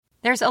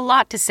There's a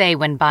lot to say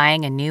when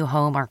buying a new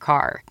home or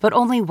car, but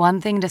only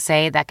one thing to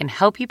say that can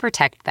help you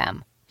protect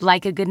them.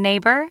 Like a good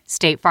neighbor,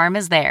 State Farm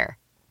is there.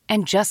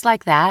 And just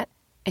like that,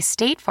 a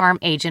State Farm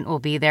agent will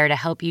be there to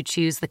help you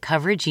choose the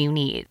coverage you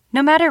need,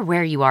 no matter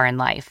where you are in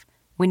life.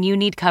 When you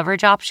need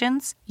coverage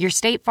options, your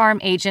State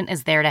Farm agent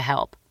is there to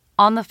help,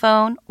 on the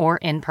phone or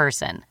in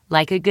person.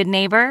 Like a good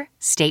neighbor,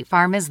 State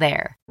Farm is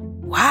there.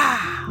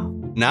 Wow.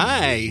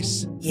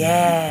 Nice.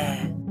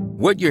 Yeah.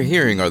 What you're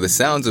hearing are the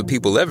sounds of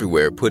people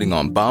everywhere putting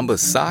on Bombas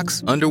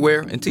socks,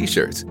 underwear, and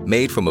T-shirts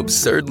made from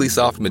absurdly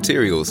soft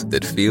materials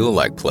that feel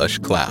like plush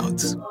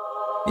clouds.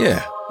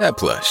 Yeah, that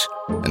plush.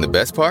 And the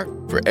best part?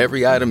 For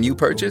every item you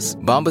purchase,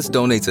 Bombas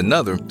donates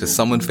another to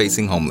someone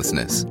facing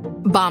homelessness.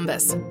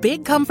 Bombas.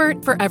 Big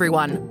comfort for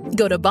everyone.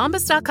 Go to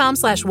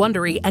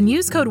bombas.com/Wondery and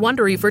use code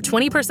Wondery for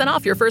 20%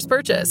 off your first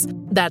purchase.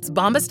 That's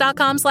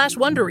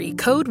bombas.com/Wondery.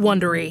 Code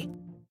Wondery.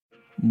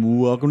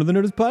 Welcome to the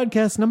Nerdist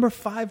Podcast, number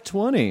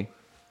 520.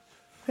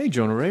 Hey,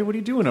 Jonah Ray, what are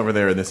you doing over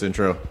there in this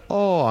intro?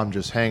 Oh, I'm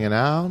just hanging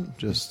out,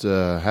 just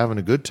having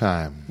a good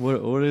time.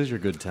 What is your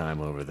good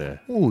time over there?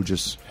 Oh,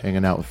 just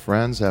hanging out with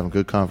friends, having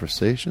good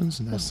conversations,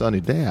 and that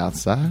sunny day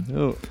outside.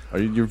 Oh,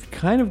 you're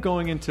kind of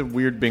going into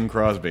weird Bing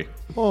Crosby.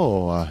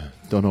 Oh, I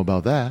don't know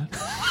about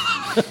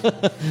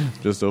that.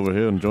 Just over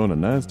here enjoying a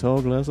nice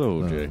tall glass of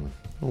OJ.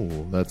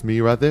 Oh, that's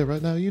me right there,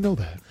 right now. You know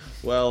that.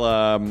 Well,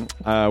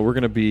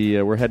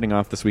 we're heading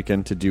off this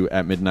weekend to do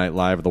At Midnight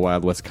Live at the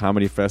Wild West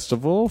Comedy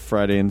Festival,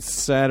 Friday and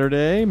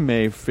Saturday,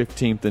 May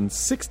 15th and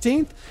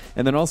 16th.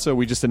 And then also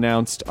we just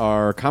announced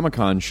our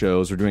Comic-Con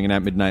shows. We're doing an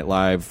At Midnight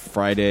Live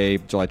Friday,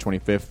 July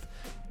 25th,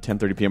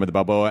 10:30 p.m. at the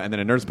Balboa, and then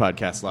a Nerds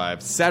Podcast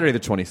Live Saturday the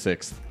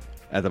 26th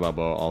at the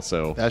Balboa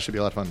also. That should be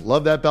a lot of fun.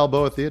 Love that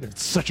Balboa Theater.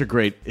 It's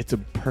a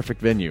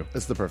perfect venue.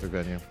 It's the perfect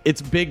venue.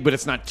 It's big, but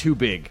it's not too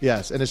big.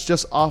 Yes, and it's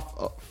just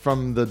off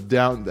from the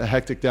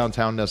hectic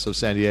downtownness of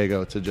San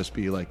Diego to just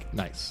be like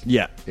nice.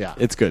 Yeah, yeah,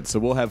 it's good. So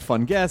we'll have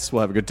fun guests. We'll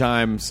have a good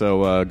time.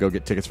 So go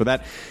get tickets for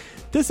that.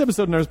 This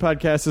episode of Nerds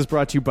Podcast is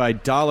brought to you by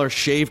Dollar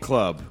Shave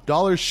Club.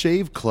 Dollar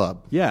Shave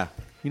Club. Yeah.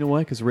 You know why?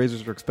 Because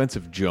razors are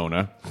expensive,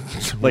 Jonah.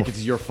 Like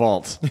it's your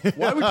fault.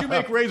 Why would you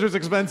make razors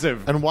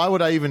expensive? And why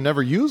would I even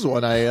never use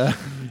one?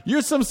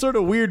 You're some sort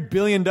of weird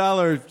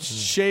billion-dollar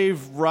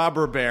shave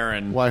robber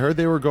baron. Well, I heard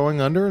they were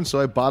going under, and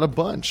so I bought a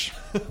bunch.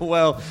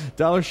 Well,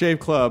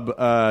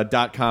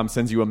 DollarShaveClub.com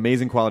sends you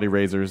amazing quality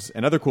razors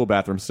and other cool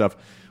bathroom stuff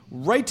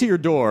right to your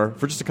door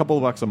for just a couple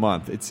of bucks a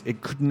month.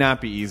 It could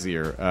not be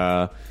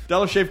easier.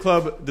 Dollar Shave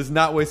Club does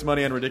not waste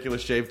money on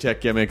ridiculous shave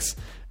tech gimmicks.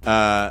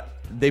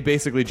 They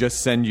basically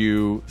just send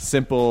you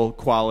simple,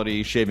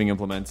 quality shaving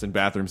implements and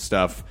bathroom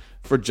stuff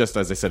for just,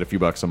 as I said, a few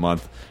bucks a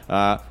month.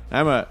 Four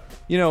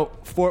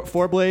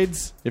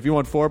blades. If you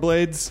want 4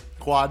 blades,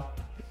 quad.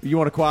 You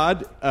want a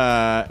quad,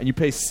 and you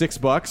pay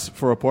 $6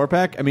 for a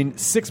 4-pack. I mean,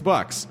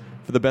 $6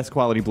 for the best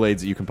quality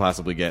blades that you can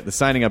possibly get. The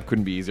signing up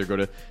couldn't be easier. Go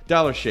to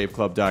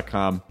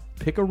DollarShaveClub.com.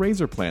 Pick a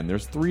razor plan.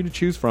 There's 3 to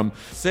choose from.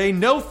 Say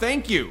no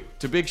thank you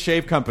to big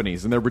shave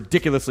companies and their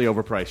ridiculously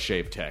overpriced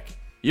shave tech.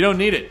 You don't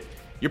need it.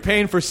 You're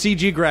paying for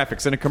CG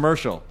graphics in a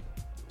commercial.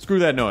 Screw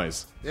that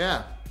noise.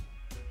 Yeah.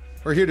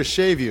 We're here to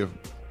shave you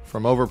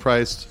from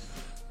overpriced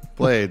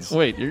blades.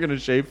 Wait, you're going to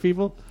shave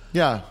people?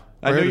 Yeah.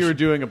 I know you were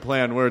doing a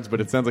play on words, but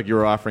it sounds like you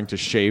were offering to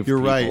shave You're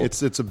people. right.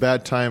 It's a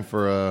bad time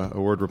for a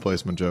word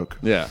replacement joke.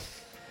 Yeah.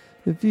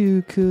 If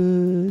you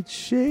could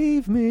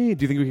shave me.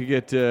 Do you think we could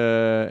get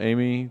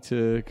Amy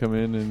to come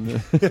in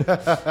and...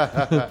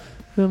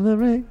 from the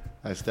ring?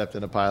 I stepped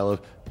in a pile of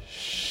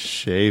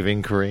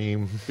shaving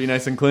cream. Be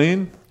nice and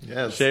clean?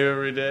 Yes. Shave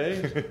every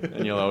day,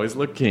 and you'll always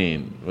look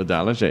keen with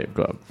Dollar Shave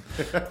Club.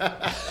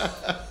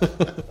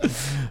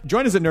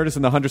 Join us at Nerdist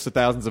and the hundreds of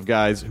thousands of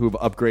guys who have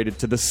upgraded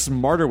to the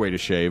smarter way to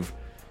shave.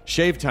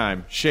 Shave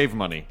time, shave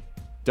money.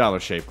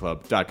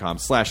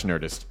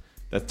 DollarShaveClub.com/Nerdist.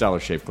 That's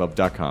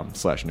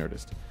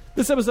DollarShaveClub.com/Nerdist.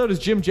 This episode is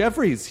Jim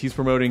Jefferies. He's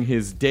promoting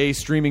his day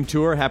streaming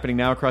tour happening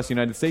now across the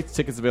United States.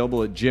 Tickets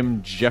available at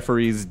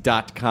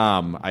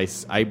JimJefferies.com.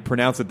 I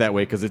pronounce it that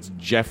way because it's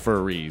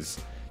Jefferies.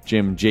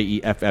 Jim,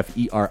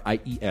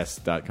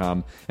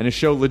 JEFFERIES.com. And his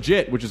show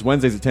Legit, which is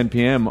Wednesdays at 10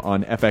 p.m.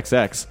 on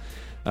FXX.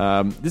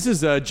 This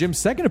is Jim's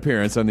second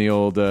appearance on the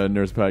old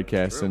Nerds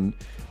Podcast. True.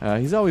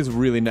 And he's always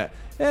really nice.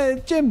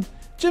 Jim's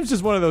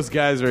just one of those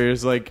guys where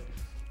he's like,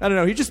 I don't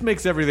know, he just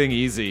makes everything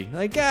easy.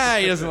 Like,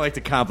 he doesn't like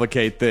to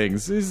complicate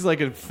things. He's like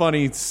a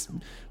funny,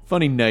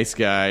 nice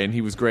guy, and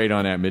he was great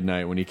on At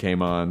Midnight when he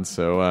came on.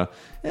 So,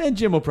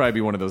 Jim will probably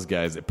be one of those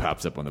guys that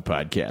pops up on the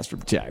podcast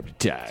from time to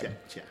time.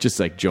 Just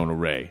like Jonah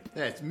Ray.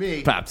 That's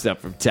me. Pops up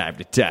from time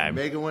to time.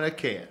 Make it when I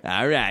can.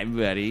 All right,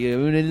 buddy.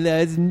 I'm going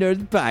to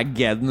Nerds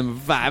Podcast number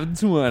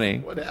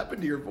 520. What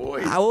happened to your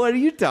voice? What are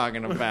you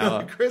talking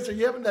about? Chris, are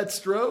you having that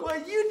stroke? What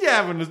are you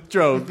having a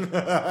stroke?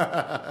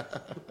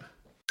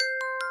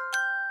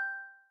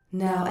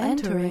 Now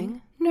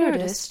entering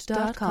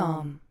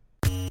Nerdist.com.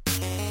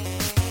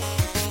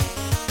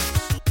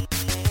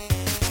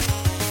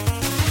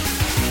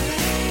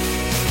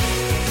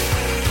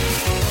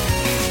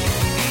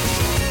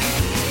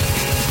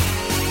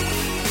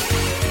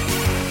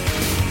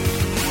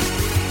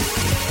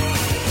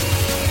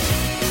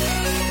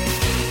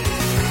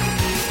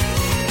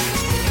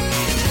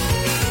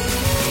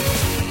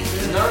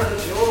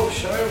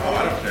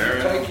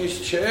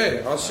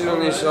 chair. I'll sit on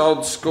this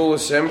old school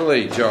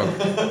assembly job.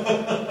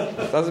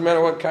 Doesn't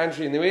matter what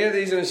country. And we have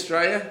these in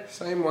Australia,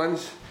 same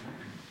ones.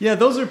 Yeah,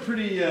 those are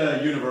pretty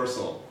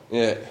universal.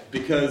 Yeah.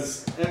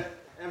 Because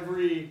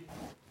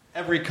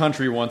every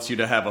country wants you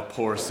to have a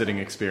poor sitting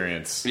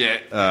experience.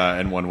 Yeah.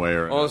 In one way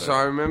or another. Also,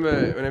 I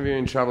remember whenever you're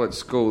in trouble at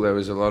school, there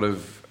was a lot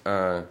of...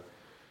 well,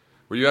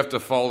 you have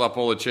to fold up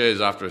all the chairs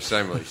after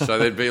assembly. So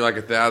there'd be like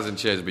 1,000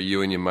 chairs, but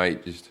you and your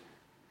mate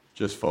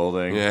just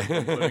folding. Yeah.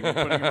 putting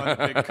them on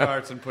the big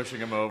carts and pushing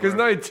them over. Because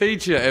no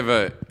teacher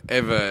ever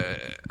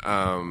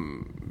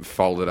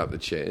folded up the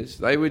chairs.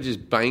 They were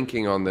just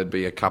banking on there'd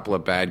be a couple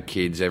of bad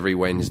kids every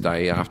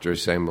Wednesday after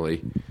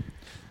assembly.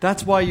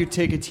 That's why you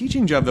take a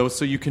teaching job, though,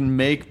 so you can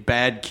make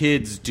bad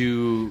kids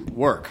do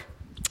work.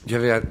 Did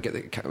you ever get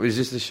the... Is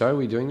this the show? Are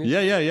we doing this?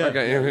 Yeah.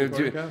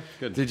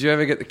 Okay. Did you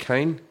ever get the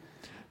cane?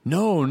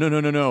 No.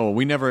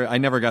 I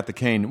never got the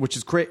cane, which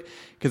is great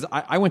because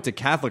I went to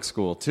Catholic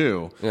school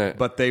too. Yeah.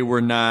 But they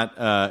were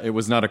not. It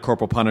was not a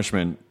corporal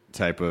punishment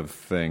type of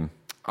thing.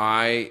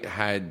 I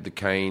had the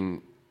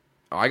cane.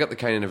 I got the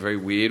cane in a very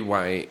weird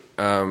way.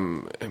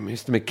 Mr.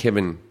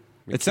 McKibben.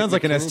 It sounds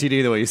like an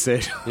STD the way you say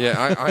it.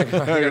 Yeah, I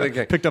got the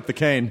cane. Picked up the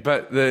cane.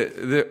 But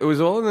it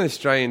was all on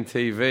Australian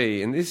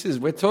TV, and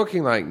we're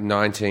talking like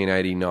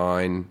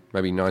 1989,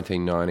 maybe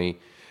 1990.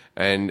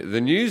 And the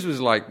news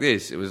was like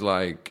this. It was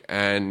like,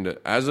 and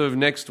as of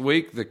next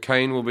week, the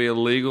cane will be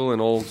illegal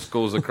in all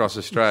schools across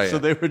Australia. So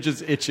they were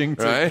just itching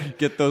to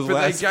get those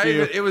last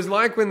few. It was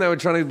like when they were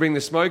trying to bring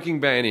the smoking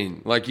ban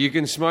in. Like, you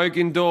can smoke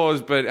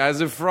indoors, but as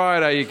of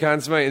Friday, you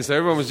can't smoke. And so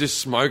everyone was just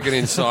smoking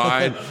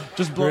inside.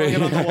 Just blowing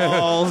it on the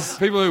walls.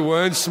 People who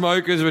weren't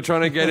smokers were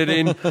trying to get it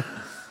in.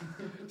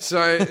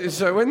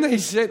 So when they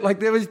said, like,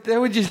 they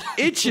were just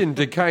itching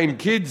to cane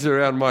kids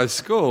around my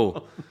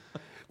school.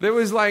 There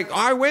was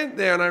I went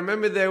there and I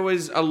remember there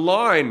was a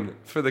line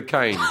for the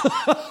cane.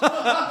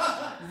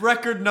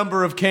 Record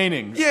number of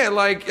canings. Yeah,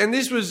 and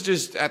this was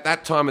just at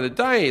that time of the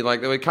day,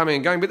 they were coming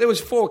and going, but there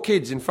was 4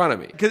 kids in front of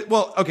me.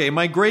 Well, okay, in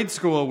my grade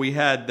school we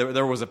had,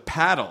 there was a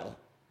paddle.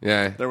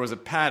 Yeah. There was a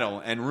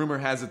paddle, and rumor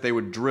has it they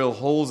would drill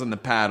holes in the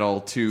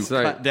paddle to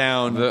cut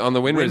down on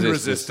the wind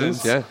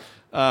resistance. Yeah.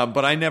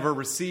 But I never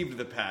received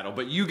the paddle,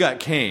 but you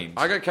got caned.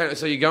 I got caned.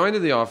 So you go into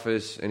the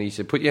office and he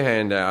said, put your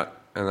hand out.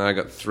 And then I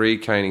got 3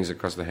 canings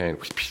across the hand.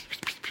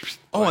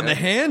 Oh, on the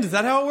hand? Is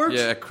that how it works?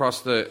 Yeah,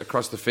 across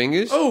the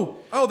fingers. Oh,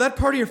 that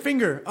part of your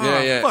finger.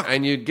 Oh, yeah. Fuck.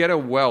 And you'd get a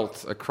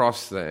welt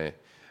across there.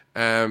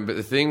 But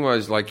the thing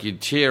was,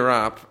 you'd cheer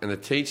up, and the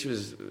teacher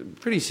was a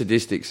pretty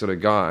sadistic sort of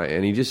guy,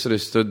 and he just sort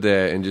of stood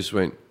there and just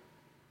went,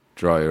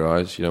 dry your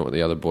eyes. You don't want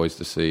the other boys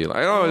to see you.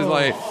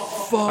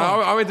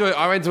 I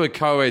went to a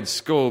co-ed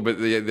school, but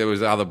there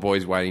was other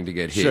boys waiting to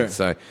get hit. Sure.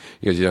 So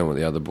he goes, you don't want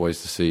the other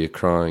boys to see you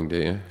crying, do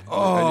you?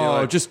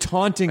 Oh, just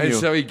taunting you. And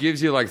so he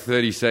gives you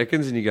 30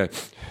 seconds, and you go,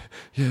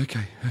 yeah,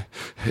 okay.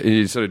 And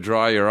you sort of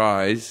dry your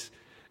eyes,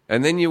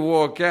 and then you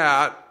walk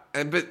out.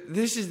 But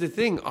this is the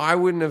thing. I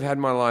wouldn't have had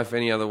my life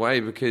any other way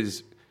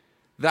because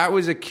that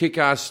was a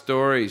kick-ass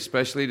story,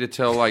 especially to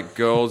tell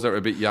girls that were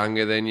a bit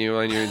younger than you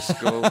when you're in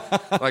school.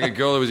 Like a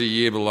girl that was a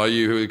year below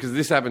you, because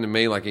this happened to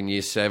me in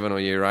year 7 or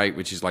year 8,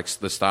 which is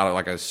the start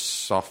of a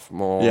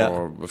sophomore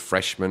or a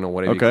freshman or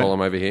whatever you call them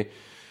over here.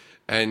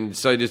 And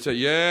so just say,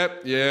 yeah,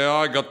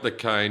 I got the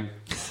cane.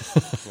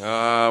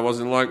 It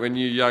wasn't like when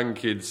you young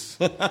kids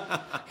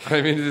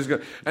came into this.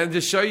 And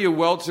to show your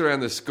welts around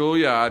the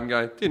schoolyard and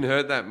go, didn't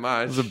hurt that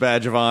much. It was a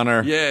badge of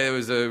honor. Yeah, it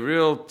was a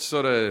real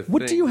sort of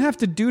What thing. do you have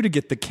to do to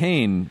get the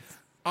cane?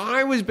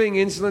 I was being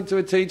insolent to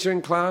a teacher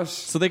in class.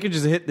 So they could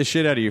just hit the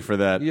shit out of you for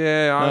that?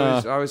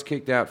 Yeah, I was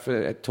kicked out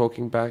for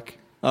talking back.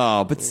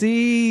 Oh, but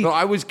see... But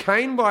I was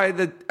caned by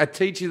a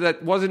teacher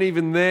that wasn't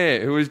even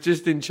there, who was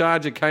just in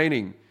charge of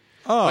caning.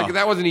 Oh.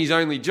 That wasn't his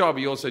only job.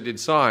 He also did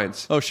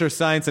science. Oh, sure,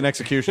 science and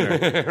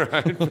executioner.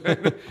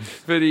 Right.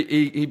 But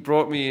he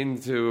brought me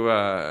into...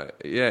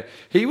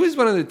 He was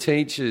one of the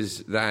teachers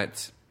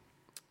that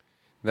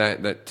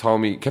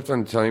told me, kept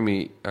on telling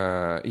me,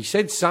 he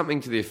said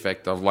something to the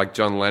effect of,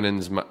 John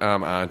Lennon's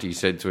auntie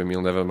said to him,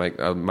 you'll never make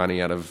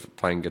money out of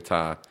playing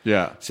guitar.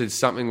 Yeah. Said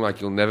something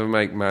like, you'll never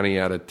make money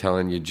out of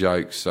telling your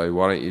jokes, so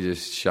why don't you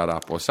just shut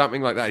up, or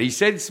something like that. He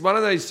said one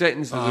of those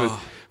sentences was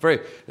very...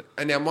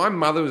 And now, my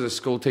mother was a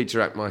school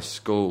teacher at my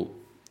school,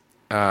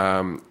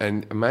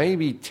 and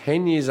maybe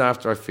 10 years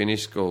after I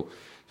finished school,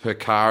 her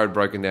car had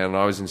broken down and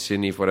I was in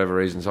Sydney for whatever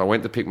reason, so I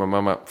went to pick my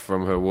mum up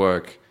from her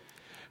work.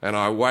 And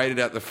I waited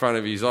at the front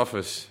of his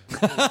office,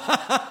 and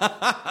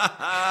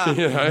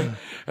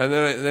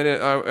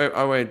then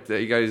I went.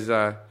 He goes,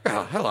 "Oh,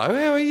 hello,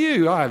 how are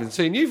you? I haven't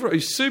seen you for."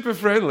 He's super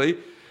friendly,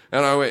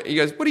 and I went. He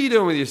goes, "What are you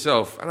doing with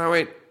yourself?" And I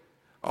went,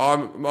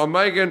 I'm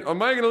making a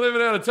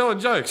living out of telling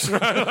jokes,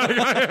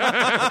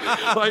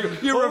 right?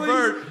 You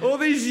revert. All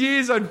these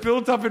years I'd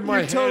built up in my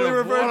head totally of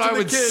revert what to I the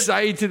would kid.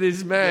 say to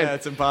this man. Yeah,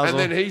 it's impossible.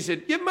 And then he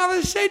said, your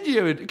mother said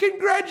you would.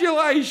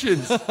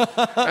 Congratulations.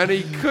 And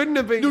he couldn't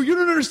have been... No, you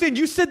don't understand.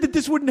 You said that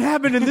this wouldn't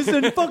happen, and this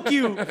said, fuck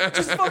you.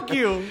 Just fuck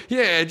you.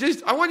 Yeah,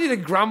 I want you to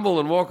grumble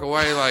and walk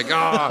away like,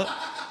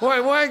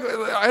 Why?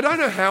 I don't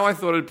know how I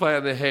thought it'd play out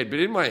in their head, but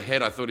in my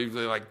head I thought he'd be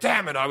like,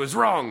 "Damn it, I was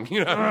wrong."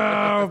 You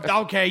know?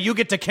 Okay, you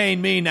get to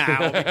cane me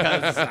now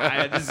because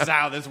this is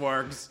how this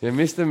works. Yeah,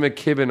 Mr.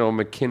 McKibben or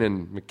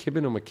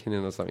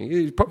McKinnon or something.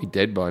 He's probably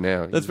dead by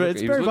now. It's very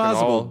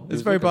possible.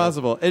 It's very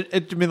possible.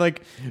 I mean,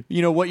 like,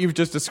 you know what you've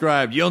just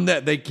described.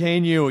 They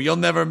cane you. You'll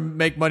never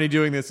make money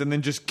doing this, and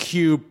then just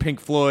cue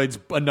Pink Floyd's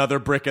 "Another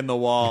Brick in the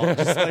Wall."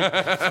 Just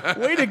like,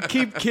 way to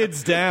keep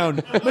kids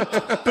down.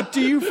 But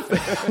do you?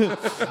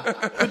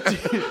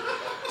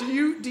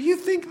 Do you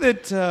think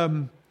that?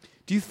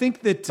 Do you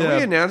think that? Have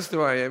we announced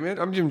who I am yet?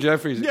 I'm Jim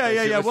Jefferies.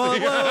 Yeah. Well,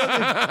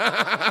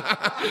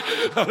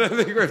 I don't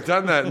think we've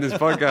done that in this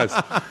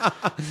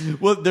podcast.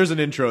 well, there's an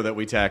intro that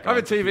we tack on. I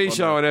have a TV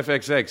show on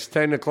FXX,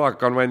 10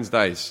 o'clock on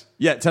Wednesdays.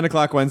 Yeah, 10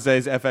 o'clock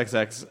Wednesdays,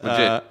 FXX.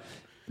 Legit.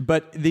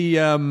 But the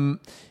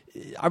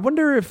I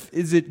wonder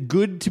is it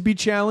good to be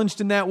challenged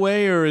in that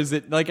way, or is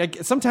it like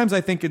sometimes I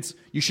think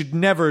you should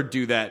never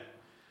do that.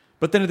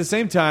 But then at the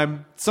same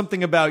time,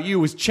 something about you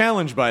was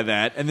challenged by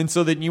that, and then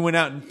so that you went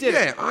out and did it.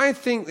 Yeah, I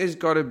think there's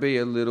got to be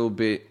a little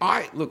bit.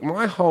 Look,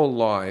 my whole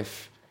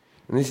life,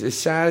 and this, as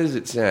sad as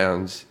it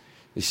sounds,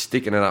 is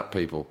sticking it up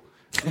people.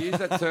 Do you use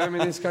that term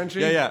in this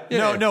country? Yeah.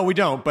 No, we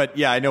don't. But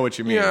yeah, I know what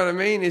you mean. You know what I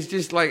mean? It's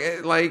just like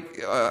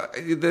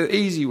the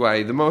easy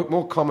way, the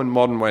more common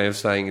modern way of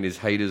saying it is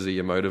haters are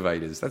your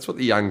motivators. That's what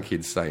the young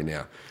kids say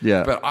now.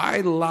 Yeah. But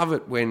I love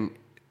it when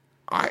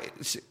I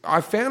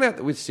found out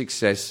that with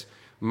success,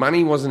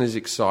 money wasn't as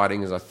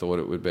exciting as I thought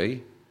it would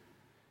be.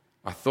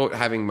 I thought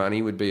having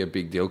money would be a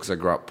big deal because I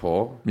grew up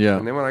poor. Yeah.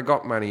 And then when I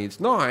got money, it's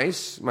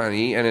nice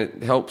money and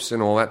it helps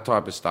and all that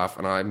type of stuff.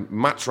 And I'd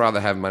much rather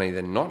have money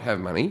than not have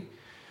money.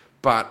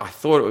 But I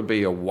thought it would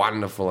be a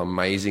wonderful,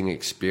 amazing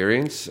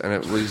experience. And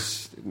it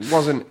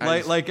wasn't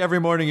like every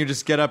morning you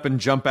just get up and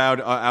jump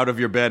out of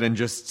your bed and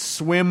just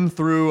swim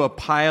through a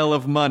pile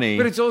of money.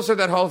 But it's also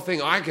that whole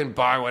thing, I can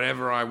buy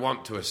whatever I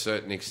want to a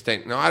certain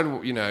extent. Now,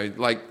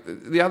 like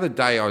the other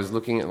day I was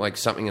looking at like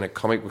something in a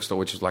comic book store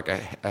which was like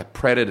a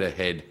predator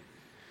head.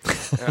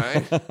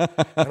 Right?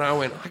 And I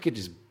went, I could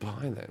just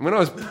buy that. When I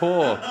was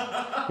poor,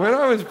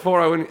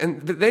 I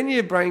wouldn't. But then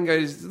your brain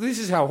goes, this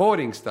is how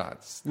hoarding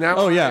starts.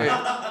 Now,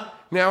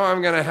 now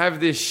I'm going to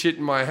have this shit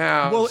in my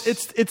house. Well,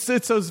 it's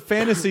those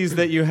fantasies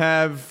that you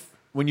have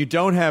when you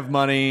don't have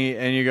money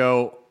and you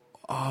go,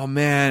 oh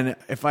man,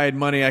 if I had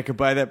money, I could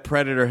buy that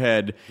predator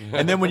head.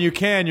 And then when you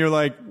can, you're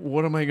like,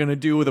 what am I going to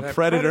do with a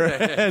predator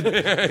head?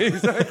 Yeah,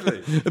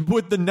 exactly.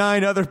 With the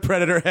 9 other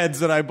predator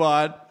heads that I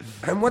bought.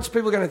 And what's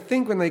people going to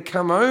think when they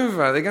come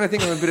over? They're going to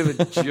think I'm a bit of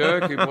a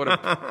jerk who bought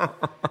a...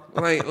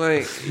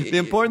 Like, the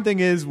important thing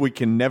is we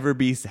can never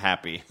be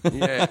happy.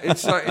 Yeah,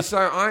 it's like,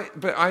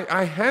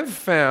 I have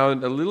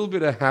found a little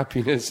bit of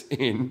happiness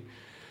in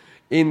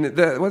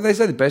what they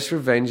say, the best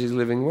revenge is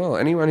living well.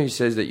 Anyone who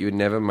says that you would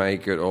never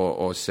make it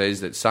or says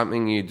that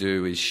something you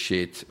do is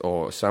shit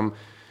or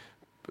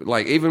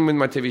like even with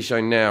my TV show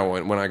now,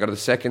 when I got to the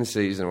second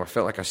season, I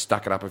felt like I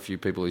stuck it up a few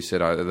people who said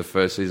the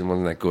first season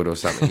wasn't that good or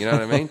something, you know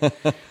what I mean?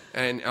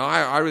 And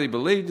I really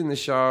believed in the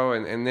show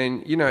and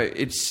then,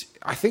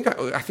 I think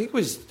it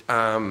was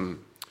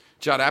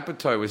Judd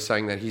Apatow was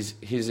saying that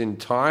his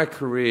entire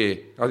career,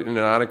 in an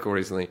article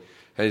recently,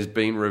 has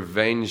been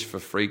revenge for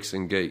freaks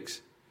and geeks.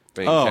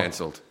 Being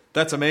cancelled.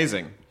 That's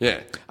amazing. Yeah.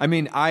 I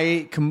mean,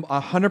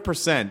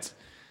 100%.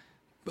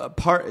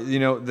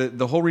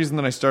 The whole reason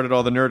that I started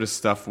all the Nerdist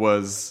stuff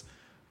was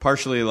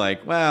partially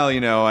like, well,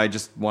 I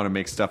just want to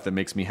make stuff that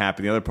makes me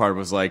happy. The other part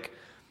was like,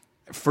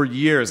 for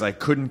years I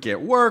couldn't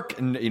get work,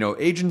 and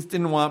agents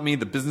didn't want me.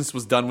 The business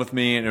was done with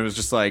me, and it was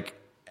just like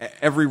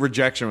every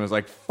rejection was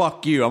like,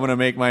 fuck you, I'm going to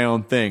make my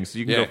own thing. So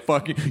you can go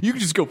fuck you. You can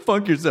just go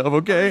fuck yourself,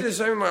 okay?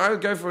 I would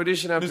go for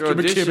audition after Mr.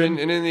 audition,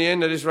 McKibben. and in the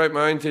end I just wrote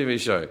my own TV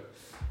show.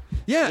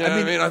 Yeah, You know what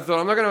I mean, I thought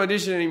I'm not going to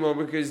audition anymore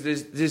because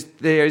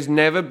there has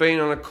never been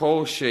on a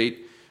call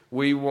sheet,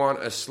 we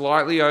want a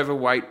slightly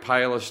overweight,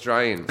 pale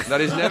Australian.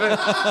 That has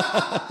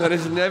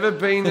never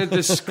been the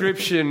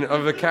description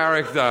of a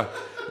character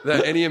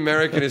that any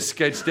American has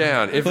sketched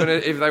down. If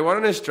they want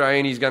an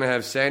Australian, he's going to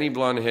have sandy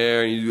blonde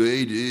hair and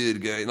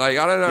like,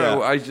 I don't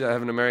know. Yeah. I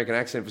have an American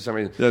accent for some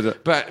reason.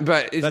 But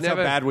it's that's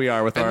never, how bad we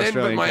are with our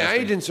Australian But my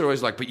casting. agents are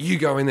always like, but you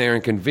go in there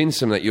and convince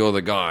them that you're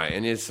the guy.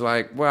 And it's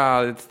like,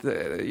 well,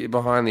 you're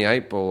behind the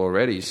 8 ball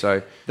already.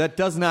 So that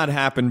does not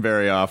happen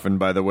very often,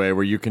 by the way,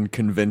 where you can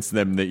convince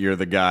them that you're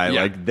the guy.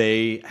 Yeah. Like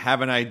they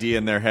have an idea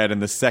in their head, and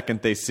the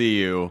second they see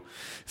you,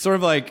 sort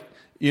of like,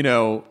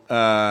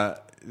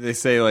 they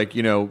say like,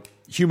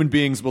 human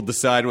beings will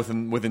decide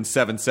within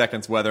 7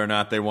 seconds whether or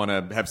not they want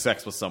to have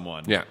sex with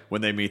someone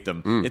when they meet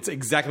them. It's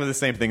exactly the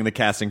same thing in the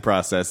casting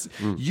process.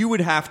 You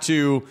would have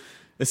to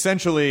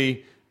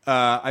essentially,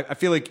 I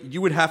feel like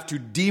you would have to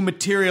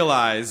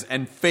dematerialize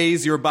and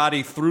phase your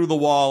body through the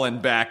wall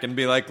and back and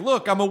be like,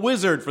 look, I'm a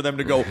wizard, for them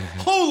to go,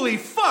 holy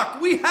fuck,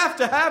 we have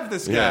to have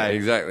this guy. Yeah,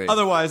 exactly.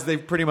 Otherwise,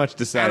 they've pretty much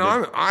decided.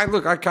 And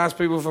I cast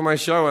people for my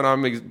show and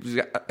I'm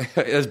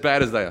as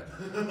bad as they are.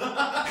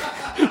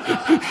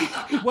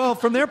 Well,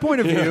 from their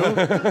point of view,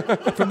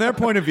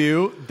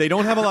 they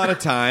don't have a lot of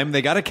time.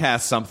 They got to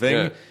cast something.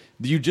 Yeah.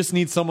 You just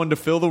need someone to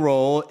fill the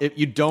role. If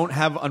you don't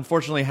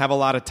unfortunately have a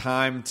lot of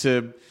time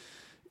to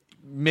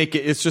make it.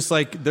 It's just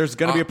like there's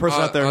going to be a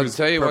person out there who's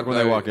perfect when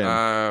they walk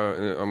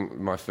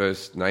in. My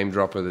first name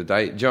drop of the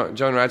day, John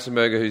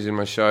Ratzenberger, who's in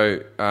my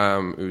show,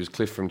 who was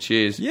Cliff from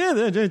Cheers. Yeah,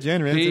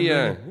 John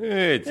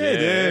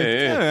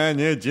Ratzenberger.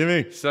 Hey,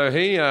 Jimmy. So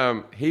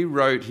he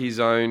wrote his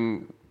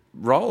own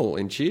role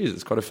in Cheers.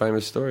 It's quite a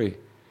famous story.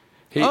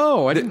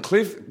 I didn't.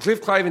 Cliff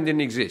Clavin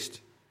didn't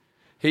exist.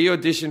 He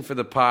auditioned for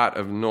the part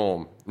of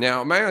Norm.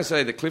 Now, may I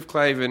say that Cliff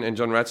Clavin and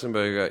John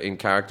Ratzenberger in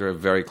character are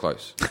very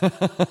close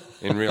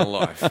in real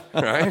life,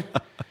 right?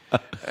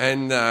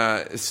 And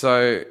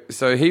so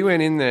he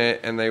went in there,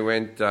 and they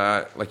went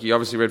he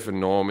obviously read for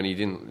Norm, and he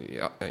didn't.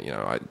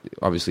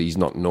 Obviously he's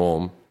not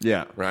Norm.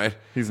 Yeah, right.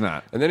 He's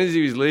not. And then as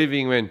he was leaving,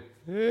 he went,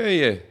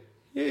 yeah.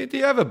 Do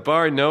you have a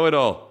bar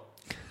know-it-all?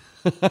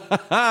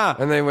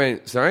 And they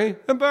went, sorry,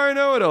 a bar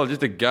know-it-all,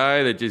 just a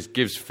guy that just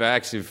gives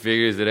facts and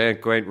figures that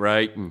ain't quite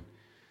right. And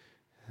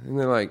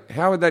they're like,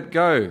 how would that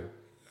go?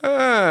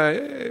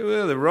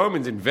 Well, the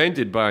Romans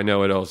invented bar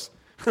know-it-alls.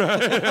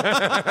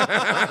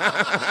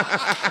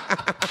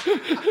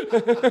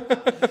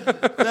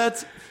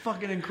 That's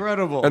fucking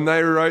incredible. And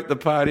they wrote the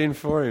part in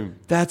for him.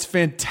 That's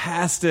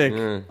fantastic.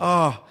 Yeah.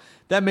 Oh,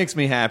 that makes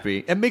me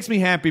happy. It makes me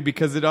happy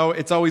because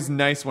it's always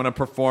nice when a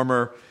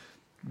performer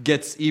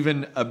gets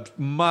even a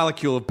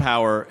molecule of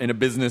power in a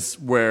business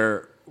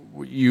where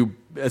you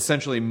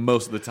essentially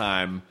most of the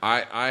time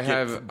I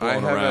have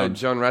a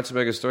John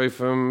Ratzenberger story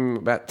from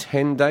about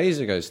 10 days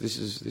ago. So this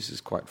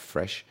is quite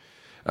fresh.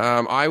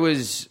 I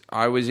was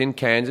in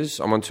Kansas.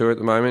 I'm on tour at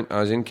the moment. I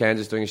was in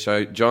Kansas doing a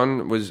show.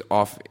 John was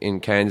off in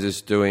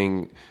Kansas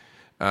doing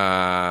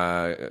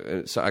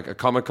a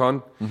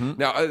Comic-Con. Mm-hmm.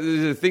 Now,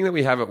 there's a thing that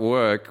we have at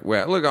work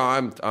where, look,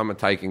 I'm a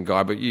taken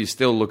guy, but you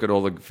still look at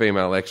all the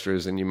female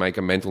extras and you make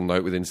a mental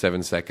note within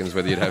 7 seconds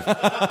whether you'd have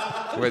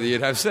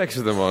sex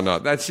with them or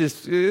not. That's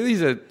just,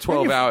 these are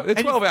 12-hour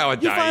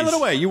days. You file it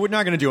away. You were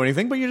not going to do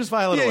anything, but you just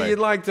file it away. Yeah, you'd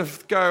like to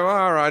go,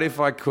 all right, if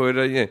I could.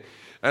 Yeah.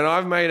 And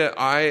I've made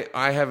I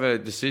have a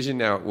decision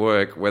now at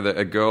work whether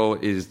a girl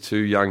is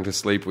too young to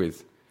sleep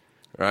with,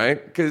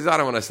 right? Because I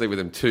don't want to sleep with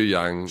them too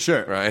young.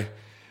 Sure. Right?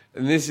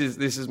 And this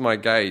is my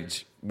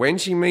gauge. When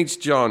she meets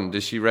John,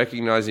 does she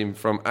recognize him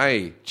from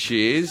A,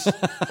 Cheers,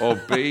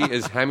 or B,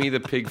 as Hammy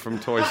the Pig from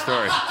Toy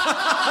Story?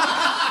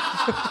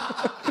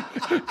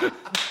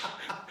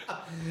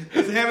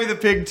 Is Hammy the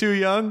Pig too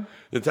young?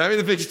 It's Hammy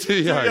the Pig's too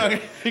young.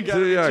 Too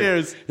young.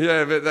 Cheers.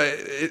 Yeah, but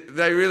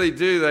they really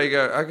do. They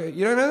go, okay,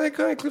 you don't know that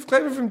guy, Cliff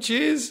Clavin from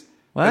Cheers?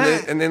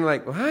 What? And then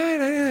like, what?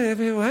 And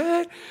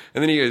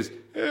then he goes,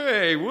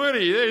 hey,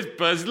 Woody, there's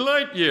Buzz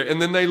Lightyear.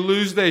 And then they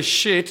lose their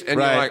shit, and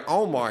right. You're like,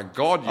 oh my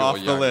God, you're off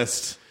young. the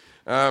list.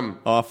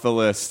 Off the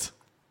list.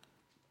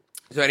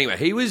 So anyway,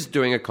 he was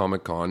doing a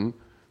Comic-Con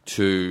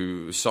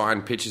to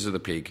sign pictures of the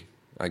pig,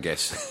 I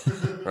guess,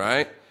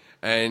 right?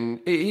 And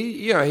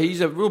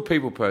he's a real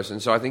people person,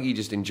 so I think he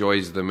just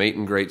enjoys the meet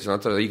and greets. And I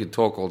thought he could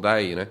talk all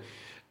day,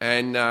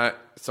 And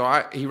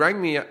so he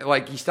rang me,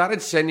 he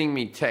started sending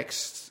me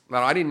texts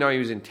that I didn't know he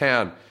was in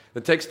town.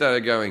 The text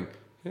started going,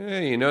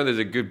 hey, there's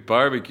a good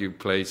barbecue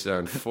place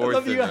on 4th. I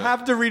love you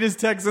have to read his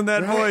text in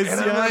that voice.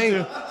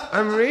 And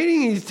I'm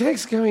reading his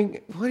text going,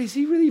 what, is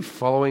he really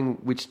following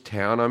which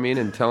town I'm in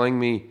and telling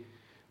me?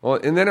 Well,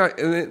 and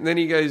then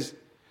he goes,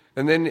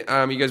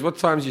 what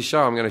time's your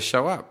show? I'm going to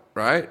show up.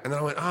 Right? And then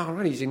I went, oh,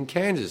 right, he's in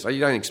Kansas. You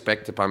don't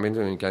expect to bump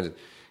into him in Kansas.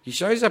 He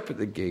shows up at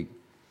the gig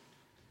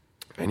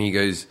and he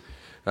goes,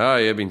 oh,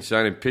 yeah, I've been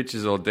signing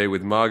pictures all day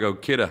with Margot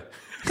Kidder.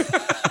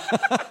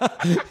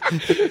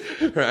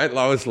 Right?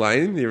 Lois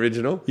Lane, the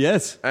original.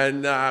 Yes.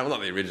 And, well,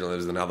 not the original.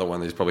 There's another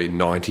one. There's probably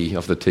 90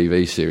 of the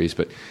TV series.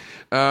 But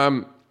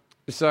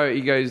so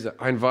he goes,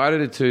 I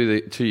invited her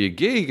to your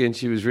gig and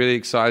she was really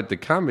excited to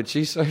come. But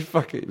she's so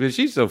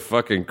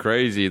fucking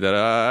crazy that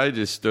I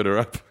just stood her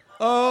up.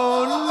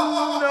 Oh, no.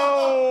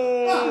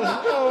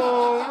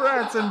 Oh,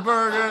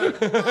 Ratzenberger.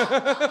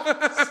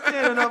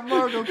 Standing up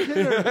Margot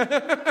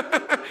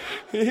Kidder.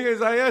 He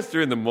goes, I asked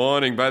her in the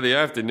morning. By the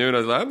afternoon, I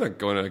was like, I'm not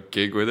going to a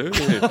gig with her.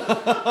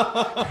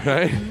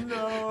 Right?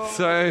 No.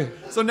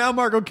 So now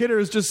Margot Kidder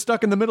is just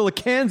stuck in the middle of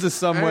Kansas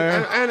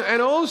somewhere.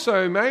 And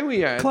also, may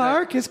we add...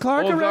 Is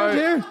Clark around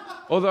here?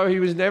 Although he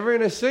was never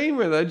in a scene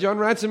with her, John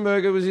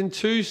Ratzenberger was in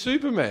 2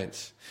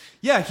 Supermans.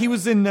 Yeah, he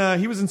was in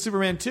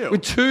Superman 2.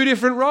 With 2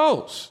 different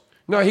roles.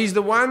 No, he's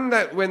the one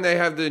that when they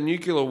have the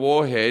nuclear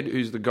warhead,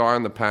 who's the guy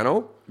on the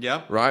panel.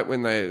 Yeah. Right?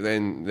 When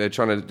they're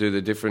trying to do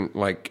the different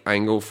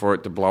angle for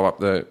it to blow up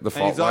the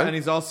fault line. And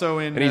he's also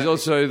in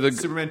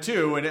Superman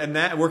 2 and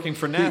that working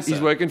for NASA. He's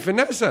working for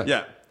NASA.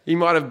 Yeah. He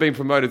might have been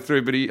promoted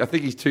through, but I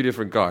think he's 2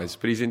 different guys,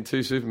 but he's in 2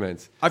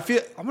 Supermans. I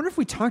wonder if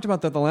we talked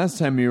about that the last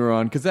time you were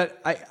on, because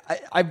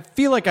I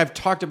feel like I've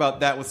talked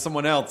about that with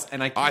someone else,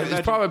 and it's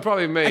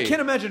probably me. I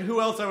can't imagine who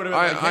else I would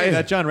have been hey,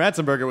 that John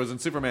Ratzenberger was in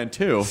Superman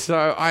 2.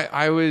 So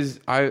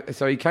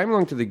so he came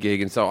along to the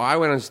gig, and so I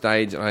went on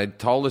stage and I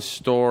told a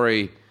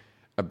story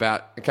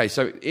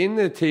So in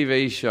the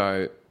TV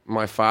show,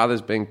 my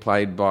father's being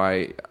played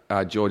by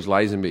George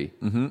Lazenby.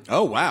 Mm-hmm.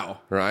 Oh, wow.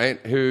 Right?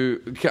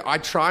 I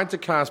tried to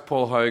cast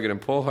Paul Hogan,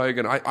 and Paul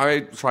Hogan,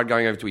 I tried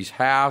going over to his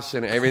house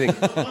and everything.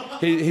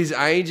 his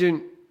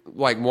agent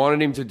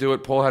wanted him to do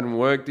it. Paul hadn't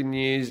worked in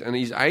years, and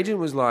his manager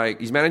was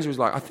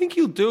like, I think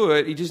he'll do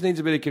it. He just needs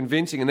a bit of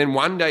convincing. And then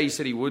one day he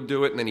said he would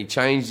do it, and then he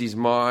changed his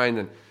mind.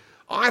 And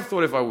I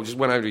thought if I just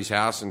went over to his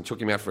house and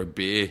took him out for a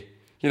beer,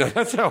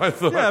 that's how I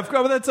thought. Yeah, of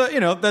course.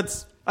 But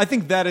that's. I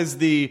think that is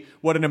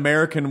what an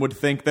American would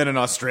think that an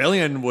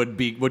Australian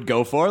would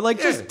go for.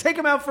 Just take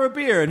him out for a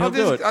beer and he'll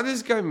do it. I'll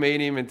just go meet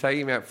him and take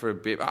him out for a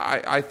beer.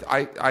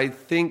 I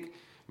think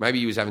maybe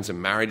he was having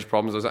some marriage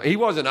problems or something. He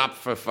wasn't up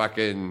for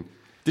fucking...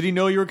 Did he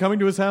know you were coming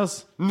to his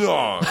house?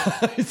 No.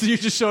 So you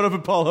just showed up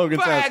at Paul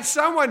Hogan's house? But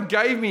someone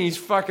gave me his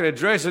fucking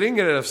address. I didn't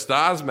get it off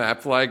Stars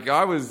Map.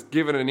 I was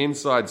given an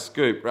inside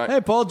scoop, right?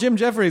 Hey, Paul, Jim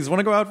Jefferies, want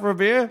to go out for a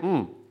beer?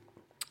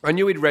 I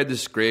knew he'd read the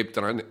script,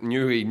 and I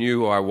knew he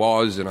knew who I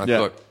was, and I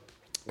thought...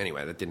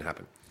 Anyway, that didn't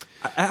happen.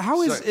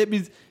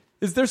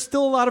 Is there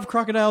still a lot of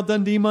Crocodile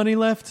Dundee money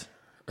left?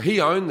 He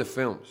owned the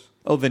films.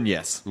 Oh, then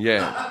yes.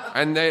 Yeah.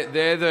 And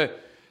they're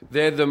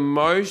the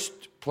most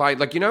played...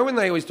 when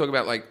they always talk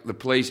about, The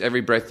Police,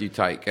 Every Breath You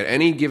Take, at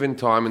any given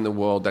time in the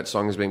world, that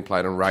song is being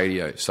played on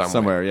radio somewhere.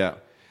 Somewhere, yeah.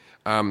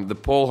 The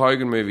Paul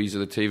Hogan movies are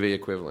the TV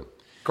equivalent.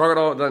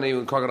 Crocodile Dundee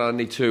and Crocodile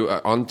Dundee 2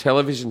 are on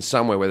television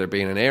somewhere, whether it be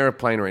in an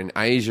aeroplane or in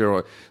Asia,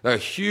 or they're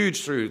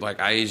huge through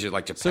Asia,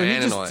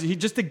 Japan, and all that. He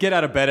just to get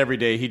out of bed every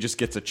day, he just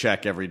gets a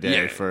check every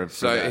day for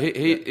so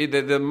that.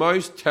 They're the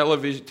most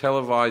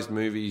televised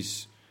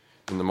movies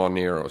in the modern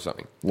era or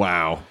something.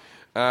 Wow.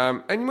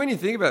 And when you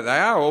think about it, they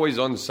are always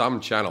on some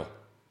channel.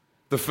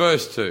 The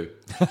first two.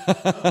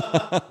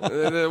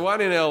 The one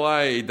in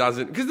LA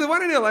doesn't, because the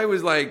one in LA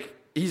was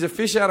he's a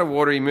fish out of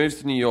water. He moves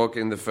to New York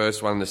in the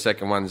first one. The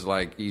second one's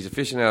he's a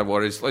fish out of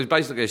water. It's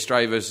basically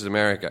Australia versus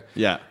America.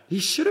 Yeah. He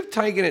should have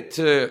taken it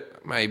to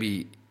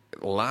maybe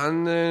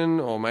London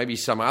or maybe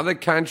some other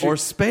country. Or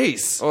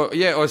space.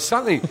 Or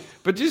something.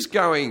 But just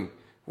going,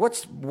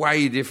 what's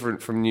way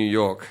different from New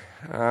York?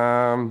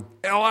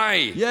 LA.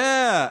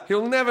 Yeah.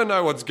 He'll never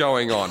know what's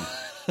going on.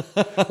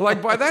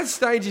 By that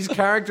stage, his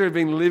character had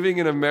been living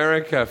in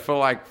America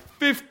for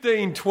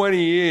 15,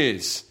 20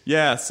 years.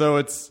 Yeah, so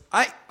it's...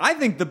 I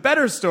think the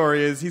better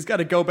story is he's got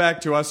to go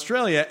back to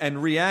Australia and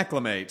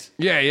reacclimate.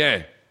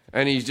 Yeah.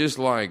 And he's just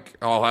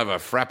I'll have a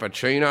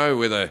frappuccino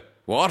with a...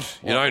 What?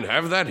 You don't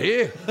have that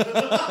here?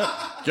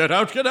 Get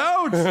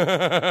out!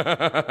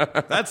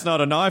 That's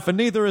not a knife, and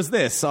neither is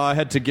this. I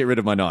had to get rid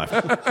of my knife.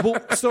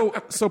 Well,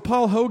 so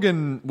Paul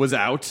Hogan was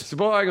out. So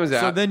Paul Hogan was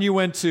out. So then you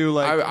went to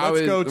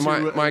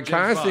my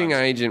casting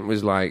agent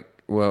was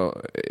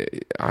well,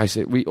 I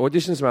said we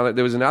auditioned some other.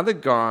 There was another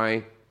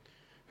guy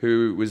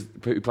who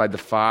played the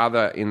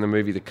father in the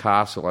movie The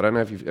Castle. I don't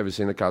know if you've ever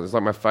seen The Castle. It's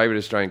my favorite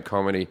Australian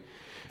comedy.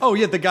 Oh,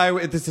 yeah, the guy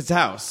at his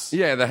house.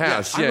 Yeah, the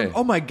house, yeah.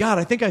 Oh, my God,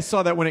 I think I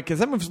saw that because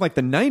that was the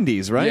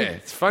 90s, right? Yeah,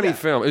 it's a funny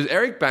film. It was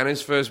Eric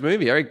Bana's first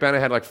movie. Eric Bana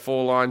had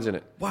 4 lines in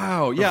it.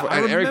 Wow, yeah,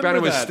 and Eric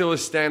Bana was still a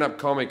stand-up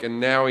comic, and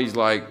now he's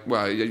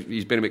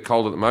he's been a bit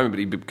cold at the moment, but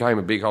he became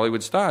a big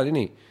Hollywood star, didn't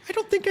he? I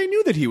don't think I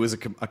knew that he was a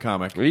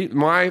comic.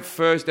 My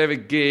first ever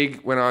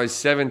gig when I was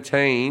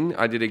 17,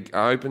 I did an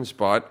open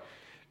spot.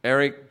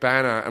 Eric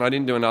Bana, and I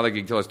didn't do another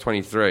gig till I was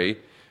 23.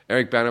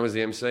 Eric Bana was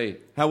the MC.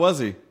 How was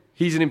he?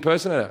 He's an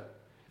impersonator.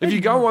 If you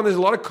go on, there's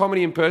a lot of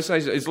comedy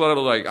impersonations. It's a lot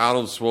of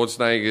Arnold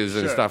Schwarzeneggers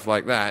and stuff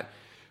like that.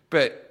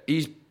 But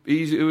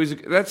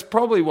that's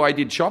probably why he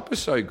did Chopper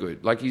so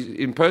good. His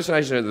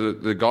impersonation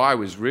of the guy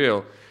was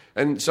real.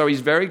 And so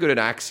he's very good at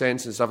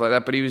accents and stuff like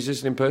that, but he was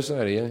just an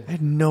impersonator, yeah. I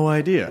had no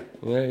idea.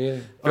 Yeah.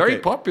 Very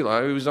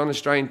popular. He was on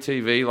Australian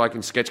TV,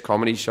 in sketch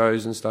comedy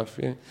shows and stuff,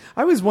 yeah.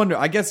 I always wonder,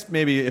 I guess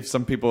maybe if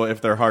some people,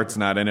 if their heart's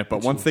not in it,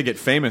 but once they get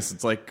famous,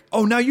 it's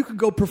now you could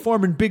go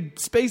perform in big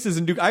spaces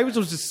and do... I always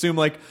just assume,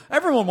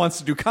 everyone wants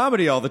to do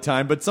comedy all the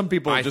time, but some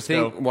people I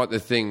think what the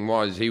thing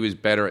was, he was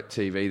better at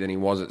TV than he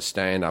was at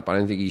stand-up. I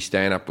don't think his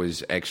stand-up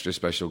was extra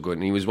special good,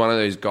 and he was one of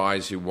those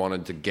guys who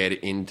wanted to get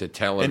into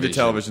television. Into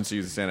television, so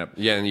use the stand-up.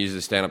 Yeah, and use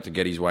the stand-up to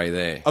get his way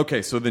there.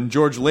 Okay, so then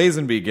George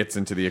Lazenby gets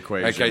into the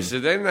equation. Okay, so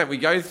then we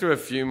go through a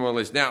few more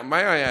lists. Now,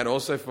 may I add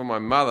also for my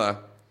mother...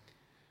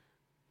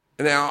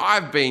 Now,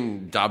 I've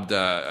been dubbed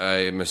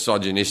a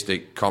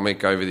misogynistic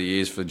comic over the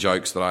years for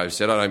jokes that I've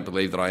said. I don't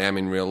believe that I am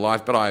in real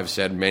life, but I have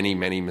said many,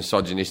 many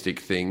misogynistic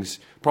things,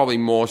 probably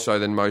more so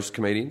than most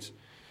comedians.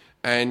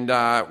 And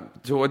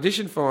to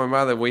audition for my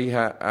mother, we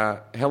had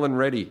Helen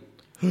Reddy.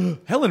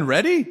 Helen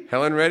Reddy?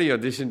 Helen Reddy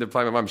auditioned to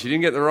play my mum. She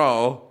didn't get the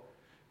role...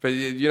 But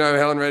you know who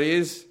Helen Reddy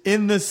is?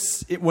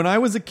 When I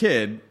was a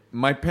kid,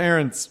 my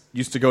parents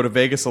used to go to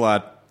Vegas a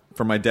lot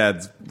for my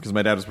dad's, because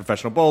my dad was a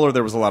professional bowler.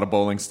 There was a lot of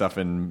bowling stuff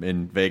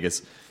in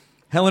Vegas.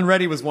 Helen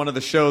Reddy was one of the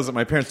shows that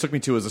my parents took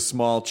me to as a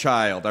small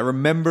child. I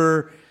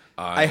remember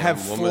I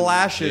have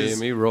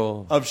flashes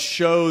of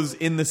shows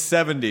in the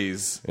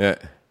 70s. Yeah.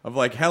 of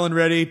like Helen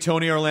Reddy,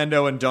 Tony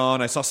Orlando, and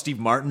Dawn. I saw Steve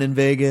Martin in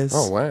Vegas.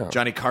 Oh, wow.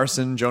 Johnny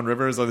Carson, Joan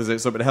Rivers.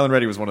 But Helen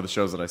Reddy was one of the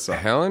shows that I saw.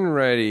 Helen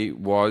Reddy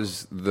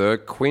was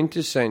the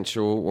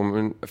quintessential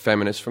woman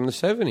feminist from the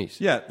 70s.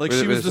 Yeah, like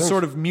she was the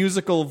sort of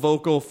musical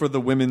vocal for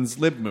the women's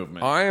lib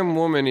movement. I Am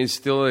Woman is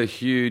still a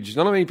huge...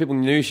 Not many people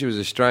knew she was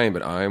Australian,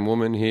 but I Am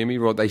Woman, Hear Me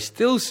Roar. They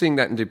still sing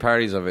that and do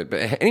parodies of it.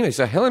 But anyway,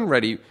 so Helen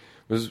Reddy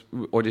was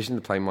auditioned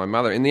to play my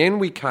mother. In the end,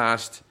 we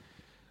cast...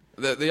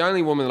 The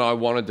only woman that I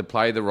wanted to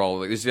play the role,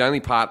 this is the only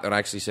part that I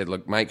actually said,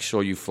 look, make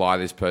sure you fly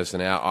this person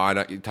out. I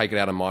don't take it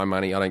out of my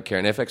money. I don't care.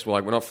 And FX were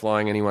like, we're not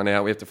flying anyone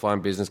out. We have to fly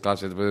in business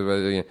class.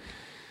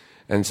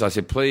 And so I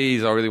said,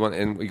 please, I really want...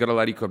 And we got a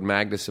lady called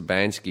Magda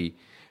Sabansky,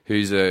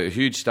 who's a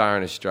huge star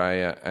in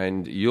Australia,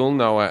 and you'll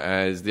know her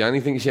as... The only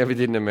thing she ever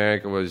did in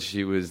America was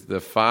she was the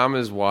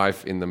farmer's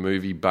wife in the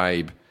movie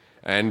Babe,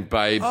 and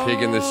Babe,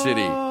 Pig in the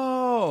City.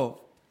 Oh!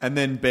 And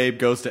then Babe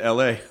goes to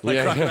L.A.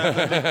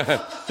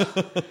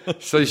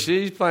 So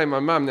she's playing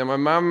my mum. Now, my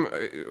mum,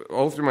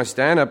 all through my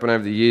stand-up and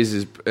over the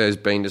years, has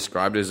been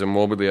described as a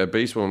morbidly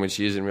obese woman, which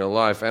she is in real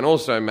life. And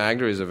also,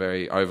 Magda is a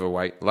very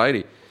overweight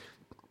lady.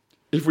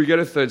 If we get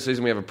a third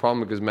season, we have a problem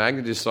because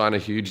Magda just signed a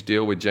huge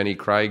deal with Jenny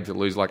Craig to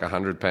lose like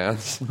 100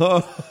 pounds.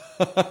 That's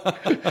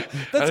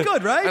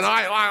good, right? And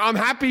I'm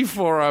happy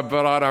for her,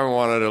 but I don't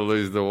want her to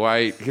lose the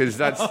weight because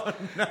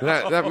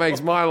that makes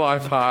my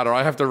life harder.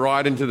 I have to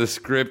write into the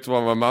script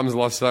while my mum's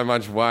lost so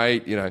much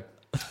weight, you know.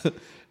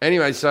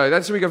 Anyway, so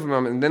that's what we got from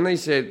mum. And then they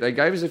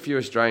gave us a few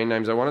Australian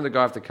names. I wanted to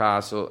go after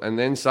Castle, and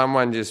then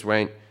someone just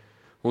went,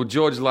 well,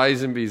 George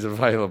Lazenby's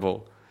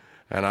available.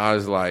 And I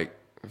was like,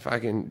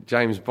 fucking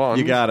James Bond.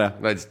 You gotta.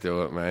 Let's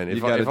do it, man.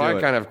 If I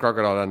can't have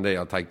Crocodile Dundee,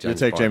 I'll take James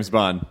Bond. You take James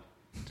Bond.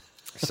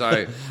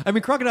 So, I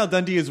mean, Crocodile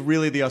Dundee is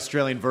really the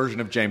Australian version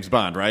of James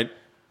Bond, right?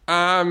 Yeah.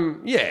 I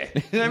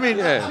mean,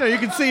 yeah. You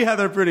can see how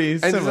they're pretty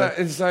similar.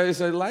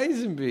 So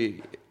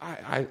Lazenby,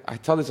 I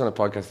told this on a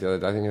podcast the other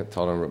day. I think I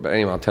told him, but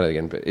anyway, I'll tell it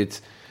again. But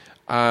it's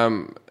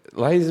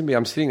Lazenby.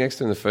 I'm sitting next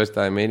to him the first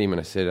day I met him, and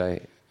I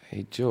said,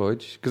 "Hey,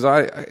 George," because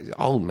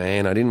old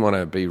man, I didn't want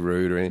to be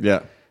rude or anything. Yeah.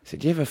 I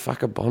said, "Do you ever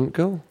fuck a Bond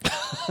girl?"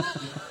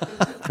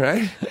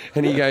 Right?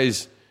 And he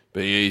goes,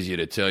 "Be easier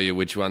to tell you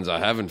which ones I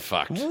haven't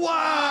fucked."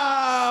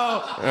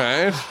 Wow!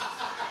 Right?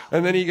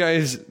 And then he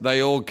goes,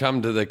 "They all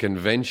come to the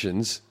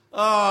conventions."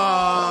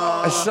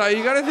 Oh! So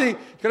you got to think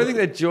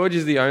that George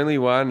is the only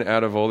one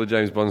out of all the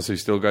James Bonds who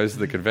still goes to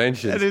the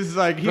conventions. It is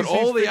like he's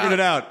figured it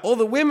out. All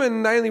the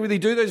women, they only really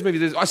do those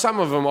movies. Some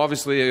of them,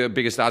 obviously, are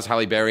bigger stars,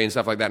 Halle Berry and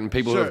stuff like that, and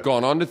people who have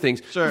gone on to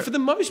things. Sure. But for the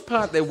most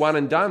part, they're one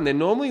and done. They're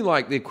normally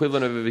like the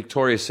equivalent of a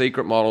Victoria's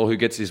Secret model who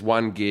gets this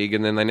one gig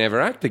and then they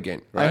never act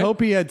again. Right? I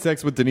hope he had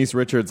sex with Denise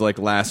Richards like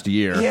last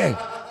year. Yeah,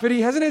 but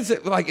he hasn't had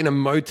sex like in a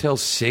Motel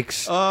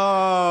 6.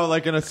 Oh,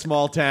 like in a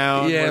small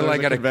town. Yeah,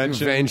 like at a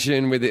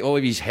convention with all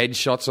of his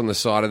headshots on the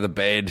side of the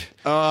bed.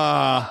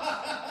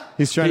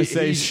 He's trying to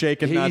say he's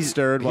shaken, not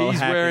stirred while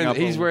hacking up.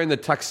 He's wearing the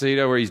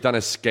tuxedo where he's done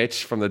a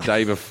sketch from the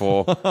day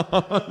before.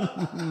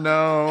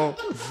 No.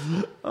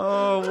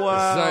 Oh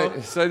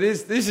wow. So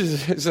this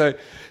is I'm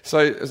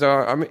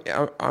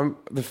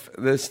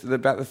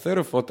about the third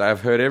or fourth day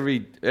I've heard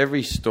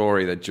every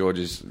story that George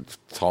has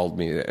told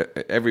me,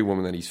 every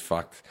woman that he's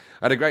fucked.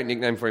 I had a great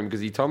nickname for him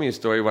because he told me a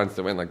story once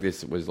that went like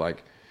this. It was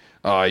like,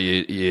 oh,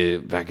 yeah,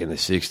 back in the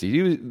 60s.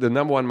 He was the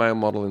number one male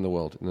model in the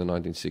world in the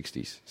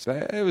 1960s. So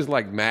it was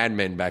like Mad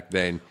Men back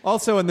then.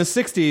 Also, in the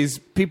 60s,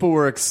 people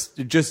were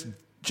just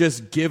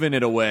giving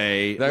it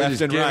away They were left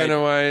just and giving right.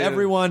 away.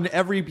 Everyone,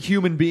 every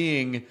human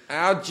being.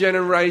 Our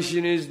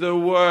generation is the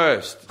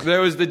worst.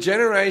 There was the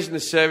generation, the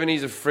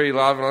 70s of free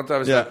love and all that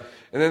type of stuff.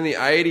 And then the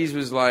 80s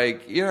was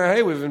like,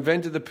 hey, we've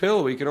invented the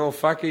pill. We can all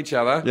fuck each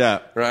other. Yeah.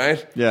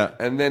 Right? Yeah.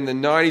 And then the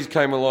 90s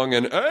came along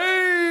and,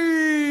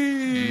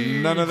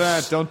 none of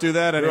that. Don't do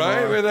that anymore.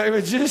 Right? Where they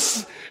were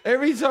just,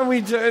 every time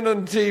we turned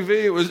on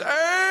TV, it was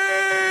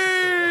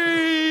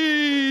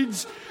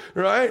AIDS!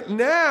 Right?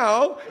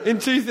 Now, in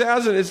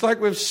 2000, it's like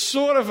we've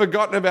sort of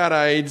forgotten about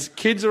AIDS.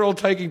 Kids are all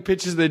taking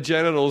pictures of their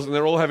genitals and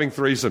they're all having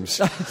threesomes.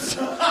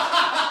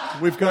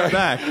 We've gone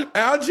back.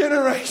 Our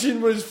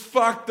generation was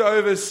fucked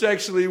over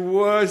sexually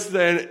worse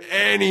than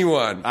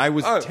anyone. I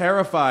was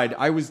terrified.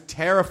 I was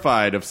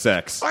terrified of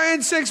sex. I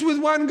had sex with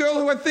one girl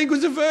who I think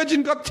was a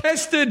virgin, got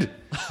tested.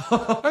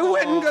 I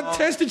went and got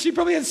tested. She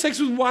probably had sex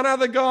with one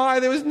other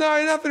guy. There was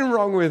nothing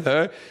wrong with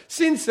her.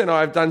 Since then,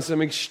 I've done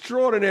some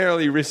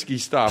extraordinarily risky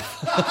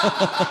stuff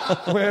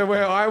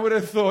where I would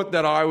have thought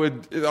that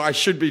I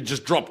should be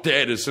just drop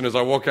dead as soon as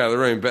I walk out of the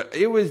room. But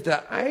it was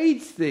the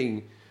AIDS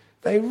thing.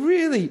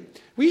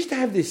 We used to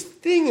have this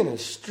thing in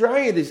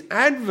Australia, this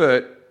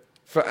advert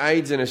for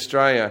AIDS in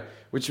Australia,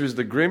 which was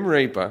the Grim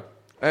Reaper.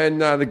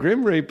 And the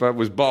Grim Reaper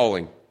was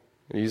bowling.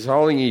 He's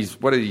holding his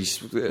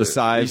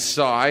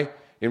sai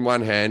in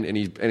one hand and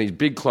his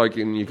big cloak,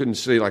 and you couldn't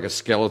see like a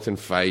skeleton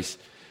face.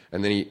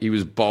 And then he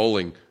was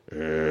bowling.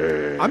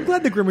 I'm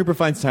glad the Grim Reaper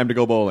finds time to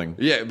go bowling.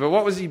 Yeah, but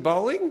what was he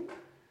bowling?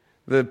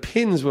 The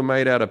pins were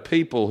made out of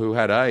people who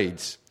had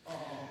AIDS.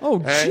 Oh,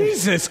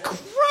 Jesus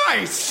Christ!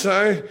 Nice.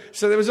 So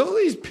there was all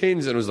these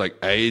pins, and it was like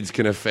AIDS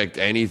can affect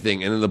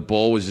anything, and then the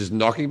ball was just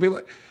knocking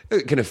people.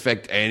 It can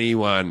affect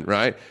anyone,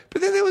 right?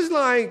 But then there was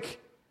like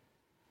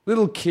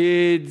little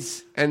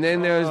kids, and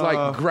then there was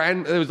like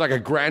there was like a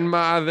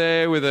grandma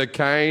there with a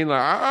cane,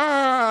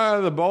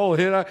 like the ball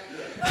hit her.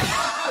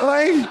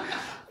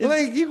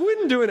 like you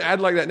wouldn't do an ad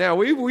like that now.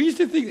 We used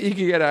to think that you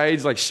could get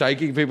AIDS like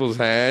shaking people's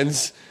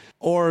hands.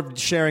 Or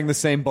sharing the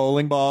same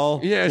bowling ball,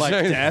 like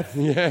Death.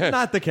 Yeah.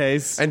 Not the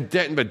case. And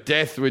but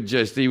Death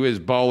he was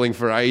bowling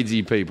for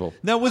AIDSy people.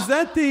 Now, was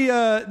that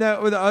the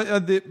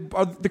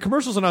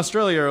commercials in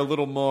Australia are a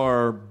little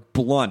more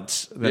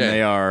blunt than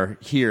they are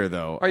here,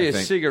 though? Oh, yeah,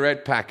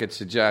 cigarette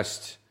packets are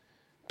just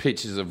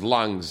pictures of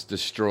lungs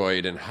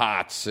destroyed and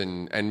hearts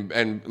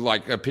and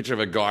like a picture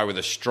of a guy with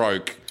a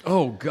stroke.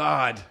 Oh,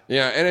 God.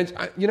 Yeah, and it's,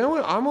 you know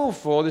what? I'm all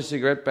for the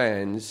cigarette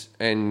bans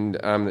and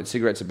that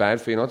cigarettes are bad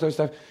for you and all that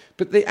sort of stuff.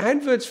 But the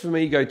adverts for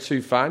me go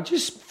too far.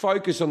 Just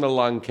focus on the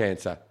lung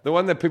cancer, the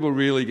one that people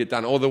really get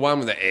done, or the one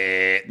with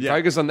the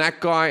Focus on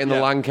that guy and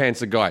the lung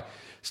cancer guy.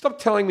 Stop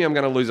telling me I'm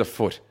going to lose a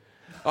foot.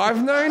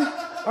 I've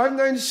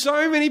known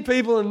so many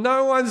people and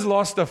no one's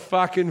lost a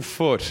fucking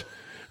foot.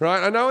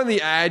 Right? I know in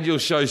the ad you'll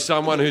show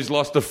someone who's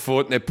lost a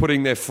foot and they're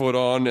putting their foot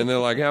on and they're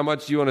like, how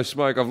much do you want to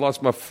smoke? I've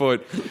lost my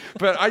foot.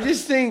 But I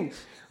just think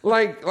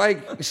like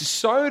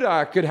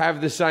soda could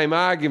have the same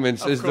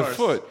arguments as the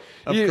foot.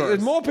 Of course.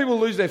 More people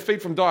lose their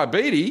feet from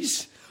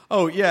diabetes.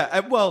 Oh, yeah.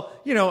 Well,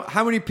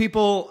 how many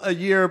people a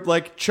year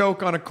like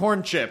choke on a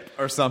corn chip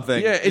or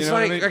something? Yeah, it's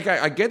okay,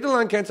 I get the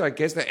lung cancer, I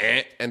guess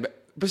and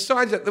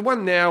besides that, the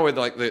one now with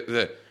like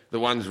the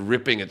one's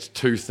ripping its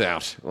tooth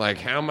out. Like,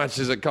 how much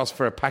does it cost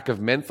for a pack of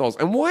menthols?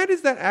 And why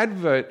does that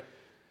advert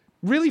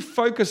really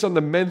focus on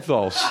the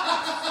menthols?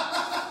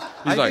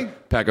 He's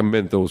like, pack of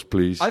menthols,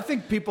 please. I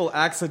think people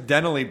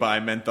accidentally buy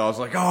menthols.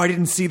 Like, I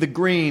didn't see the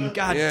green.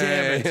 God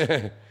damn it.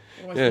 Yeah.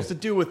 What am I supposed to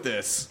do with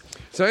this?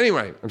 So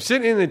anyway, I'm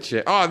sitting in the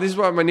chair. Oh, this is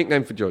my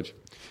nickname for George.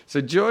 So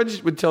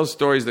George would tell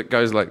stories that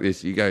goes like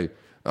this. You go,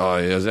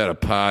 I was at a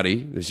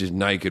party. There's just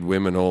naked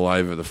women all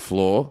over the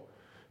floor.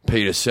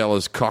 Peter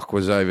Sellers' cock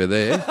was over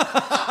there.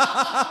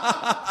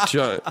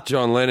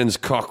 John Lennon's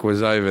cock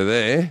was over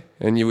there.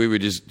 And you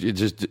just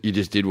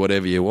did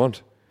whatever you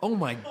want. Oh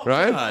my God!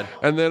 Right,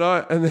 and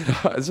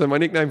then so my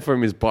nickname for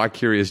him is Bi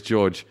Curious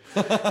George,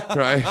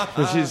 right?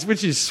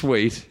 Which is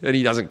sweet, and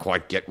he doesn't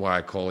quite get why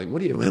I call him.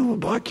 What are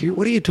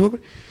you talking?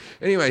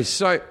 Anyway,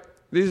 so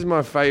this is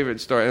my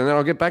favourite story, and then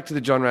I'll get back to the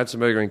John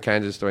Ratzenberger in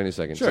Kansas story in a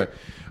second. Sure. So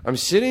I'm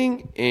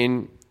sitting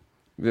in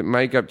the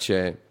makeup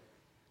chair,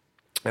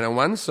 and on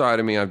one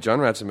side of me I have John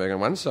Ratzenberger, on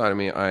one side of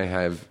me I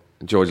have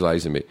George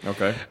Lazenby.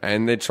 Okay.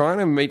 And they're trying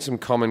to meet some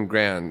common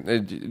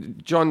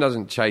ground. John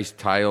doesn't chase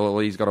tail.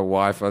 He's got a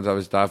wife and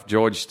other stuff.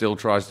 George still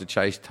tries to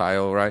chase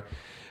tail, right?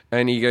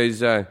 And he goes,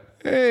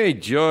 hey,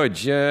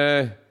 George,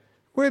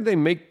 where'd they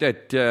make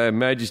that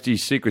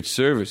Majesty's Secret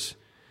Service?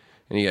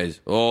 And he goes,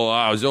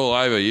 I was all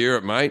over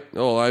Europe, mate.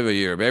 All over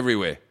Europe,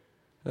 everywhere.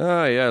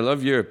 Oh, yeah, I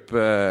love Europe.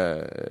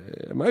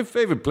 My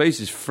favourite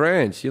place is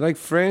France. You like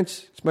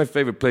France? It's my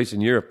favourite place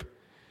in Europe.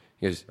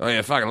 He goes, oh, yeah,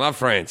 I fucking love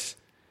France.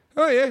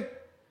 Oh, yeah.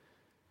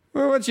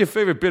 Well, what's your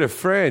favourite bit of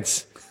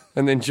France?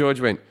 And then George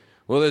went,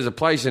 well, there's a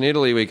place in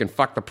Italy where you can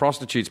fuck the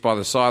prostitutes by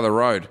the side of the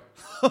road.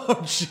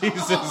 Oh,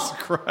 Jesus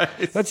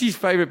Christ. That's his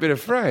favourite bit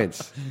of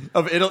France.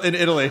 In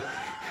Italy.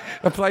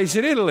 A place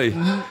in Italy.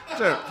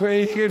 Sure. Where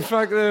you can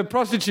fuck the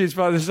prostitutes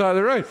by the side of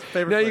the road.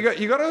 Favorite now, place.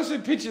 you got to also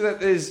picture that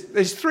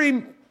there's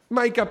three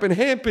makeup and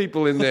hair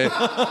people in there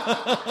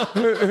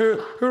who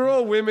are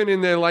all women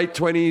in their late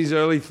 20s,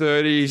 early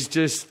 30s,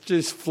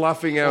 just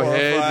fluffing our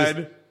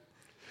hair.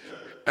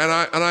 And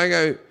I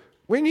go,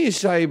 when you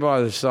say by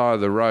the side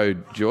of the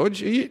road,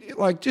 George, are you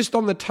like just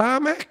on the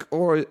tarmac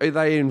or are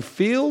they in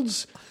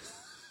fields?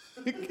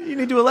 You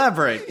need to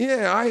elaborate.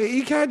 Yeah,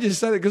 you can't just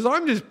say that because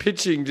I'm just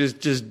pitching just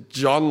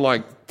John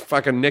like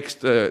fucking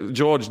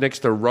George next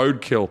to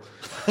roadkill.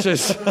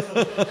 Just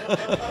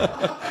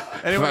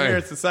anyone here?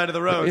 It's the side of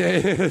the road.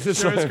 Yeah,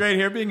 sure, it's great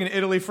here being in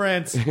Italy,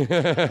 France.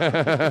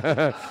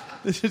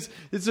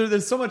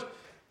 There's so much.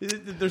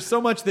 There's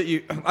so much that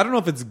you... I don't know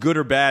if it's good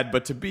or bad,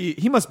 but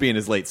he must be in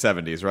his late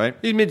 70s, right?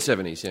 He's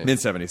mid-70s, yeah.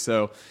 Mid-70s.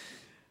 So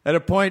at a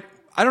point...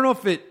 I don't know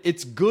if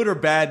it's good or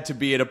bad to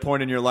be at a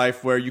point in your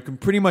life where you can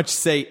pretty much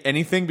say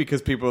anything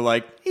because people are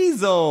like,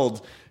 he's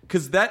old.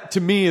 Because that,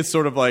 to me, is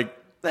sort of like,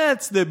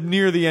 that's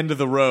near the end of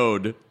the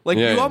road. Like,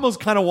 you almost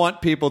kind of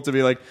want people to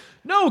be like,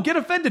 no, get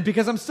offended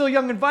because I'm still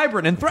young and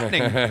vibrant and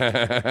threatening.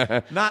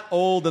 Not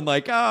old and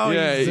like,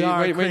 he's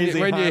crazy.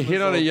 When you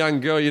hit on a young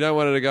girl, you don't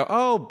want her to go,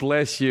 oh,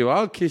 bless you,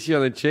 I'll kiss you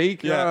on the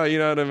cheek. Yeah. Oh, you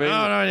know what I mean? No,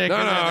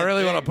 I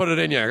really want to put it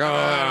in you. Come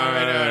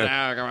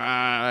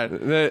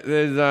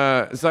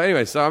on. So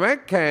anyway, so I'm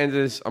at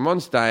Kansas, I'm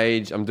on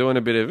stage, I'm doing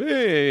a bit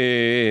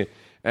of...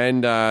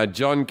 And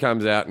John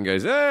comes out and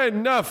goes, hey,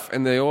 enough.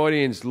 And the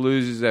audience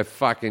loses their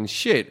fucking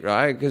shit,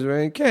 right? Because we're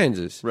in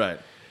Kansas. Right.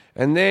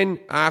 And then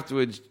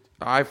afterwards,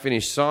 I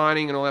finished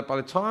signing and all that. By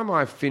the time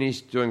I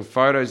finished doing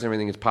photos and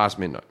everything, it's past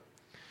midnight.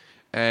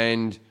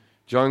 And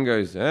John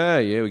goes, yeah,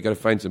 we got to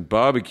find some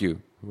barbecue.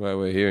 while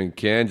we're here in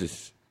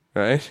Kansas,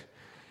 right?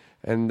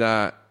 And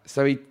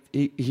so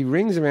he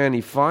rings around.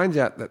 He finds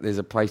out that there's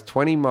a place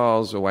 20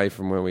 miles away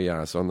from where we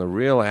are. So on the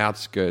real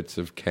outskirts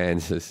of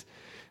Kansas,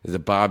 there's a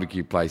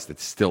barbecue place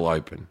that's still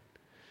open.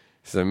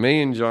 So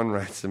me and John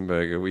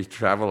Ratzenberger, we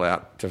travel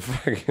out to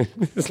fucking...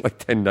 This is like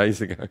 10 days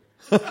ago.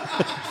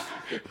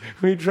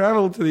 We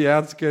travel to the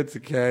outskirts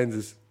of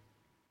Kansas.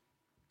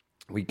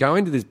 We go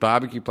into this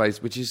barbecue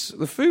place, which is...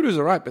 The food was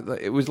all right, but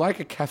it was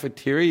like a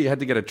cafeteria. You had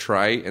to get a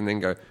tray and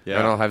then go, and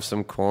I'll have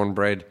some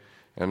cornbread,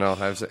 and I'll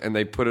have... And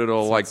they put it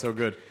all like... so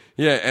good.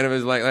 Yeah, and it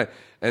was like that.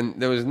 And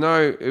there was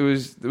no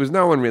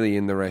one really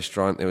in the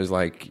restaurant. It was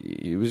like...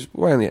 It was...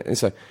 Well, yeah,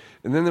 so...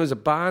 And then there was a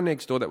bar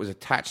next door that was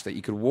attached that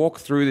you could walk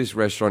through this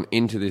restaurant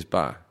into this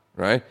bar,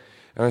 right?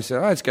 And I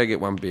said, let's go get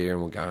one beer and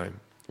we'll go home,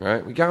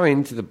 right? We go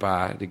into the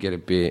bar to get a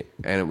beer,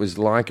 and it was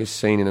like a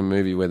scene in a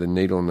movie where the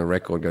needle on the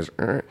record goes,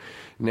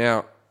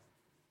 Now,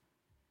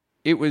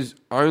 it was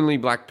only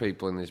black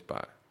people in this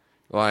bar,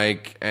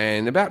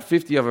 and about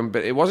 50 of them,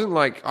 but it wasn't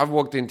like, I've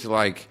walked into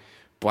like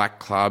black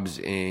clubs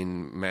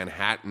in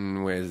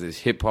Manhattan where there's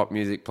hip-hop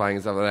music playing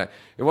and stuff like that.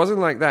 It wasn't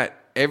like that.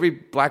 Every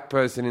black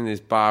person in this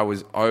bar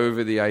was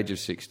over the age of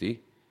 60.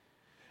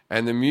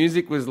 And the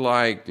music was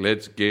like,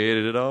 let's get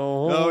it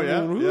on. Oh,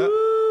 yeah.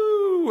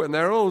 Woo! And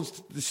they're all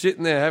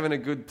sitting there having a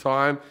good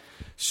time.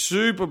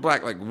 Super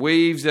black, like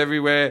weaves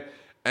everywhere.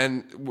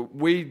 And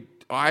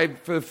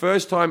for the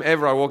first time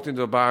ever, I walked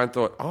into a bar and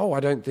thought, I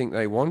don't think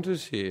they want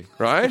us here,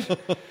 right?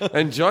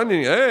 And John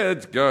didn't, hey,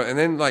 let's go. And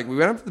then we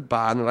went up to the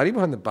bar, and the lady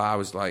behind the bar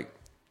was like,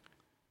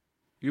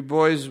 you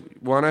boys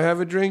want to have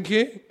a drink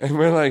here? And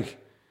we're like,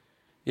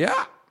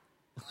 yeah.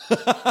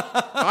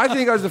 I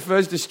think I was the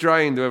first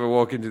Australian to ever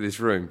walk into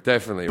this room,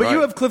 definitely. But right? you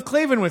have Cliff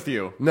Clavin with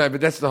you. No,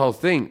 but that's the whole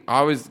thing.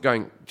 I was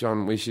going,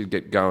 John, we should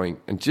get going.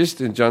 And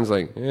John's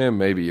like, yeah,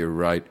 maybe you're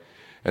right.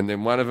 And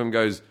then one of them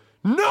goes,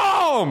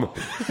 Nom!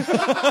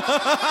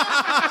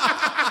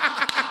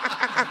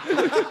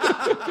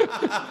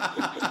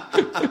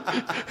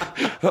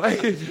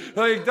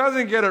 He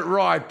doesn't get it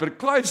right, but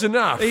close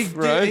enough.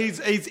 Right?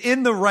 He's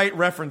in the right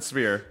reference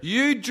sphere.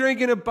 You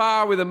drink in a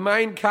bar with a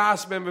main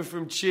cast member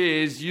from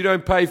Cheers, you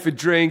don't pay for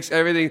drinks,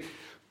 everything.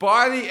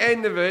 By the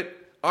end of it,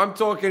 I'm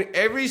talking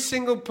every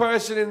single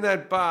person in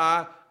that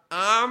bar,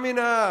 arm in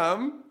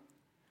arm,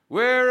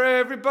 where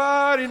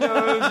everybody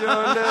knows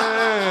your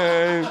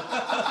name.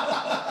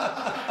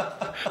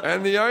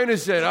 And the owner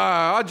said,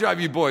 I'll drive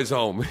you boys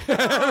home. So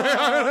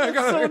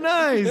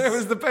nice. It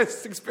was the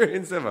best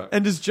experience ever.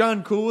 And is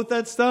John cool with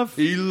that stuff?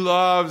 He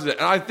loves it.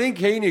 And I think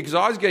he knew, because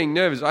I was getting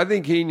nervous, I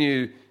think he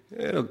knew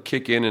it'll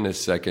kick in a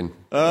second.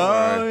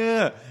 Oh,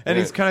 yeah. And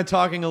he's kind of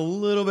talking a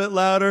little bit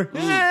louder.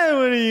 Hey,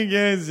 what are you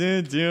guys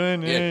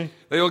doing? Yeah.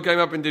 They all came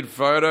up and did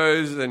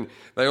photos, and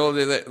they all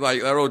did that,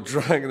 they're all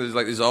drunk, and there's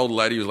this old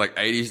lady who was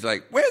 80s, she's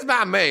like, where's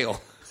my mail?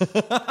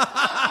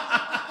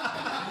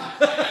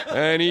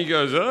 And he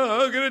goes,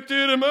 I'll get it to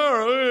you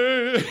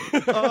tomorrow.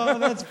 Oh,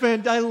 that's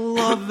fantastic. I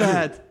love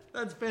that.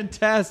 That's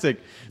fantastic.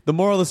 The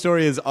moral of the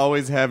story is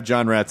always have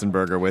John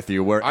Ratzenberger with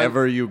you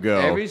wherever you go.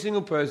 Every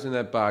single person in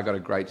that bar got a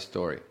great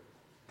story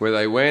where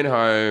they went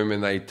home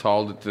and they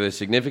told it to their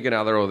significant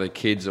other or their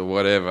kids or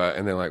whatever,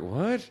 and they're like,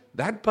 what?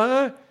 That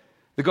bar?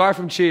 The guy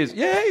from Cheers.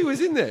 Yeah, he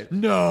was in there.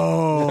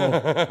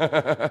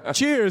 No.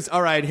 Cheers.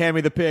 All right, hand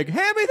me the pig.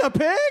 Hand me the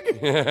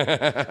pig.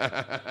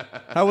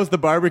 How was the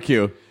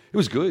barbecue? It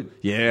was good.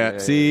 Yeah.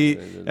 See,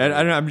 and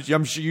I don't know,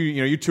 I'm sure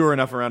you tour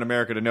enough around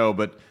America to know,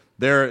 but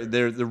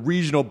the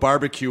regional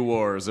barbecue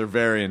wars are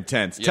very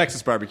intense. Yeah.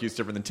 Texas barbecue is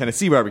different than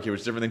Tennessee barbecue,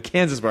 which is different than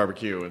Kansas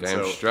barbecue. And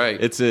Damn straight.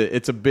 It's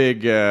a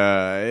big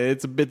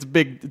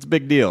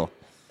deal.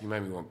 You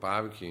made me want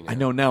barbecue now. I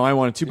know now I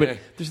want it too, but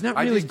there's not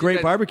really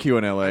great barbecue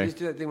in LA. I just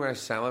did that thing where I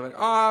salivate.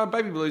 Oh,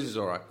 Baby Blues is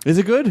all right. Is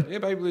it good? Yeah,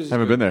 Baby Blues is I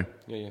haven't good. been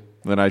there. Yeah.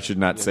 Then I should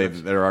not say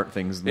that there aren't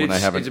things when I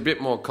haven't. It's a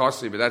bit more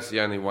costly, but that's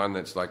the only one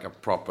that's like a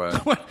proper...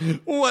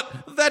 What?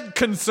 That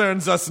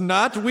concerns us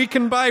not. We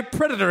can buy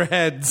predator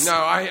heads. No,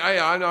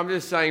 I'm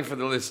just saying for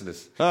the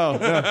listeners. Oh, no.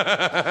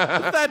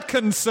 That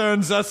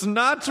concerns us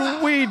not.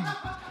 We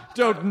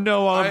don't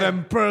know all of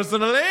them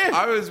personally.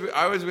 I was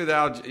with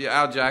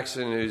Al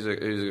Jackson, who's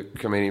a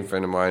comedian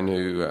friend of mine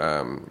who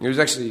he was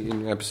actually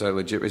in an episode of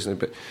Legit recently.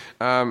 But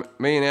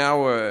me and Al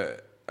were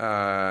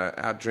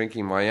out drinking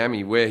in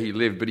Miami where he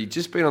lived, but he'd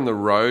just been on the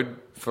road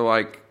for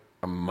like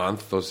a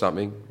month or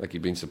something, like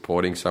he'd been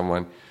supporting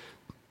someone.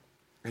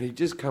 And he'd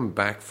just come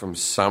back from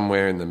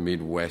somewhere in the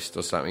Midwest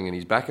or something, and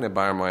he's back in a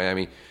bar in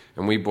Miami,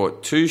 and we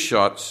bought 2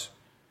 shots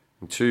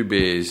and 2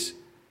 beers,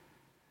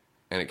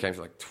 and it came to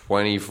like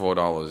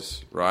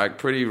 $24, right?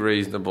 Pretty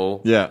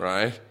reasonable, yeah,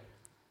 right?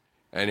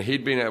 And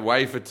he'd been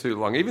away for too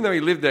long, even though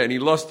he lived there and he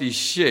lost his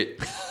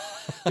shit.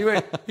 He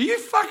went, are you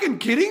fucking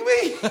kidding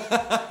me?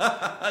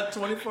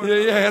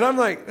 $24. Yeah, and I'm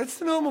like, that's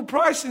the normal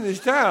price in this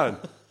town.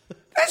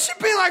 That should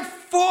be like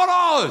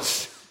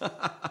 $4.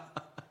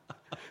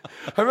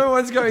 I remember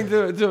once going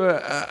to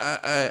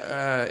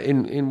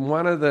in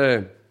one of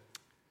the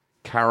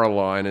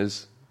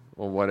Carolinas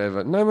or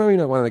whatever. No, maybe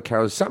not one of the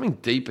Carolinas. Something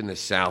deep in the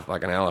South,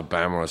 like in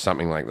Alabama or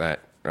something like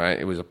that. right?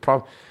 It was a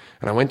problem.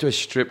 And I went to a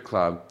strip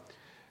club,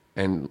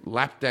 and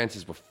lap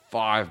dances were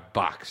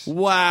 $5.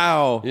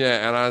 Wow.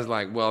 Yeah, and I was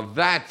like, well,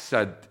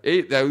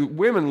 the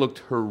women looked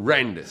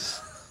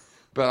horrendous,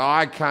 but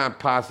I can't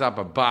pass up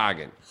a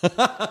bargain.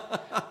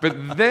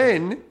 But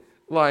then,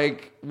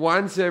 like,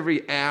 once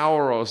every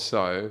hour or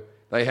so,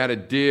 they had a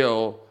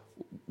deal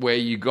where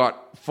you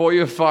got, for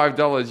your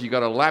 $5, you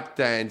got a lap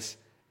dance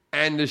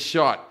and a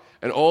shot.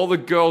 And all the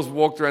girls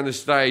walked around the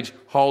stage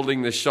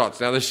holding the shots.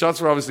 Now, the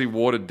shots were obviously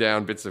watered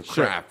down bits of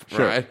crap,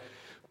 right?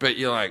 But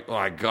you're like, oh,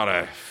 I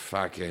gotta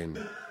fucking...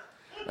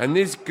 And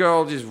this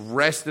girl just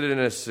rested in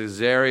a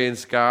cesarean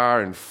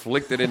scar and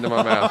flicked it into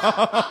my mouth.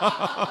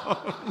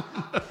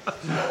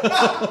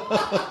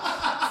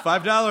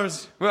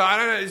 $5. Well, I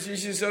don't know.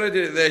 She sort of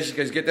did it there. She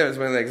goes, get down with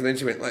my legs. And then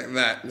she went like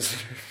that.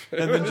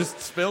 And then just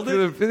spilled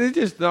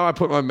it? I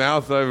put my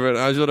mouth over it.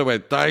 I sort of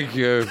went, thank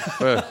you.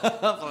 Thank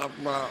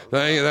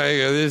you.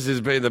 This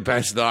has been the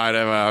best night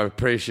ever. I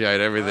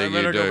appreciate everything you do.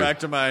 I better go back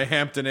to my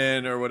Hampton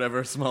Inn or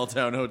whatever small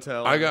town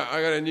hotel. I got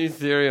a new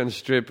theory on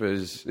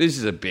strippers. This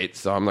is a bit,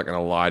 so I'm not going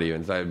to lie to you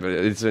and say, but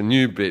it's a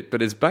new bit.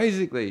 But it's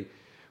basically,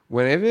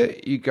 whenever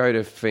you go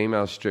to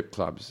female strip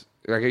clubs,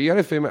 like you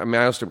go to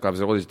male strip clubs,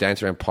 they all just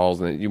dance around poles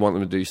and you want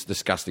them to do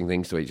disgusting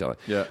things to each other.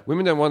 Yeah.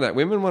 Women don't want that.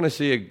 Women want to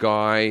see a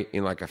guy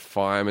in like a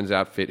fireman's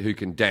outfit who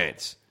can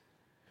dance,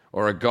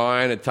 or a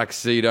guy in a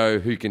tuxedo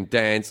who can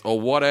dance, or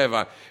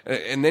whatever.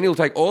 And then he'll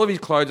take all of his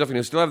clothes off and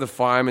he'll still have the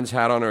fireman's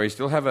hat on, or he'll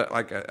still have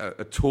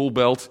a tool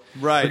belt.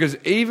 Right. Because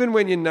even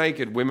when you're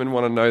naked, women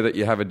want to know that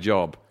you have a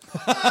job.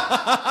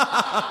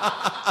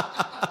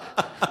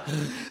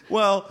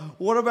 Well,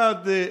 what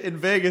about in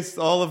Vegas,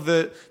 all of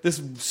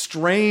this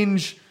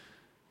strange...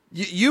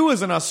 You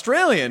as an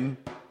Australian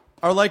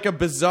are like a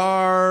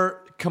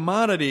bizarre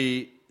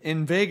commodity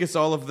in Vegas,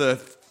 all of the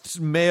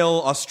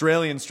male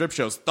Australian strip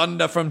shows.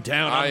 Thunder from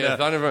Down Under. Yeah,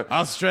 Thunder from...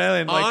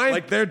 Australian.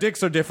 Like their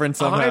dicks are different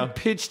somehow. I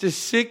pitched a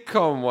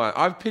sitcom once.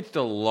 I've pitched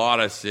a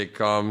lot of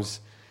sitcoms,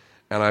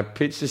 and I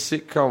pitched a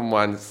sitcom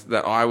once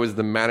that I was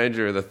the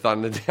manager of the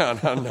Thunder Down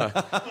Under,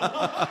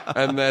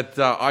 and that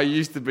I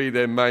used to be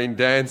their main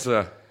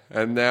dancer.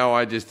 And now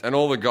and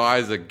all the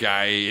guys are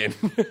gay, and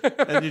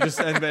and you just,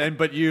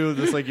 but you,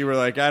 just like you were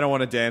like, I don't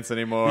want to dance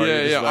anymore.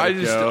 Yeah.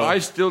 I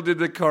still did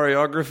the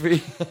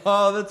choreography.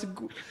 Oh,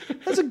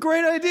 that's a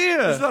great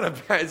idea. It's not a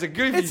bad. It's a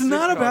goofy. It's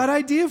not a bad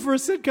idea for a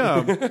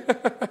sitcom.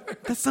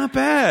 That's not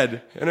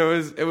bad. And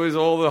it was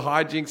all the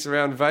hijinks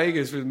around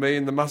Vegas with me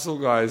and the muscle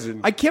guys.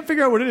 And I can't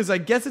figure out what it is. I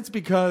guess it's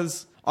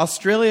because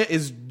Australia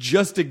is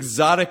just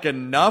exotic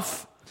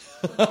enough,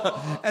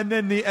 and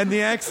then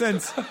the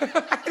accents.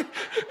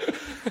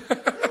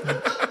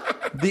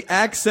 The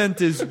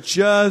accent is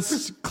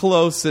just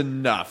close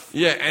enough.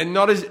 Yeah, and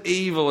not as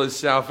evil as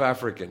South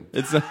African.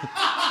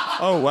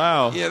 Oh,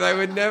 wow. Yeah, they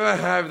would never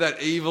have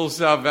that evil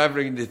South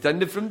African, the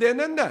Thunder from Down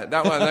Under.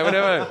 That one, they would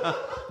never...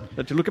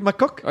 Did you look at my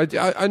cock?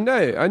 I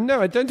know.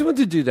 I don't want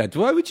to do that.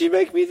 Why would you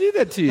make me do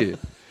that to you?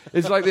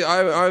 It's like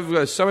I've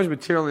got so much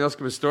material on the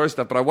Oscar Pistorius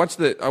stuff, but I watch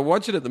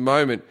it at the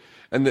moment,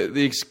 and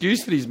the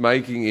excuse that he's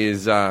making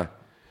is...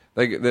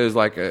 there's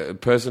like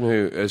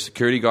a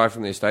security guy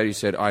from the estate who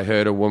said, I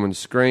heard a woman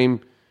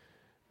scream,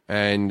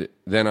 and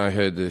then I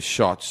heard the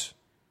shots.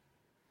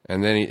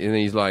 And then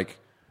he's like,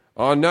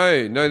 oh,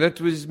 no,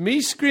 that was me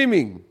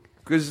screaming,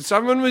 because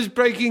someone was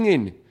breaking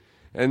in,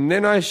 and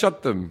then I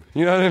shot them.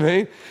 You know what I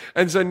mean?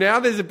 And so now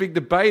there's a big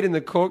debate in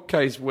the court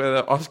case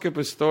whether Oscar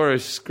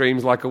Pistorius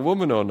screams like a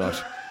woman or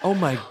not. Oh,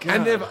 my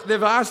God. And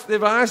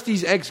they've asked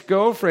his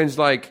ex-girlfriends,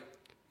 like,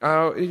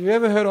 have you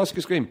ever heard Oscar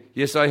scream?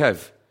 Yes, I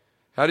have.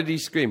 How did he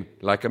scream?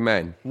 Like a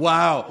man.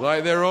 Wow.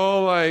 Like, they're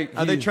all like...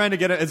 Are they trying to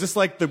get him... Is this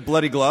like the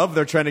Bloody Glove?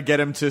 They're trying to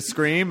get him to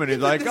scream, and he's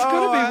like, There's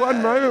got to be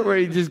one moment where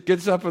he just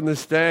gets up on the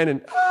stand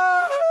and...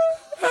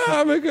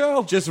 I'm a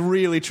girl. Just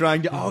really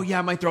trying to... Oh,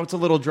 yeah, my throat's a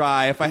little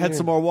dry. If I had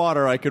some more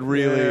water, I could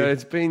really... Yeah,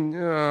 it's been...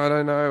 I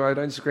don't know. I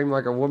don't scream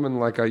like a woman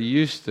like I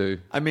used to.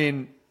 I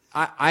mean...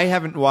 I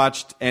haven't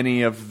watched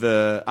any of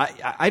the...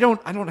 I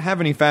don't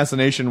have any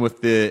fascination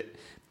with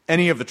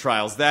any of the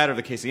trials, that or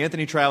the Casey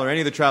Anthony trial or any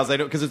of the trials. I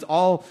don't, because it's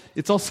all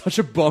such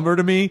a bummer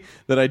to me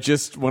that I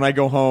just, when I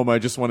go home, I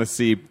just want to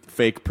see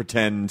fake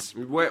pretend.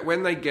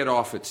 When they get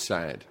off, it's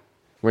sad.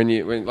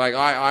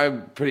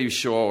 I'm pretty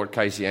sure with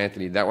Casey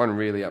Anthony, that one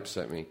really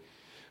upset me.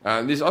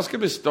 This Oscar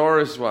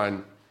Pistorius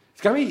one,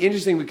 it's going to be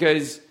interesting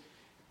because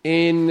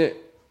in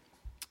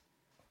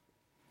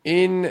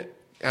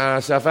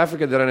South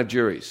Africa, they don't have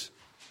juries.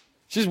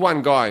 It's just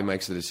one guy who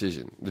makes the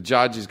decision. The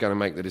judge is going to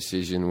make the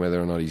decision whether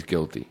or not he's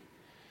guilty.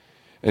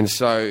 And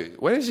so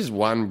when it's just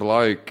one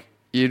bloke,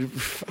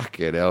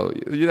 fucking hell,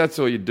 that's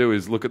all you'd do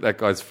is look at that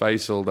guy's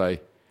face all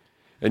day.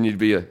 And you'd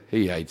be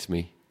he hates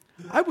me.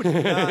 I would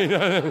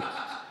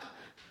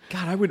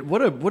God, I would.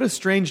 What a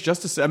strange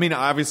justice. I mean,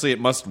 obviously it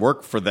must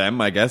work for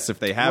them, I guess, if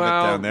they have it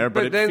down there.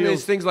 But then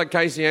there's things like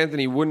Casey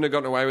Anthony wouldn't have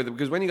gotten away with it,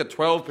 because when you got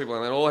 12 people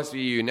and it all has to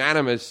be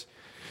unanimous,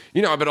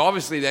 but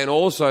obviously then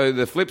also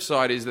the flip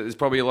side is that there's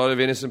probably a lot of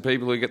innocent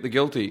people who get the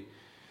guilty.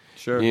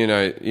 Sure.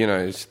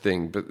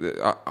 Thing. But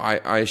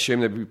I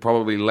assume there'd be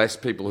probably less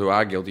people who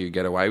are guilty who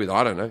get away with it.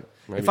 I don't know.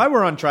 Maybe. If I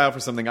were on trial for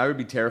something, I would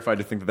be terrified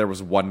to think that there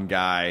was one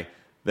guy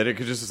that it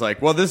could just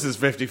like, well, this is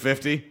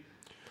 50-50.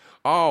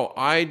 Oh,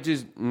 I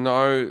just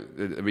know that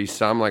there'd be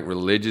some like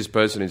religious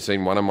person who'd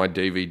seen one of my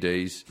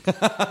DVDs.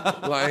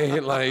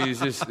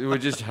 He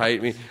would just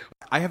hate me.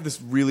 I have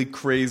this really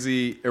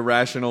crazy,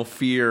 irrational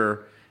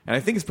fear, and I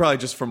think it's probably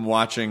just from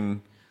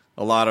watching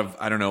a lot of,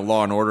 I don't know,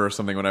 Law and Order or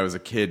something when I was a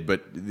kid,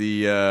 but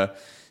that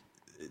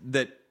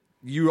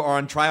you are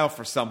on trial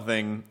for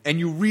something and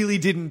you really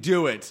didn't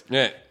do it.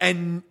 Yeah.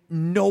 And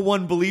no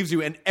one believes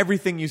you, and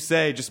everything you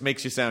say just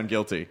makes you sound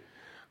guilty.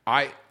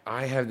 I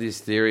have this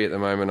theory at the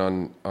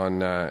moment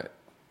on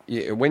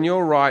when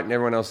you're right and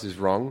everyone else is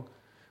wrong,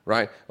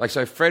 right? Like,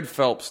 so Fred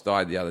Phelps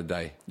died the other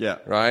day. Yeah.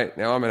 Right?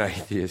 Now, I'm an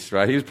atheist,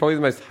 right? He was probably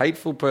the most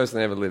hateful person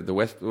that ever lived, the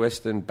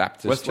Westboro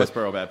Baptist.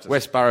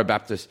 Westboro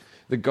Baptist.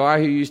 The guy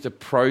who used to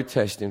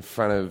protest in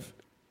front of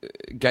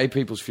gay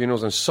people's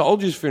funerals and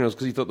soldiers' funerals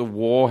because he thought the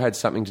war had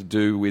something to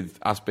do with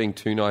us being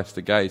too nice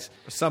to gays.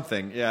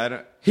 Something, yeah. I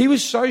don't... He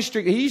was so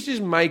strict. He used to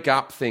just make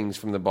up things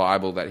from the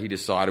Bible that he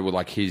decided were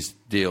like his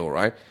deal,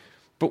 right?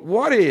 But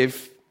what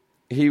if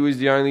he was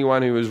the only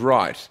one who was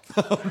right?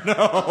 Oh,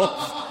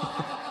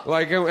 no.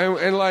 Like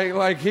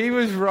he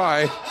was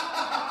right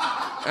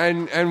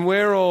and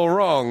we're all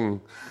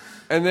wrong.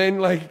 And then,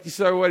 like,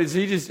 so what is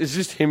he just, it's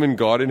just him and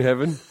God in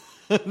heaven?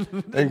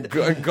 And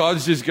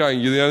God's just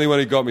going, you're the only one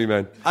who got me,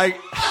 man.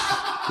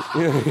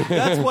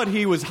 That's what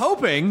he was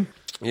hoping.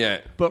 Yeah.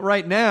 But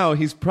right now,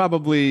 he's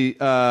probably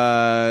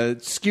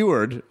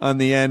skewered on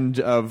the end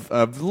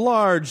of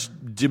large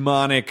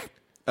demonic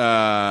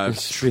cock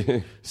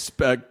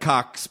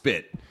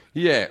spit.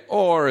 Yeah,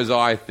 or as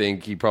I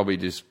think, he probably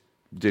just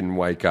didn't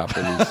wake up.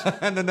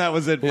 And then that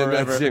was it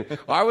forever. Yeah,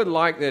 I would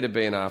like there to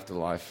be an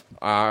afterlife.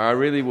 I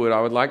really would.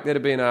 I would like there to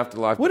be an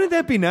afterlife. Wouldn't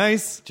that be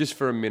nice? Just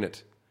for a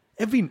minute.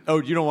 You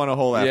don't want a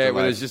whole afterlife? Yeah,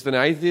 well, there's just an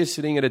atheist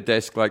sitting at a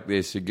desk like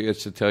this who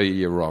gets to tell you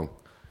you're wrong.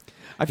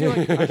 I feel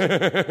like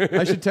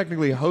I should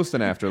technically host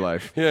an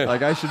afterlife. Yeah.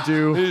 Like I should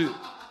do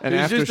an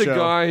after show. He's just a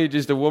guy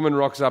who a woman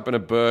rocks up in a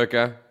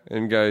burqa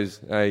and goes,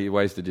 hey, you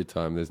wasted your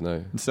time. There's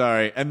no...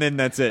 Sorry. And then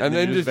that's it. And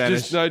then just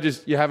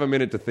vanish. You have a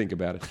minute to think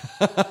about it.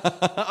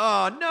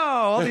 Oh, no.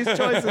 All these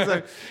choices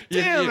are...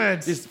 Damn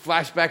it. Just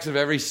flashbacks of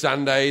every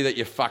Sunday that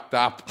you fucked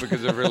up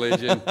because of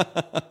religion.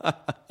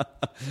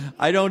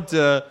 I don't...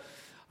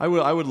 I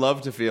would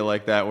love to feel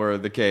like that were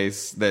the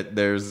case, that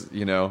there's,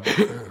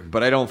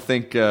 but I don't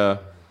think...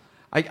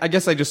 I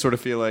guess I just sort of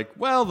feel like,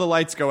 well, the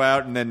lights go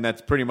out and then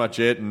that's pretty much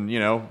it, and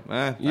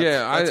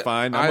that's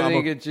fine. I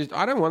think it's just,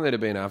 I don't want there to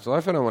be an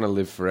afterlife. I don't want to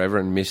live forever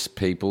and miss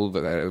people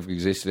that have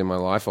existed in my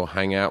life, or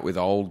hang out with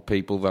old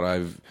people that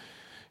I've,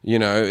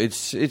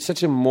 it's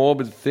such a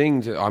morbid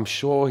thing. I'm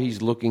sure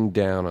he's looking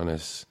down on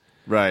us,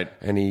 right?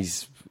 And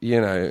he's, you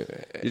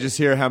just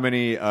hear how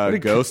many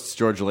ghosts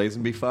George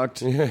Lazenby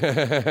fucked.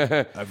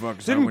 I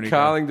fucked so many. Didn't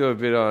Carling do a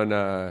bit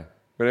on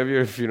whenever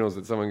you're at funerals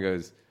that someone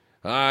goes,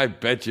 I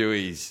bet you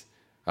he's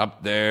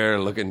up there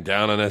looking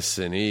down on us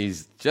and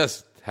he's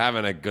just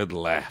having a good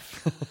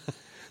laugh.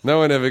 No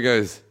one ever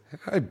goes,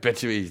 I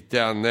bet you he's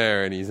down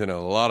there and he's in a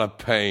lot of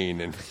pain.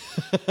 And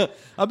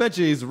I bet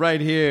you he's right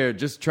here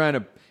just trying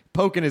to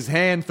poking his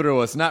hand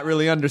through us, not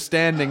really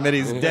understanding that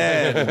he's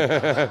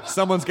dead.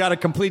 Someone's got to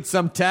complete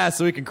some task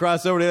so he can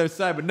cross over to the other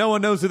side, but no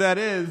one knows who that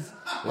is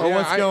or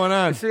what's going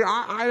on. See,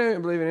 I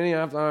don't believe in any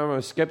afterlife. I'm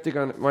a skeptic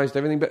on most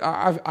everything, but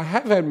I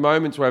have had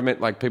moments where I've met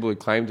like people who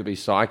claim to be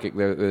psychic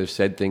that have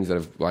said things that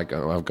have like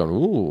I've gone,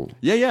 ooh.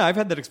 Yeah, I've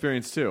had that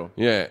experience too.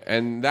 Yeah,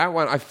 and that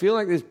one, I feel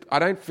like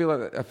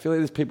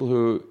there's people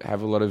who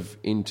have a lot of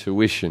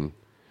intuition.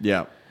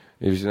 Yeah,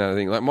 is another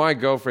thing. Like my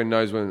girlfriend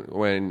knows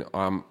when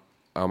I'm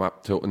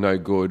up to no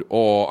good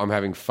or I'm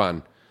having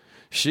fun.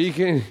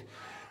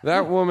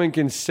 That woman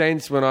can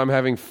sense when I'm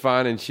having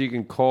fun, and she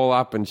can call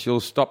up and she'll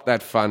stop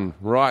that fun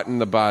right in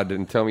the bud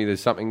and tell me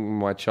there's something in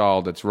my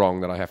child that's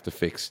wrong that I have to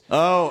fix.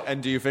 Oh,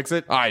 and do you fix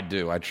it? I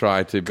do. I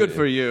try to. Good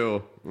for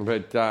you.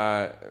 But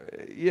I'm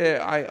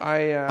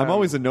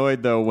always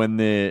annoyed though when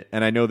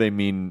and I know they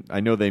mean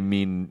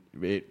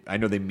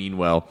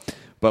well,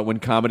 but when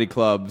comedy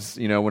clubs,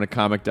 when a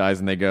comic dies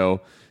and they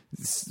go,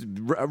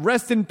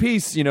 rest in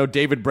peace,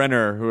 David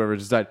Brenner, whoever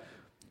just died,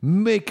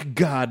 make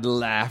God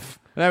laugh.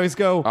 And I always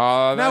go,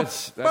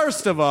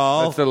 first of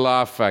all... That's the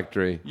Laugh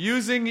Factory.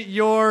 Using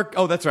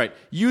that's right.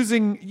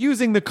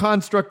 Using the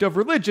construct of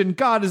religion,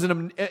 God is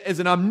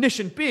an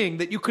omniscient being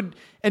that you could...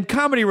 And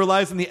comedy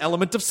relies on the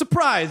element of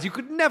surprise. You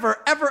could never,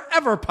 ever,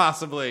 ever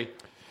possibly...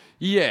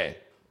 Yeah.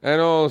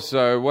 And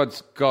also,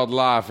 what's God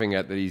laughing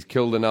at, that he's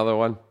killed another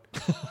one?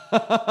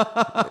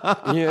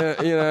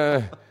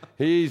 Yeah,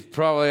 he's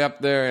probably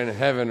up there in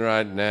heaven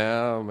right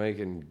now,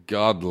 making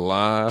God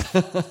laugh.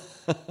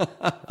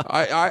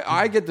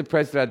 I get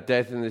depressed about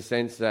death in the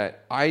sense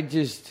that I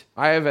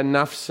have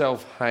enough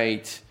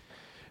self-hate,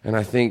 and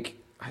I think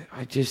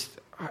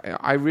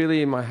I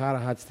really, in my heart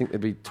of hearts, think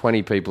there'd be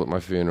 20 people at my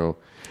funeral.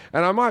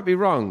 And I might be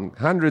wrong.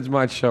 Hundreds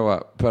might show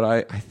up. But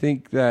I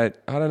think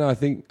that, I don't know,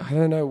 I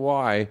don't know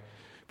why.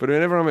 But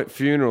whenever I'm at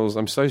funerals,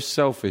 I'm so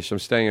selfish. I'm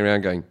staying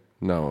around going,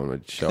 no one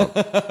would show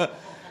up.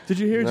 Did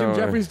you hear Jim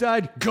Jefferies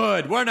died?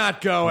 Good, we're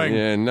not going.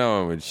 Yeah, no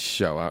one would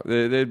show up.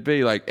 There'd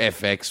be like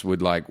FX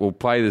would like, we'll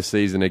play the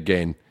season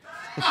again.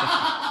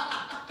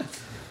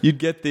 You'd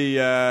get they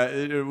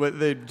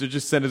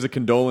just send as a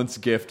condolence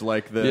gift,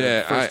 like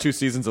the first 2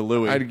 seasons of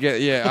Louis. I'd get,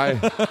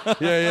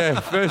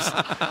 First,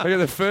 I get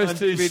the first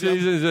 2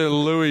 seasons of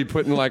Louis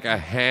put in like a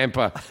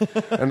hamper,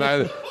 and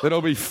they'd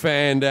all be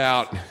fanned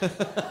out,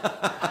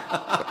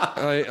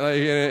 like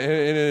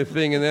in a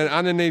thing, and then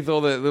underneath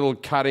all the little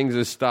cuttings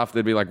of stuff,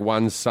 there'd be like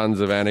one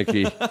Sons of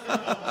Anarchy.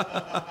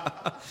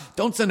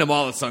 Don't send him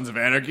all the Sons of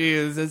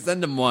Anarchy.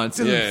 Send him one.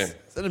 Send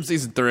him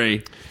season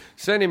 3.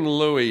 Send him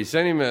Louis.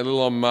 Send him a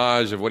little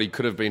homage of what he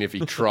could have been if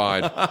he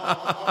tried.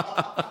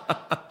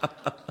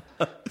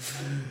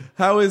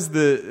 How is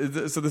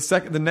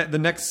the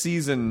next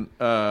season?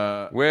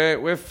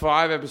 We're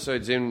 5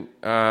 episodes in.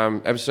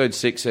 Episode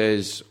 6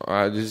 is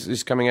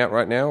this coming out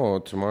right now or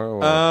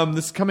tomorrow? Or?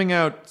 This is coming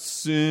out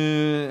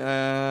soon.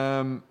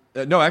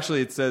 No,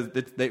 actually, it says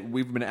that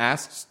we've been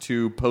asked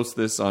to post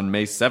this on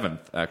May 7th.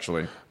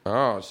 Actually.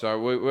 Oh, so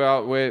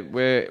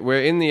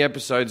we're in the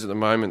episodes at the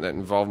moment that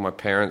involve my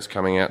parents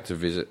coming out to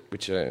visit,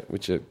 which are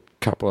a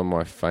couple of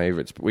my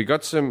favourites. But we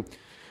got some,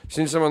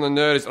 since I'm on the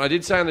Nerdist, and I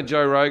did say on the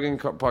Joe Rogan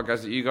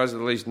podcast that you guys are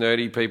the least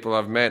nerdy people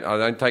I've met. I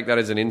don't take that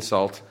as an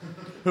insult.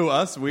 Who,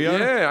 us? We are?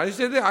 Yeah, I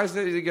said,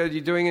 you go, you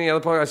doing any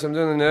other podcasts? I'm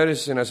doing the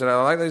Nerdist, and I said,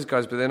 I like those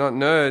guys, but they're not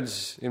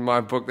nerds in my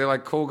book. They're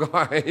like cool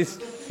guys.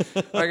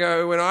 I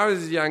go, when I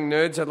was young,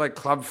 nerds had like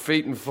club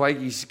feet and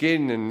flaky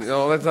skin and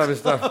all that type of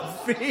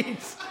stuff. Feet.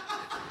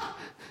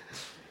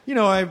 You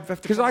know, I have to,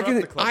 because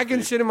I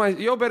consider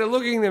you're better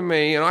looking than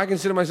me, and I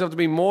consider myself to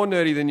be more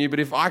nerdy than you. But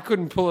if I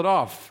couldn't pull it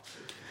off,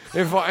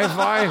 I'm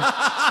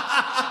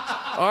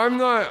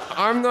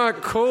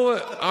not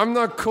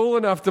cool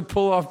enough to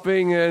pull off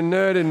being a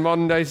nerd in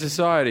modern day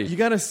society. You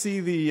got to see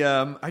the.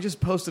 I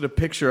just posted a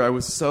picture. I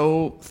was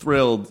so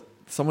thrilled.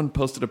 Someone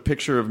posted a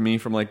picture of me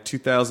from like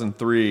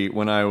 2003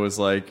 when I was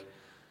like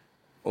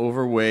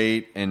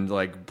overweight and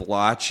like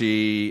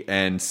blotchy.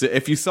 And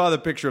if you saw the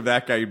picture of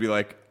that guy, you'd be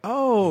like,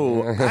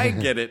 oh, I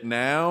get it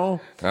now.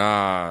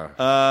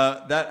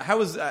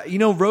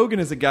 Rogan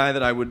is a guy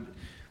that I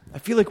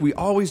feel like we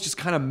always just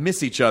kind of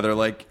miss each other.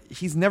 Like,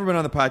 he's never been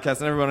on the podcast,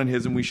 never been on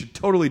his, and we should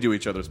totally do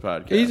each other's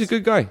podcast. He's a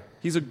good guy.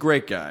 He's a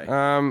great guy.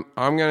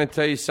 I'm going to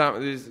tell you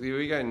something. Here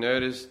we go,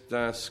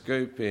 Nerdist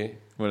scoop here.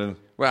 Well,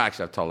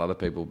 actually, I've told other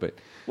people, but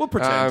we'll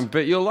pretend.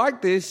 But you'll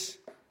like this.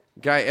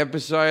 Okay,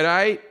 episode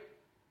 8,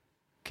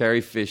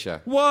 Carrie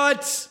Fisher.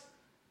 What?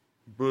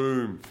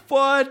 Boom.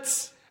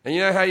 What? And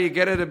you know how you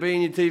get her to be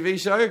in your TV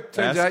show?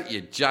 Turns out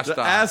you just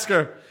ask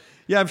her.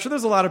 Yeah, I'm sure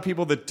there's a lot of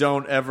people that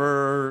don't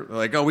ever,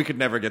 like, oh, we could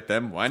never get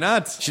them. Why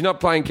not? She's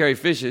not playing Carrie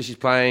Fisher. She's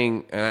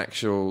playing an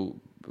actual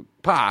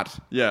part.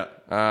 Yeah.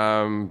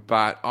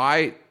 But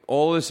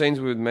all the scenes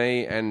were with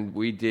me, and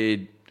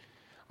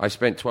I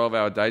spent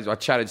 12-hour days. I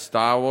chatted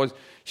Star Wars.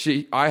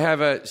 I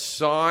have a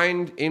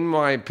signed, in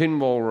my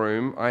pinball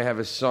room, I have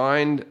a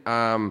signed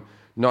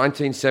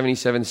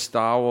 1977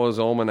 Star Wars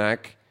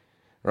almanac.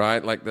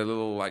 Right, like the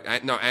little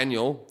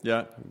annual.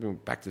 Yeah,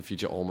 Back to the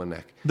Future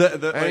almanac.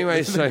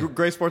 The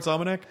Grey Sports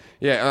almanac.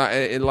 Yeah,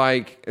 it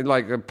like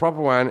a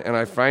proper one, and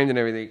I framed and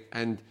everything.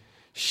 And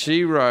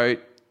she wrote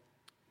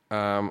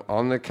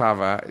on the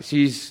cover.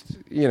 She's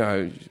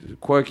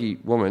quirky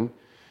woman.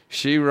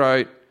 She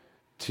wrote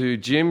to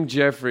Jim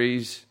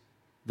Jefferies,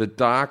 the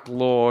Dark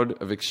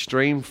Lord of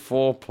Extreme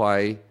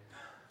Foreplay,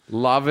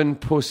 Love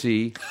and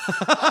Pussy.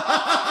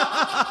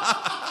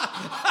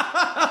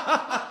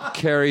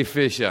 Carrie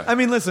Fisher. I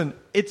mean, listen,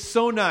 it's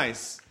so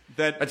nice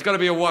that... It's got to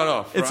be a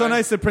one-off, It's so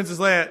nice that Princess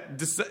Leia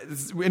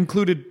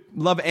included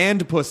love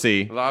and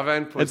pussy. Love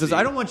and pussy. It says,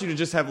 I don't want you to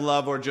just have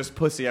love or just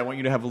pussy. I want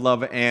you to have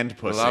love and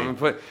pussy. Love and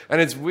pussy. And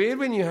it's weird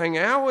when you hang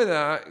out with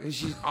her.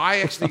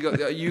 I actually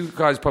got... You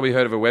guys probably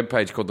heard of a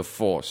webpage called The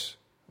Force,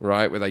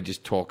 right? Where they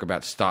just talk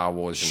about Star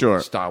Wars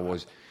and Star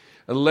Wars.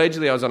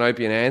 Allegedly, I was on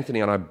Opie and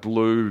Anthony, and I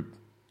blew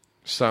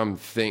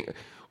something...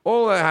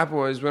 All that happened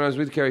was when I was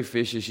with Carrie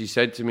Fisher, she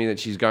said to me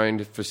that she's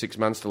going for 6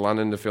 months to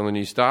London to film the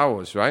new Star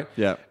Wars, right?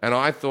 Yeah. And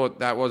I thought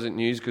that wasn't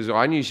news because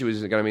I knew she was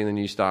going to be in the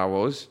new Star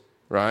Wars,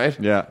 right?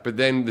 Yeah. But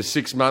then the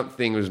 6-month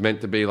thing was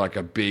meant to be like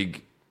a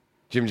big...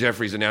 Jim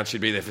Jefferies announced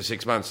she'd be there for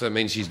 6 months, so that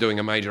means she's doing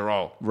a major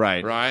role.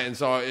 Right. Right? And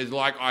so it's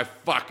like I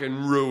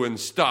fucking ruined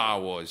Star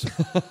Wars.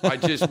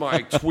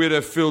 My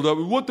Twitter filled up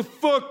with, what the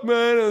fuck,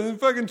 man?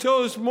 Fucking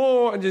tell us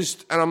more. And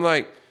I'm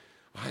like,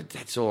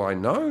 that's all I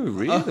know,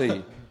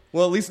 really.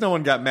 Well, at least no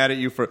one got mad at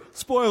you for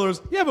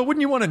spoilers. Yeah, but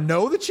wouldn't you want to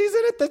know that she's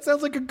in it? That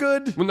sounds like a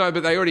good... Well, no,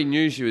 but they already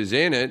knew she was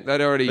in it. They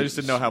just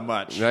didn't know how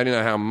much. They didn't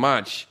know how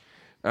much.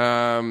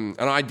 And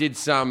I did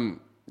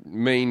some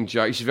mean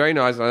joke. She's very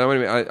nice.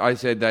 I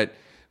said that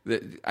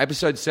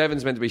episode 7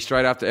 is meant to be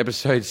straight after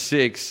episode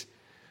 6.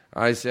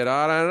 I said,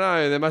 I don't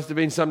know. There must have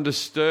been some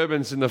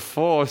disturbance in the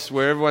Force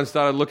where everyone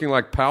started looking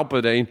like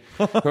Palpatine.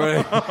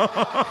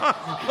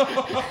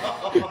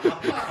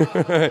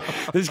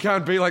 This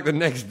can't be like the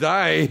next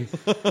day.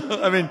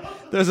 I mean,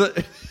 there's a...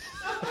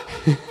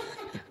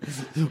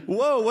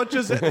 Whoa, what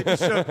just...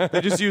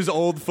 They just use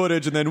old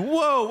footage and then,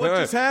 whoa, what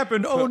just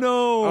happened? Oh,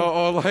 no.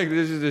 Or like,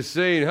 this is the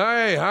scene.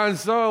 Hey, Han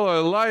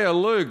Solo, Leia,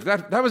 Luke.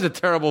 That was a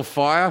terrible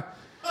fire.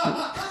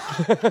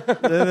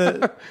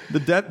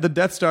 The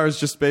Death Star is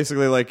just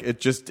basically like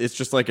it's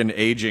just like an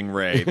aging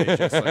ray. They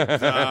just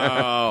like,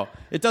 oh,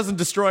 it doesn't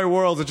destroy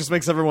worlds. It just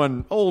makes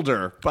everyone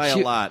older by a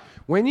lot.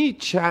 When you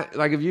chat,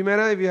 like, have you met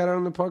her? Have you had her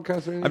on the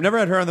podcast or anything? I've never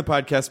had her on the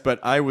podcast, but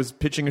I was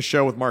pitching a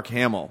show with Mark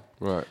Hamill,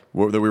 right?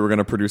 That we were going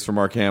to produce for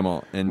Mark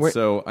Hamill, and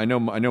so I know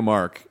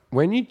Mark.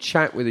 When you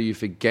chat with her, you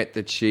forget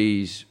that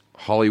she's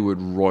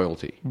Hollywood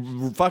royalty.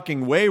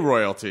 Fucking way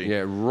royalty.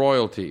 Yeah,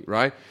 royalty,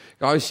 right?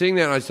 I was seeing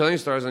that and I was telling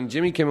stories on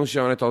Jimmy Kimmel's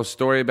show and I told a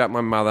story about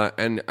my mother.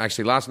 And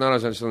actually, last night I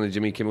was on the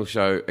Jimmy Kimmel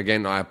show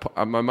again.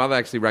 My mother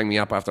actually rang me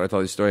up after I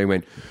told this story and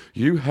went,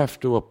 you have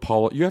to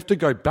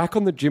go back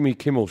on the Jimmy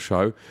Kimmel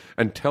show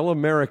and tell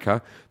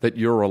America that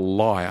you're a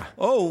liar.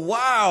 Oh,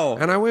 wow.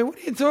 And I went, what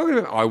are you talking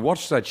about? I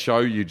watched that show.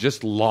 You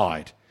just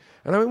lied.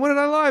 And I went, what did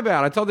I lie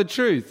about? I told the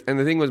truth. And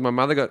the thing was,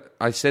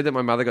 I said that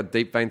my mother got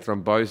deep vein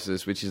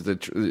thrombosis, which is the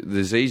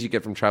disease you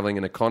get from traveling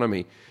in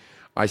economy.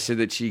 I said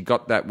that she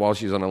got that while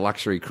she was on a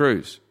luxury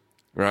cruise,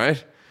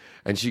 right?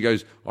 And she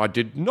goes, I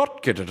did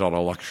not get it on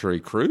a luxury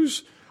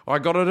cruise. I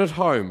got it at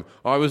home.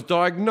 I was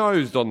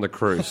diagnosed on the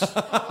cruise. So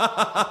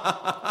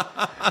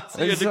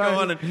you had to go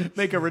on and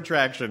make a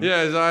retraction.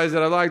 Yeah, so I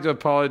said, I'd like to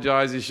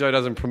apologize. This show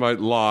doesn't promote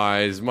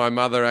lies. My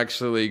mother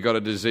actually got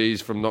a disease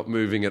from not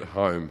moving at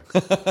home. So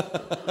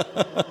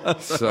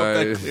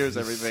that clears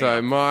everything So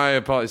up. my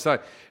apologies. So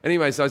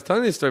anyway, so I was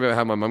telling this story about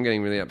how my mum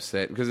getting really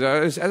upset because,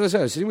 as I said,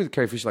 I was sitting with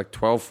Carrie Fisher like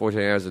 12, 14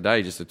 hours a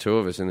day, just the two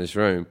of us in this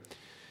room.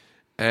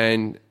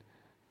 And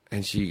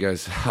she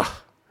goes,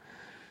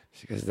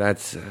 she goes,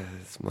 that's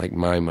it's like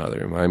my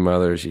mother. My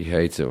mother, she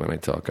hates it when I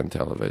talk on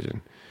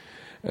television.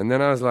 And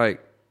then I was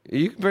like,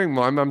 you can bring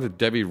my mum to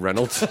Debbie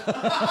Reynolds? That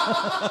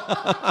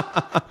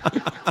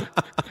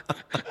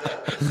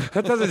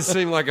doesn't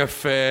seem like a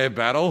fair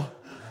battle.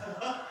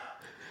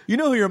 You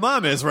know who your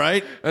mom is,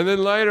 right? And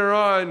then later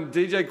on,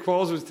 DJ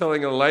Qualls was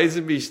telling a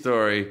Lazenby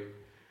story.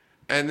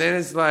 And then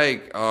it's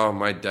like, oh,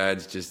 my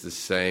dad's just the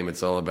same.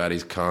 It's all about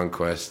his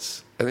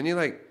conquests. And then you're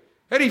like,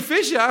 Eddie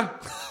Fisher,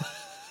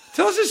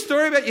 tell us a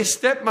story about your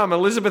stepmom,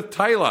 Elizabeth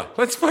Taylor.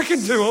 Let's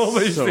fucking do all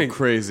these things. So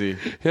crazy.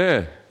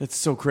 Yeah. It's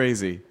so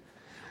crazy.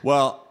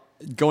 Well,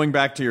 going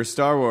back to your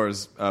Star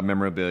Wars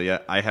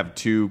memorabilia, I have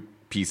two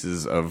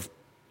pieces of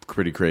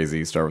pretty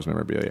crazy Star Wars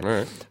memorabilia. All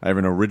right. I have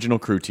an original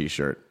crew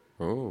T-shirt.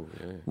 Oh,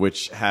 yeah.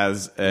 Which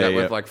has a... Is that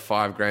worth like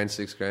 $5,000,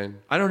 $6,000?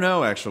 I don't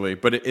know, actually,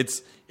 but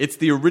it's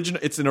the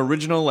original. It's an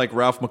original like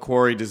Ralph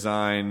McQuarrie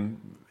design,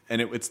 and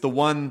it's the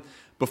one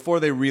before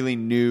they really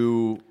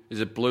knew.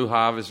 Is it Blue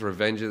Harvest,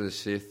 Revenge of the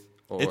Sith?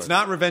 Or It's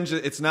not Revenge.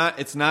 It's not.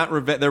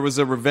 There was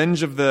a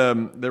Revenge of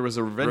the. There was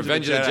a Revenge of the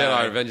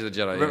Jedi. Revenge of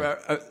the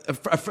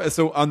Jedi. Yeah.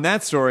 So on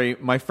that story,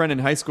 my friend in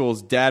high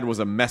school's dad was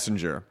a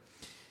messenger,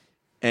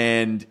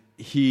 and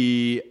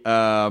he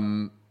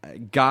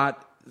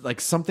got like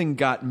something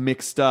got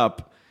mixed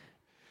up,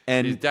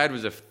 and His dad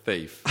was a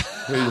thief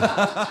who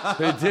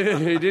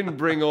didn't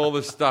bring all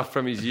the stuff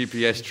from his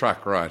UPS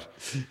truck right.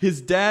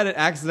 his dad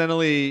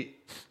accidentally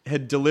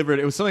had delivered.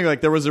 It was something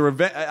like there was a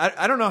revenge.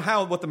 I don't know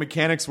what the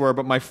mechanics were,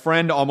 but my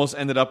friend almost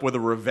ended up with a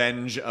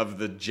Revenge of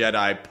the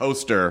Jedi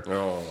poster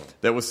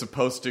that was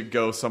supposed to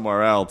go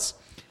somewhere else.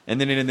 And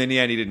then in the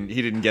end,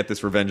 he didn't get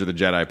this Revenge of the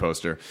Jedi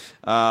poster.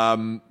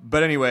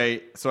 But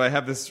anyway, so I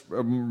have this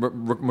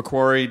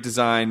McQuarrie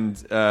designed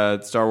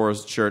Star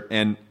Wars shirt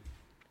and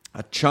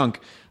a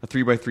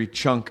 3x3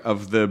 chunk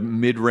of the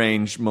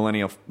mid-range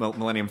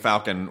Millennium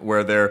Falcon,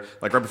 where they're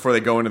like right before they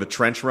go into the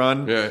trench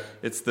run. Yeah,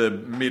 it's the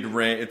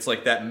mid-range. It's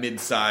like that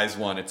mid-size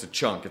one. It's a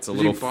chunk. It's a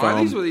little Did you buy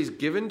foam. these? Were these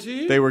given to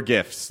you? They were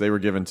gifts. They were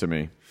given to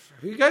me.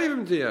 Who gave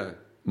them to you?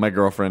 My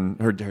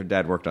girlfriend, her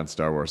dad worked on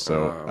Star Wars,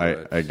 so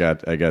I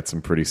got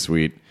some pretty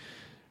sweet,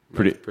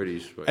 pretty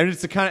sweet. And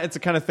it's the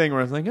kind of thing where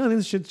I was like, oh,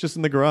 this shit's just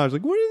in the garage.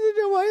 Like, what is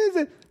it? Why is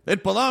it?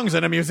 It belongs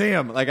in a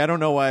museum. Like, I don't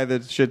know why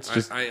the shit's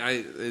just.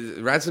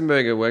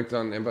 Ratzenberger worked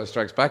on Empire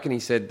Strikes Back, and he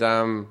said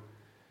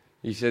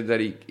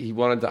that he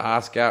wanted to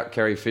ask out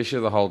Carrie Fisher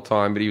the whole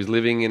time, but he was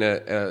living in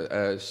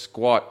a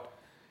squat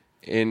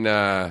in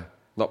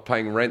not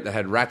paying rent that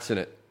had rats in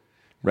it.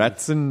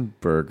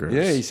 Ratzenbergers.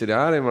 Yeah, he said,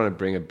 I didn't want to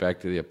bring her back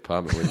to the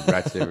apartment with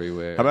rats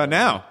everywhere. How about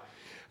now?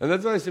 And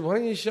that's why I said, why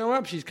don't you show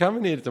up? She's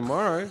coming here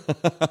tomorrow.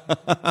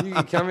 You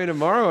can come here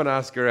tomorrow and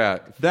ask her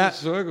out. Full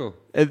circle.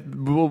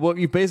 What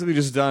you've basically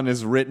just done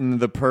is written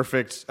the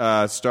perfect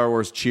Star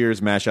Wars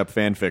Cheers mashup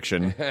fan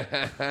fiction.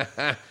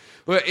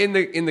 Well, in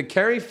the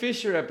Carrie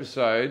Fisher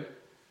episode,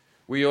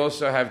 we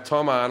also have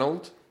Tom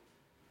Arnold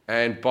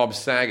and Bob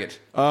Saget.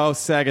 Oh,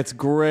 Saget's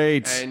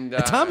great. And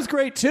Tom's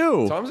great,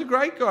 too. Tom's a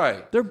great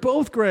guy. They're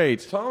both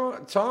great.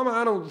 Tom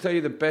Arnold will tell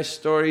you the best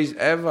stories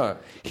ever.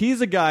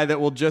 He's a guy that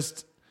will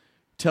just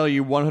tell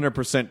you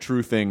 100%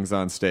 true things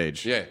on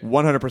stage. Yeah.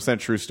 100%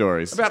 true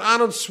stories. About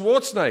Arnold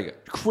Schwarzenegger.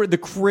 The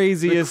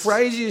craziest... The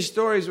craziest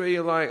stories where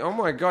you're like, oh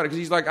my God, because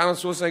he's like, Arnold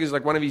Schwarzenegger's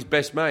like one of his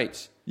best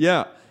mates.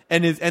 Yeah.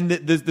 And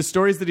the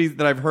stories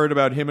that I've heard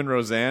about him and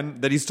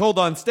Roseanne that he's told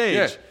on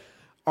stage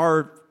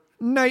are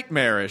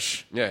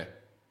nightmarish. Yeah.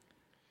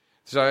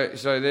 So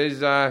there's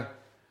so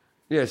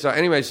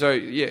anyway,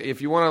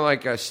 if you want to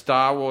like a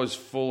Star Wars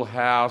Full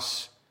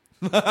House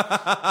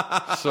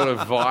sort of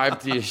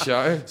vibe to your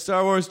show.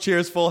 Star Wars,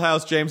 Cheers, Full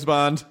House, James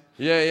Bond.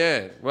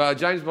 Yeah. Well,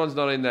 James Bond's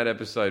not in that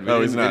episode.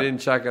 He's not. We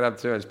didn't chuck it up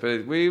too much.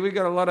 But we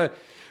got a lot of...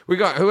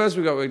 Who else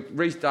we got?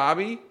 Reese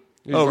Darby.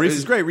 Reese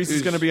is great. Reese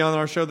is going to be on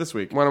our show this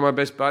week. One of my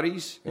best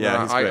buddies.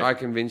 Yeah, he's great. I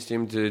convinced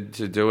him to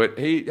do it.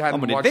 He hadn't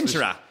I'm an watched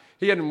adventurer.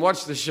 He hadn't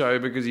watched the show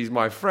because he's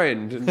my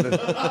friend and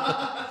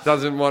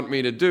doesn't want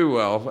me to do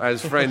well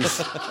as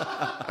friends.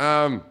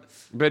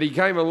 But he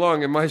came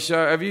along in my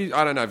show. I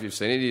don't know if you've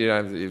seen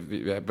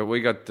it, but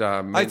we got.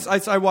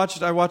 I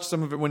watched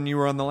some of it when you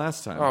were on the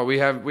last time. Oh, we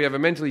have a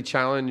mentally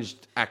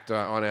challenged actor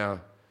on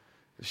our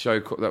show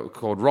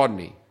called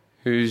Rodney,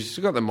 who's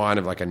got the mind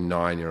of like a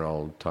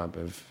 9-year-old type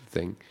of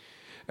thing.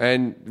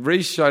 And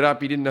Reese showed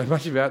up. He didn't know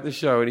much about the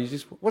show, and he's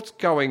just, "What's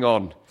going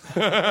on?" He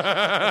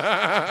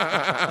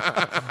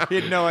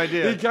had no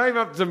idea. He came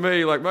up to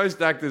me like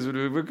most actors would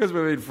do because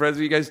we've been friends.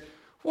 He goes,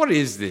 "What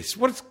is this?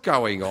 What's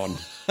going on?"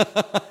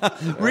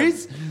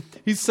 Reese,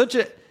 he's such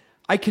a...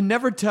 I can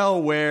never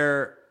tell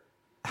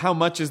how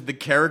much is the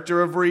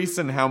character of Reese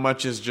and how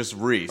much is just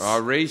Reese.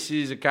 Oh, Reese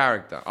is a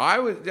character. I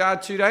was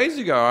 2 days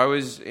ago. I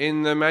was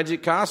in the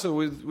Magic Castle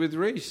with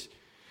Reese.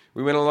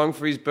 We went along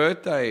for his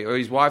birthday, or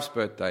his wife's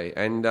birthday,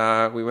 and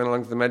we went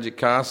along to the Magic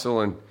Castle,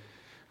 and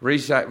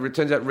it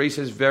turns out Reese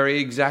has very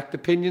exact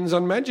opinions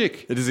on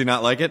magic. Does he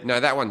not like it? No,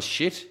 that one's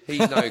shit. He's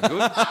no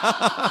good.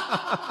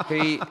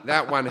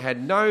 That one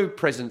had no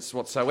presence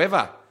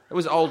whatsoever. It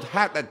was old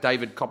hat, that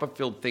David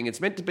Copperfield thing.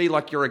 It's meant to be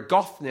like you're a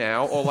goth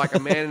now, or like a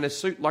man in a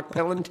suit like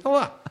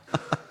Palantella.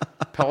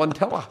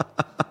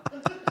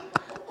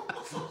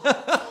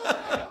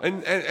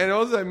 And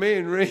also me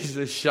and Reese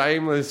are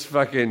shameless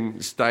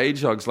fucking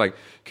stage hogs. Like,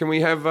 can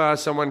we have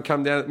someone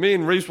come down? Me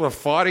and Reese were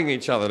fighting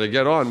each other to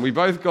get on. We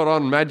both got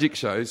on magic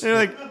shows. You're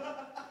like,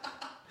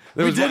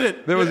 we did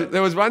it. There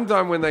was one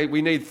time when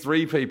we need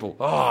 3 people.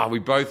 Oh, we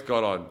both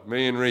got on.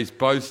 Me and Reese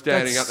both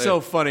standing up there. That's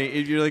so funny.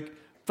 You're like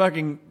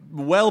fucking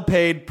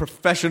well-paid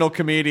professional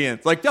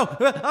comedians. Like, no,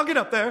 I'll get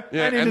up there.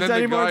 Yeah, and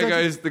then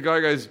the guy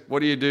goes, "What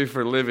do you do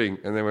for a living?"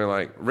 And then we're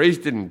like, Reese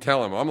didn't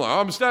tell him. I'm like,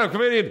 "I'm a stand-up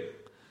comedian."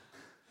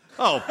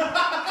 Oh,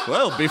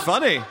 well, be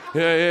funny.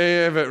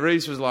 Yeah. But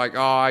Reese was like,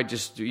 "Oh, I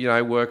just,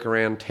 work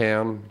around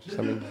town."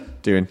 Something.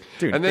 Doing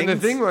and then things.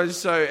 the thing was,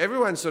 so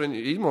everyone sort of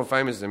knew, he's more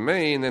famous than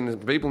me, and then the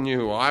people knew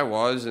who I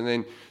was, and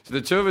then so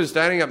the two of us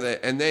standing up there,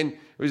 and then it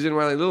was in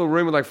one little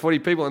room with like 40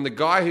 people, and the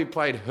guy who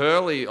played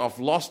Hurley off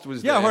Lost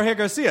was there. Yeah, Jorge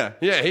Garcia.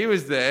 Yeah, he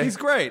was there. He's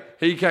great.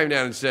 He came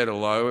down and said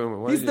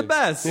hello. He's the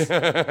best.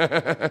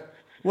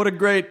 What a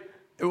great...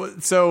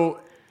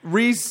 So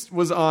Reese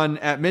was on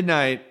at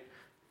midnight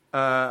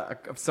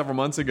several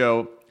months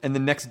ago, and the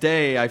next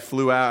day I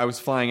flew out. I was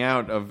flying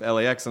out of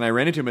LAX, and I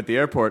ran into him at the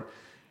airport.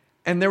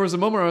 And there was a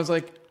moment where I was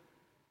like,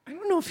 I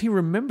don't know if he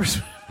remembers.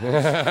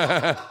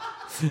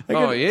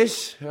 Oh,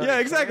 yes. Yeah,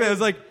 exactly. I was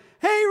like,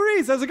 "Hey,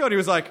 Reese, how's it going?" He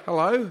was like,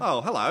 Hello.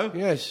 "Oh, hello.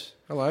 Yes.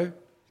 Hello.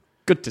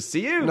 Good to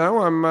see you." No,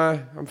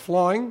 I'm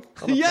flying.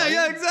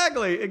 Yeah,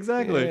 exactly.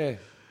 Yeah.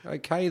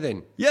 Okay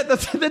then. Yeah,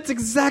 that's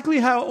exactly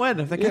how it went.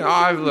 I'm thinking,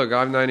 I've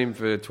known him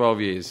for 12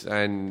 years,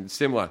 and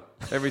similar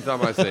every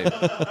time I see him.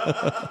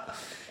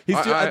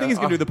 I think he's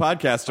going to do the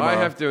podcast tomorrow.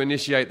 I have to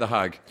initiate the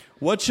hug.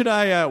 What should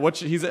I? I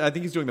think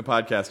he's doing the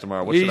podcast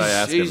tomorrow. What should I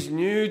ask him? His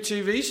new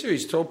TV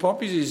series, Tall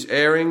Poppies, is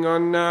airing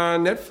on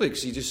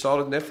Netflix. He just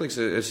sold it to Netflix,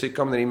 a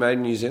sitcom that he made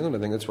in New Zealand. I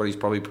think that's what he's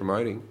probably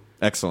promoting.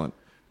 Excellent.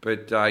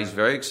 But he's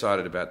very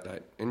excited about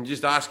that. And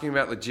just asking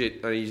about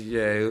Legit.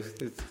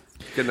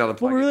 Get another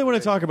plug. What we really want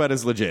to talk about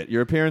is Legit.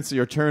 Your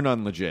turn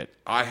on Legit.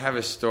 I have a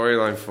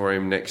storyline for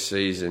him next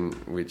season,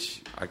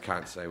 which I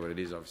can't say what it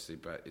is, obviously,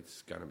 but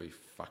it's going to be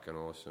fucking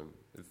awesome.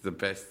 It's the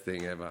best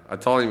thing ever. I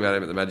told him about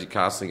him at the Magic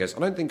Castle, and he goes, "I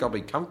don't think I'll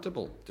be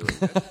comfortable doing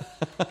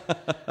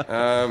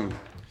that."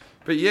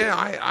 But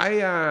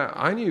yeah,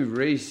 I knew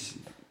Reese.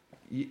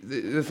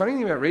 The funny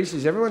thing about Reese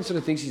is everyone sort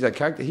of thinks he's that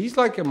character. He's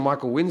like a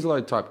Michael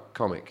Winslow type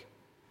comic.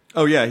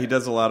 Oh yeah, he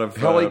does a lot of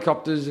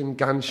helicopters and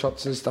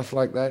gunshots and stuff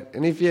like that.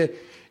 And if you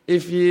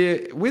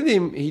with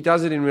him, he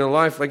does it in real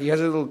life. Like he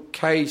has a little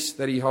case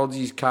that he holds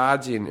his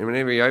cards in, and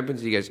whenever he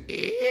opens it, he goes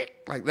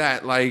like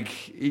that.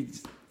 Like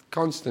it's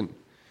constant.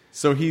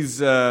 So he's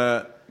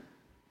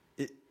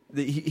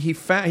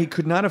he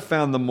could not have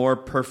found the more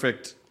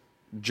perfect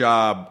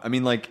job. I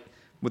mean, like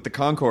with the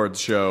Concords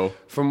show.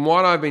 From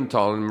what I've been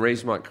told, and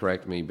Reese might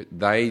correct me, but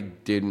they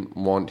didn't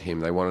want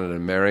him. They wanted an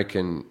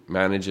American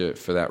manager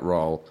for that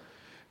role.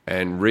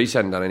 And Reese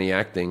hadn't done any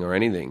acting or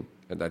anything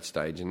at that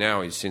stage, and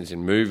now he's since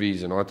in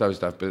movies and all that type of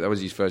stuff. But that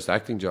was his first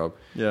acting job.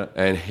 Yeah.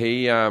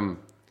 And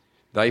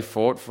they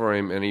fought for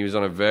him, and he was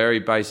on a very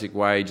basic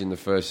wage in the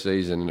first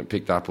season, and it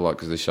picked up a lot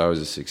because the show was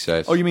a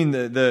success. Oh, you mean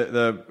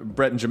the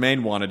Brett and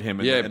Jermaine wanted him?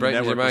 And Yeah, the Brett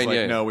and network was Jermaine, like,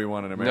 yeah. no, we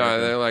want an American.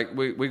 No, they're like,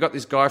 we got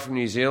this guy from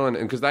New Zealand,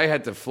 and because they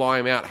had to fly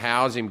him out,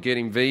 house him, get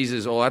him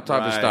visas, all that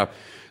type of Right. stuff.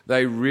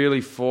 They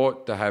really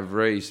fought to have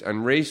Reese,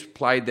 and Reese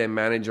played their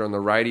manager on the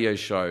radio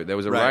show. There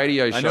was a Right.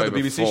 radio show I know the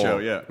BBC before. show,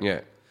 yeah.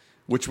 Yeah.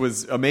 Which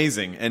was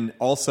amazing, and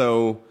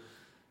also,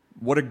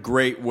 what a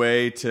great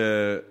way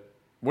to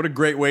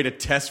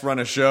test run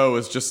a show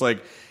is just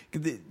like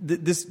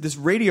this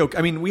radio.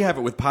 I mean, we have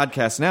it with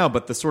podcasts now,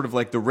 but the sort of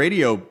like the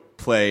radio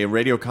play,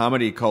 radio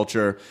comedy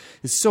culture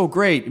is so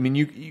great. I mean,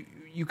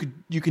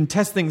 you can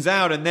test things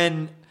out, and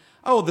then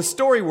the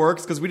story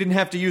works because we didn't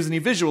have to use any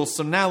visuals,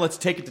 so now let's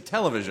take it to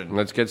television.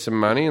 Let's get some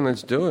money and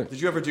let's do it.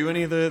 Did you ever do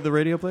any of the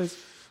radio plays?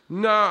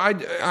 No,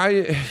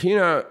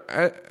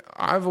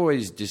 I've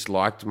always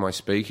disliked my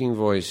speaking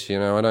voice.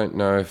 I don't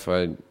know if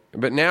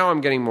but now I'm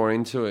getting more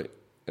into it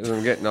as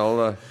I'm getting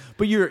older.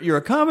 But you're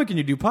a comic and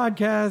you do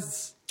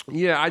podcasts.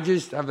 Yeah, I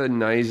just have a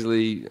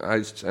nasally,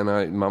 and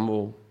I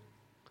mumble.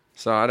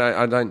 So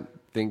I don't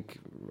think,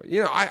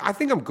 I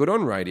think I'm good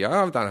on radio.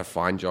 I've done a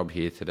fine job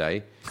here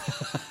today.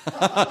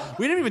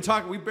 We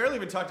barely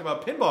even talked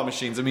about pinball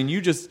machines. I mean,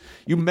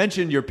 you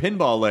mentioned your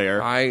pinball layer.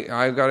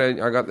 I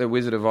got the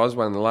Wizard of Oz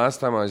one. The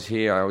last time I was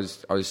here, I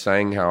was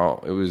saying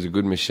how it was a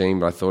good machine,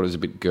 but I thought it was a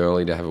bit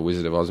girly to have a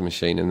Wizard of Oz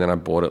machine, and then I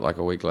bought it like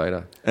a week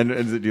later. And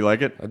do you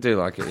like it? I do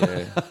like it,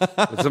 yeah.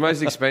 It's the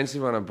most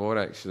expensive one I bought,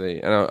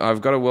 actually. And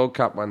I've got a World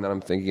Cup one that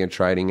I'm thinking of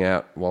trading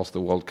out whilst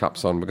the World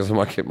Cup's on because I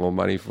might get more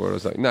money for it or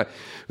something. No,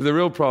 the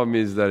real problem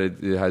is that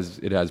it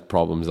has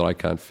problems that I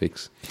can't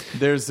fix.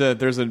 There's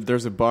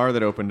a bar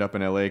that opened up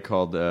in LA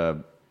called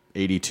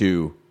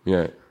 82.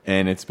 Yeah.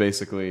 And it's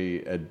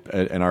basically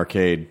an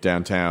arcade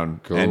downtown.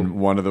 Cool. And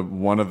one of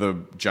the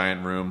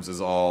giant rooms is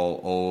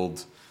all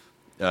old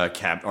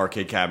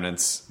arcade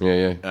cabinets.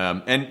 Yeah.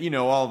 And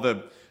all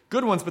the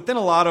good ones, but then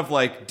a lot of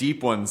like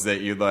deep ones that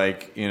you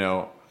like.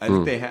 I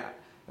think they have.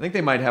 I think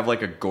they might have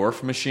like a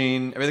Gorf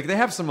machine. I mean, they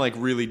have some like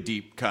really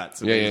deep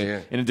cuts.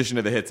 Yeah. In addition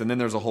to the hits, and then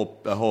there's a whole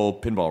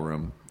pinball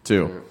room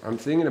too. I'm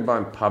thinking of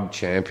buying Pub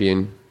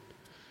Champion,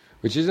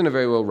 which isn't a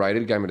very well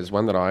rated game, but it's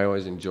one that I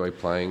always enjoy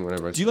playing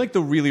whenever. Do you like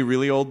the really,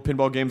 really old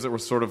pinball games that were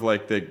sort of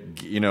like the,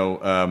 No,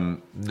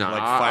 like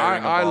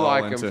firing a I ball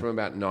like into... them from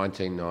about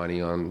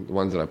 1990 on. The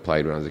ones that I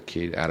played when I was a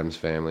kid, Adam's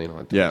Family and all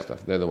that type of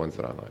stuff. They're the ones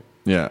that I like.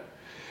 Yeah.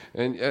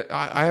 And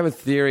I have a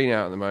theory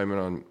now at the moment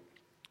on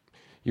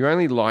you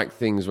only like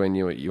things when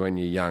you're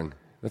young.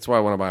 That's why I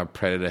want to buy a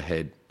Predator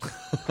head.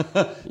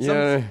 I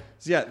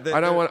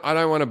don't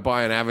want to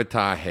buy an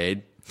Avatar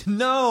head.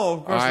 No,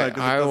 of course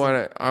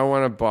not. I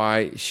want to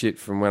buy shit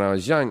from when I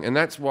was young, and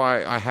that's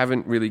why I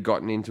haven't really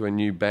gotten into a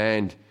new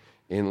band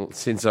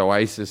since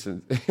Oasis.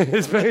 And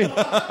it's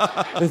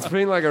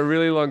been like a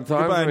really long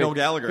time. Buy for a me Noel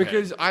Gallagher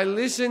because head. I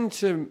listen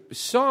to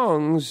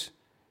songs,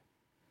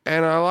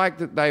 and I like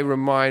that they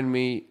remind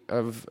me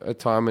of a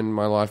time in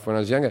my life when I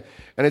was younger.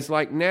 And it's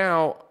like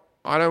now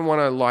I don't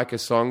want to like a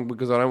song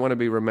because I don't want to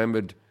be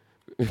remembered.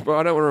 But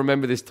I don't want to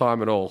remember this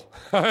time at all.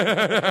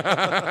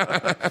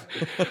 I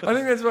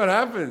think that's what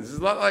happens. It's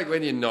not like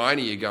when you're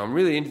 90, you go, I'm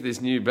really into this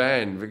new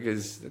band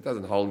because it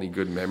doesn't hold any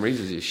good memories.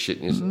 It's just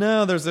shit.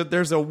 No, there's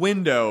a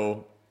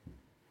window.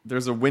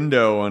 There's a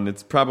window, and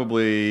it's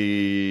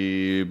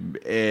probably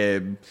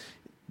 10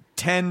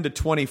 to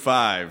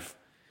 25.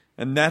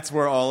 And that's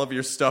where all of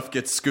your stuff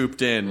gets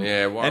scooped in.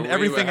 Yeah, well, and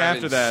everything we were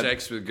after that.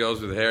 Sex with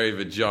girls with hairy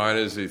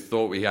vaginas who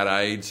thought we had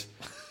AIDS.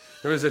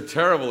 It was a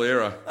terrible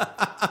era.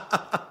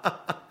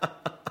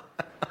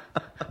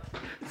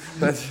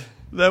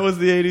 That was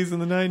the 80s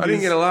and the 90s. I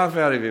didn't get a laugh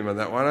out of him on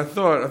that one. I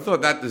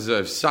thought that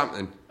deserved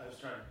something. I was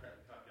trying to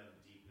cut down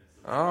the deepness.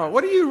 Oh,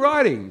 what are you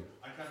writing?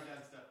 I cut down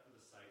stuff for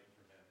the site and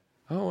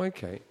for them. Oh,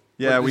 okay.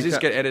 Yeah, does this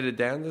get edited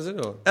down, does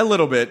it? Or? A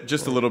little bit,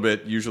 just a little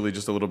bit, usually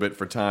just a little bit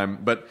for time.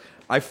 But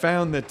I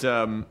found that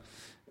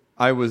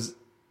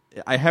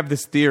I have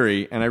this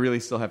theory, and I really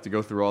still have to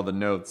go through all the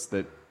notes,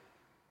 that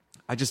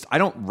I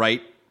don't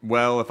write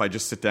well if I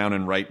just sit down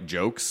and write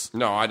jokes.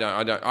 No, I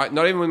don't.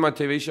 Not even with my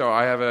TV show.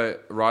 I have a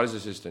writer's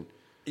assistant.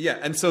 Yeah,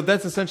 and so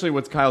that's essentially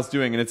what Kyle's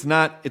doing, and it's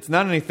not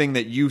anything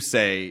that you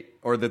say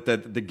or that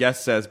the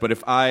guest says, but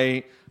if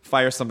I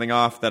fire something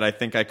off that I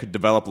think I could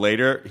develop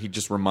later, he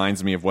just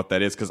reminds me of what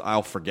that is because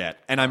I'll forget,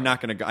 and I'm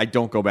not going to. I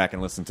don't go back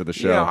and listen to the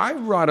show. Yeah, I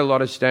write a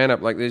lot of stand up.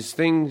 Like there's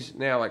things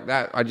now like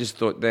that. I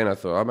thought,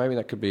 oh, maybe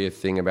that could be a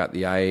thing about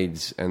the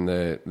AIDS and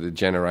the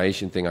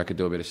generation thing. I could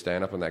do a bit of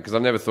stand up on that because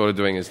I've never thought of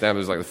doing a stand up. It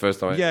was like the first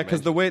time. Yeah,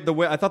 because the way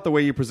I thought the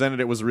way you presented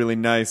it was really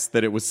nice.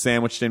 That it was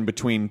sandwiched in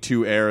between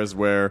two eras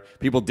where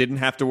people didn't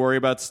have to worry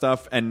about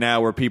stuff, and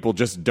now where people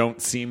just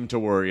don't seem to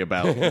worry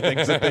about the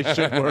things that they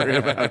should worry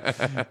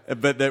about.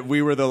 But that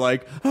we were the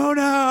like, oh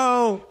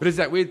no. But it's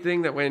that weird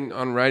thing that when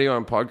on radio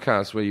and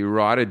podcasts where you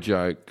write a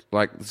joke,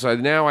 like, so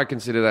now I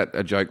consider that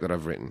a joke that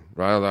I've written,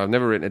 right? Although I've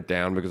never written it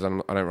down because I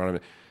don't write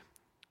it.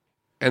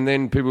 And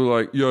then people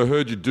are like, "Yeah, I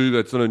heard you do that.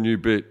 It's not a new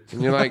bit."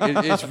 And you're like,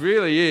 "It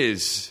really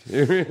is.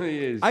 It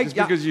really is." Just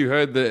because you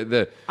heard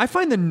the. I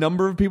find the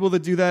number of people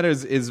that do that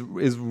is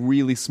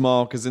really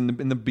small because in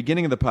the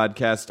beginning of the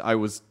podcast, I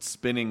was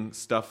spinning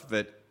stuff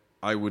that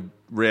I would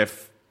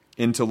riff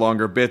into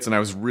longer bits, and I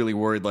was really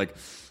worried, like,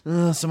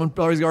 someone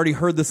already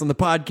heard this on the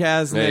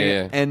podcast,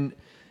 and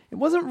it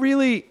wasn't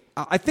really.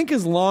 I think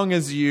as long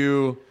as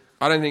you.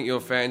 I don't think your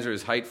fans are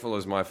as hateful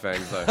as my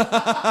fans, though.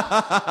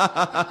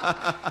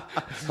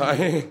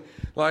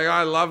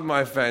 I love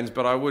my fans,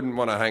 but I wouldn't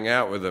want to hang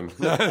out with them.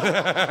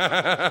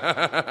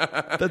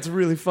 That's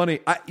really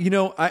funny.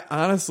 I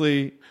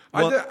honestly...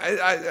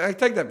 I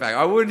take that back.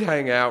 I would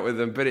hang out with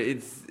them, but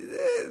it's...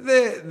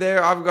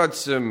 I've got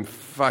some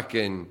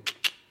fucking...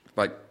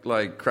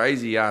 Like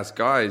crazy-ass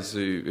guys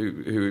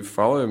who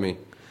follow me.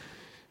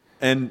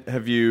 And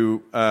have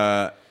you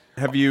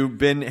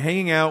been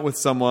hanging out with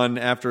someone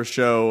after a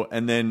show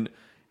and then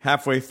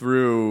halfway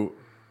through,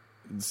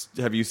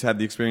 have you had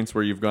the experience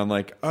where you've gone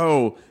like,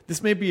 oh,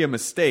 this may be a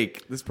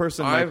mistake. This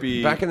person might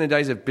be... Back in the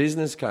days of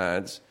business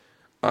cards,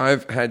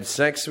 I've had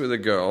sex with a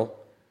girl.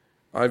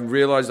 I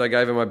realized I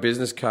gave her my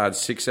business card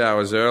 6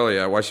 hours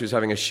earlier. While she was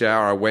having a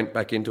shower, I went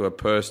back into her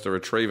purse to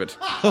retrieve it.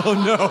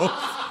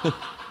 Oh, no.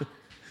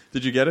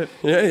 Did you get it?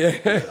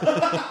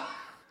 Yeah.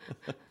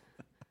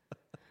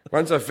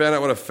 Once I found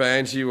out what a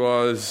fan she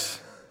was...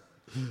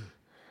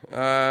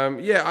 I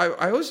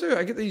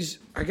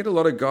get a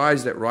lot of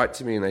guys that write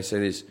to me and they say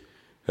this,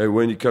 "Hey,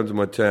 when you come to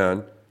my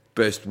town,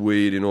 best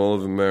weed in all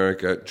of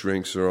America,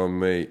 drinks are on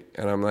me."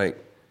 And I'm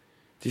like,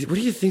 what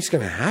do you think's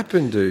going to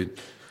happen, dude?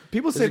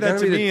 People say that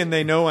to me and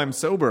they know I'm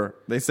sober.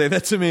 They say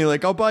that to me,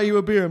 like, "I'll buy you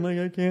a beer." I'm like,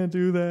 I can't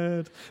do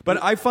that. But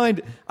I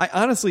think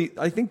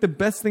the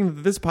best thing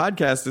that this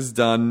podcast has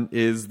done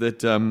is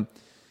that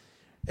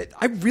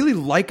I really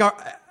like our...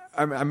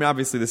 I mean,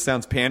 obviously, this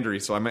sounds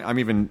pandery, so I'm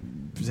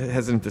even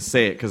hesitant to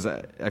say it because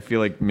I feel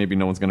like maybe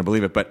no one's going to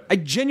believe it. But I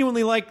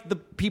genuinely like the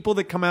people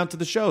that come out to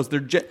the shows.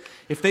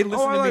 If they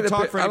listen to me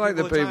talk for any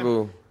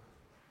people,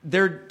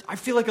 I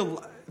feel like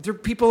they're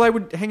people I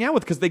would hang out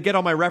with because they get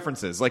all my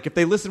references. Like if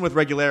they listen with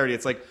regularity,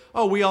 it's like,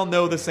 oh, we all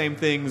know the same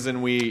things,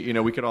 and we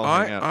could all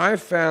hang out. I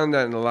found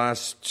that in the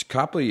last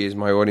couple of years,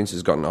 my audience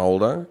has gotten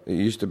older. It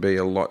used to be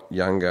a lot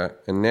younger,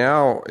 and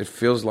now it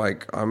feels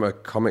like I'm a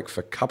comic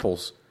for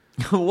couples.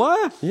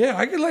 What? Yeah,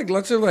 I get like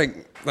lots of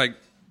like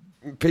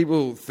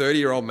people,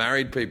 30-year-old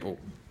married people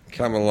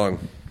come along.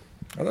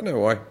 I don't know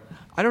why.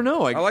 I don't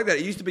know. I like that.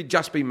 It used to be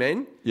just be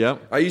men. Yeah.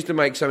 I used to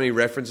make so many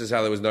references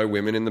how there was no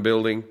women in the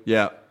building.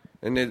 Yeah.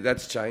 And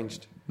that's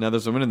changed. Now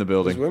there's women in the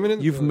building. There's women in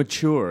the You've building.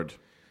 matured.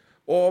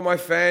 Or my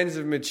fans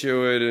have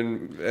matured they've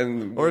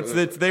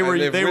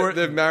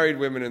married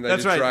women and they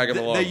just drag them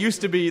along. They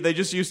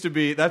just used to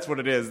be. That's what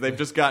it is. They've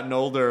just gotten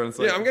older. And it's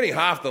like, I'm getting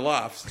half the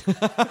laughs.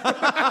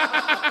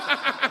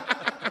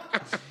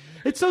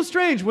 It's so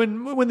strange.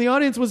 When the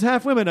audience was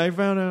half women, I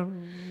found out.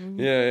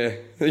 Yeah.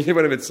 You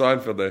went a bit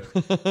Seinfeld there.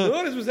 The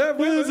audience was half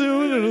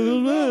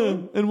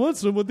women. And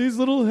what's with these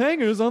little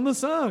hangers on the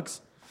socks?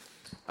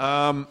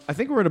 I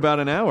think we're at about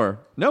an hour.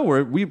 No,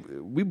 we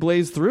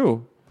blazed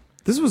through.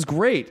 This was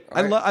great.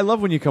 I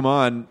love when you come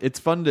on. It's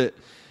fun to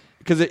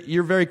because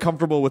you're very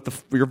comfortable with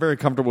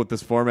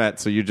this format.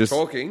 So you just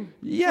talking.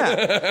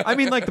 Yeah, I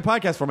mean like the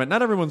podcast format.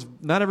 Not everyone's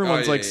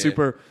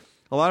super.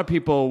 A lot of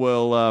people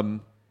will.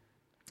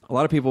 A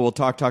lot of people will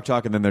talk,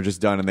 and then they're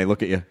just done, and they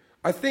look at you.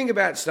 I think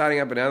about starting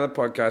up another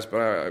podcast, but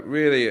I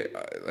really,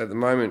 at the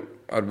moment,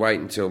 I'd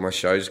wait until my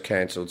show's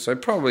cancelled. So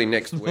probably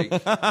next week, we'll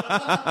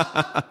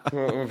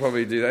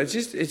probably do that.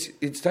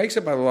 It takes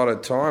up a lot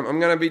of time. I'm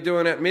going to be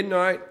doing it at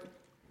midnight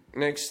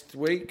next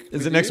week.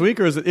 Is it next week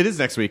or is it? It is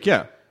next week,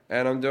 yeah.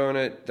 And I'm doing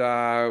it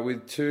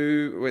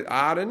with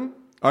Arden.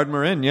 Arden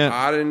Marin, yeah.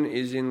 Arden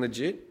is in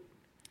Legit.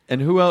 And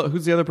who else?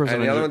 Who's the other person?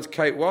 And the other one's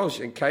Kate Walsh.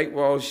 And Kate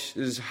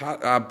Walsh's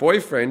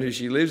boyfriend, who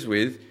she lives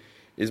with,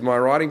 is my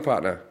writing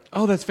partner.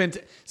 Oh, that's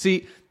fantastic.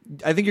 See,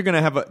 I think you're going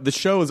to have the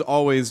show is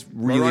always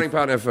really... My writing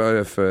partner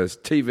for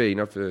TV,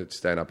 not for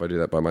stand-up. I do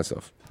that by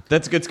myself.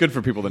 It's good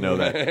for people to know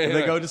that. And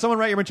they go, did someone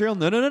write your material?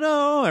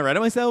 No. I write it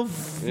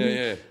myself.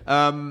 Yeah.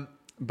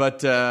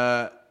 But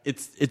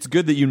it's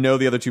good that you know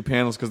the other two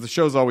panels because the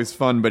show's always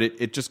fun, but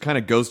it just kind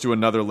of goes to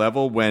another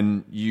level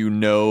when you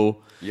know...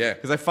 Yeah.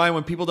 Because I find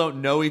when people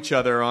don't know each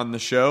other on the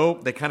show,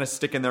 they kind of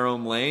stick in their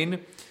own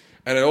lane.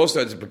 And it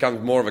also becomes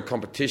more of a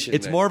competition.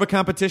 It's more of a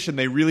competition.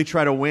 They really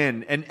try to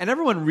win. And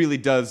everyone really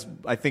does,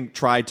 I think,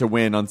 try to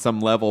win on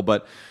some level.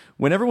 But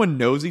when everyone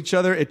knows each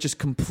other, it just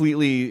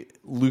completely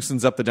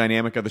loosens up the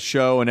dynamic of the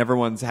show. And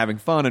everyone's having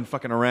fun and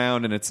fucking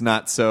around. And it's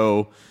not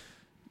so,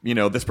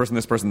 this person.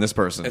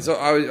 And so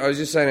I was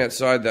just saying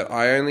outside that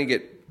I only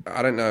get,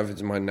 I don't know if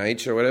it's my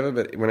nature or whatever,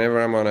 but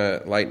whenever I'm on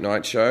a late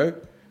night show,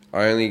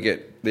 I only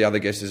get, the other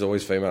guest is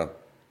always female.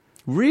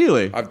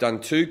 Really? I've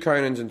done 2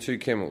 Conans and 2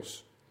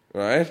 Kimmels.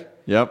 Right?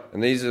 Yep.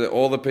 And these are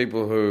all the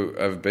people who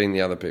have been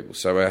the other people.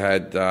 So I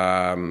had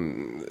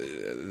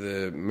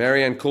the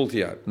Marianne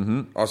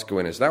Coulthard, Oscar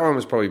winners. That one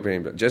was probably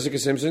pretty good. Jessica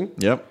Simpson.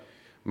 Yep.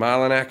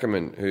 Marlon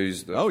Ackerman,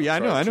 who's the... Oh, yeah, I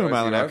know who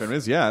Marlon Ackerman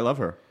is. Yeah, I love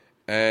her.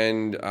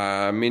 and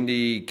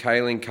Mindy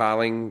Kaling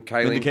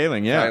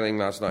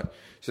last night.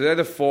 So they're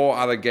the 4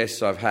 other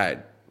guests I've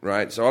had,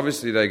 right? So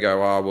obviously they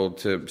go, oh, well,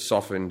 to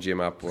soften Jim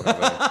up or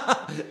whatever.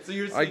 So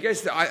you're I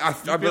guess I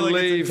believe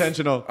believe it's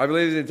intentional. I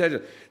believe it's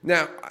intentional.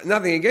 Now,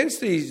 nothing against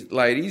these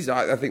ladies.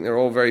 I think they're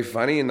all very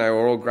funny and they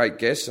were all great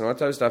guests and all that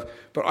type of stuff.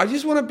 But I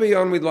just want to be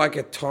on with like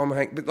a Tom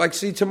Hanks. But like,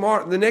 see,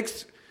 tomorrow the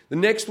next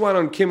one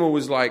on Kimmel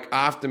was like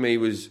after me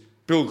was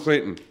Bill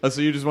Clinton. Oh,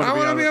 so you just want to I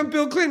want to be on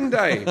Bill Clinton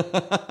Day.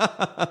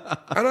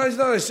 I know it's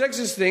not a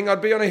sexist thing.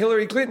 I'd be on a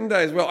Hillary Clinton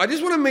Day as well. I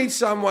just want to meet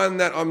someone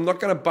that I'm not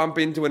going to bump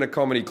into in a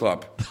comedy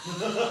club.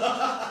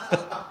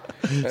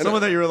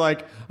 Someone that you were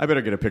like, I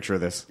better get a picture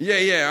of this. Yeah.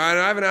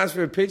 I haven't asked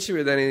for a picture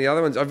with any of the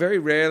other ones. I very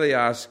rarely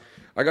ask.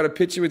 I got a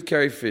picture with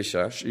Carrie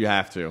Fisher. You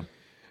have to.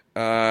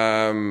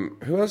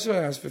 Who else have I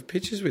asked for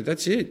pictures with?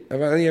 That's it.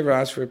 I've only ever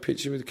asked for a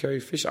picture with Carrie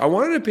Fisher. I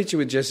wanted a picture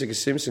with Jessica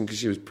Simpson because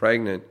she was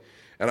pregnant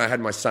and I had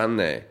my son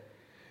there.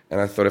 And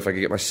I thought if I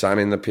could get my son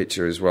in the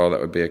picture as well, that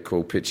would be a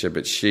cool picture.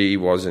 But she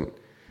wasn't.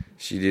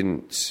 She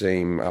didn't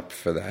seem up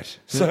for that.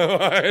 So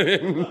I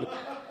didn't.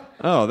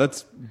 Oh,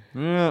 that's...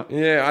 Yeah.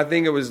 Yeah, I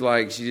think it was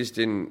like she just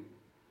didn't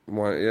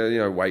want,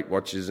 Weight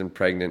Watchers and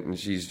pregnant, and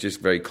she's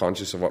just very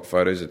conscious of what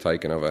photos are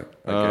taken of her,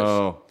 I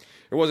guess.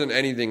 It wasn't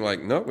anything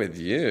like, not with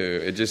you.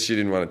 It just she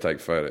didn't want to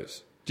take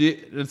photos.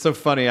 It's so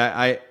funny.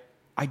 I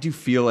do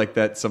feel like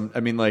that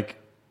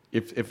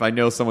if I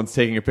know someone's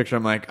taking a picture,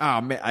 I'm like,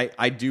 oh, man,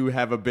 I do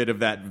have a bit of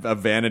that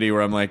vanity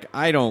where I'm like,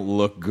 I don't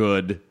look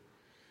good.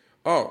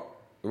 Oh,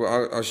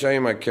 well, I'll show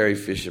you my Carrie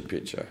Fisher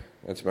picture.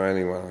 That's my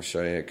only one I'll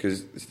show you.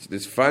 Because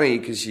it's funny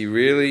because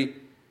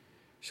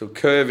she'll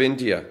curve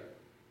into you.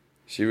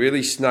 She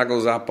really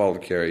snuggles up,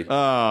 old Carrie.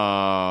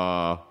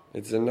 Oh.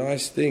 It's a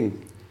nice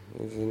thing.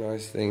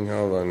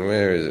 Hold on,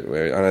 where is it?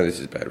 I know this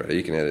is bad, right?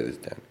 You can edit this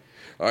down.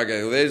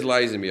 Okay, well, there's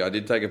Lazenby. I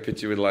did take a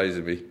picture with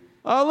Lazenby.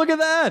 Oh, look at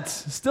that!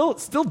 Still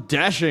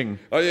dashing.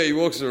 Oh yeah, he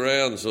walks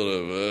around sort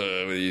of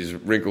with his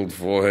wrinkled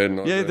forehead.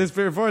 And yeah, his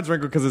forehead's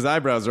wrinkled because his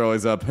eyebrows are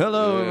always up.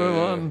 Hello,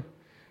 everyone.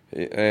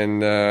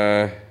 And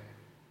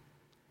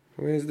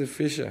where's the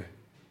Fisher?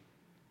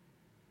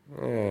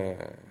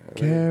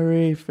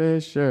 Carrie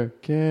Fisher.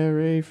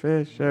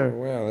 Oh,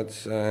 wow,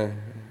 that's.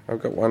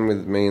 I've got one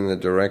with me and the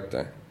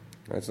director.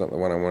 That's not the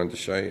one I wanted to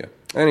show you.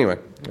 Anyway,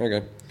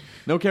 okay.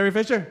 No Carrie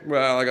Fisher?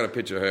 Well, I got a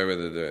picture of her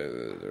with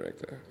the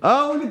director.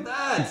 Oh, look at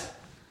that!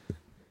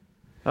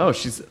 Oh,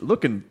 she's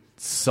looking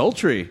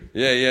sultry.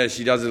 Yeah,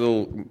 she does a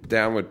little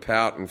downward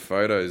pout in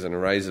photos and a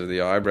raise of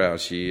the eyebrow.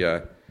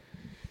 Yeah.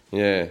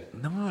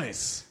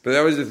 Nice. But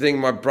that was the thing.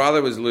 My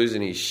brother was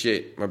losing his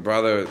shit. My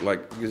brother,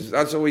 because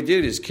that's all we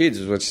did as kids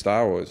was watch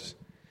Star Wars.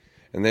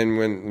 And then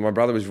when my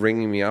brother was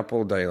ringing me up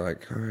all day,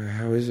 like, oh,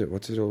 how is it?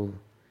 What's it all...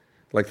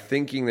 Like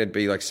thinking there'd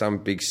be like some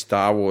big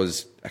Star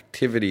Wars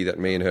activity that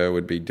me and her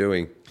would be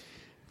doing.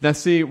 Now,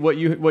 see, what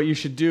you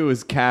should do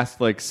is cast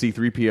like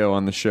C-3PO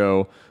on the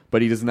show,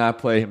 but he does not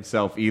play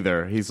himself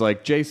either. He's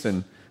like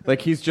Jason.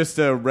 Like he's just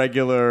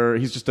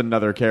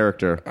another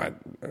character. I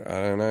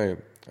don't know.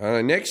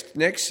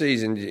 Next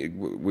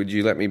season, would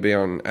you let me be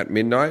on at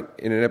midnight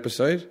in an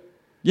episode?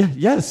 Yeah.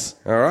 Yes.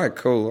 All right.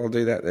 Cool. I'll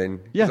do that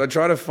then. Yeah. I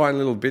try to find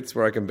little bits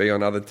where I can be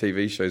on other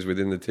TV shows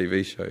within the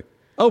TV show.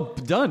 Oh,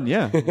 done.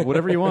 Yeah.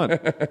 Whatever you want.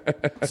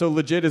 So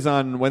Legit is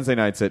on Wednesday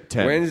nights at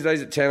 10.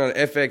 Wednesdays at 10 on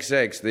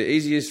FXX, the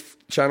easiest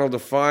channel to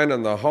find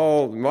on the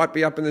whole. It might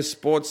be up in the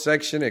sports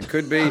section. It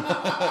could be.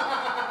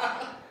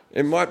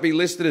 It might be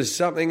listed as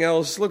something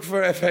else. Look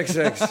for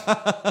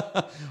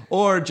FXX.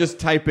 Or just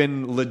type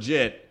in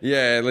Legit.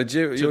 Yeah,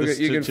 Legit.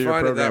 You can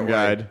find it that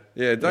guide. way.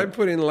 Yeah, don't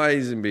put in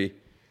Lazenby.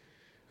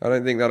 I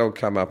don't think that'll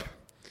come up.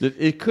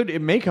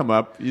 It may come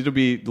up. It'll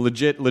be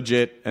legit,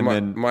 and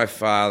then my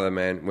father,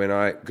 man,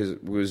 because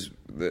it was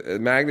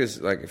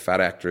Magda's like a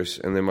fat actress,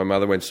 and then my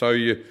mother went, "So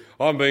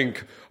I'm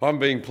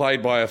being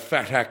played by a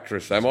fat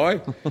actress, am I?"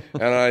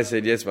 And I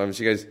said, "Yes, Mum."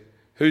 She goes,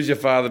 "Who's your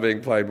father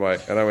being played by?"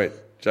 And I went,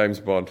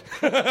 "James Bond."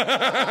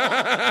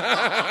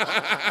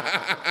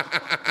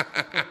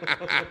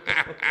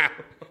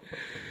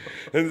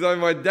 And so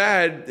my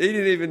dad, he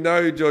didn't even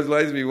know who George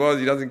Lazenby was.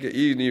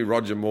 He knew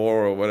Roger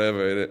Moore or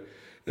whatever.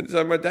 And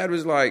so my dad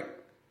was like,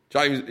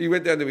 James, he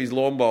went down to his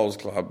lawn bowls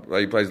club.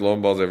 He plays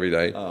lawn bowls every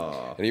day.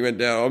 Oh. And he went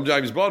down, I'm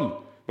James Bond.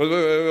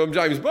 I'm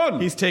James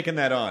Bond. He's taken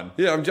that on.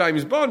 Yeah, I'm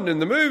James Bond in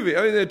the movie.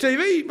 I mean, the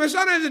TV. My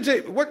son has a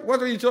TV.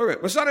 What are you talking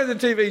about? My son has a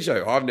TV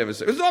show. I've never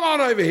seen it. It's not on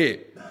over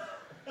here.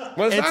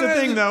 It's a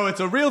thing, though. It's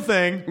a real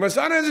thing. My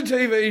son has a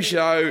TV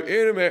show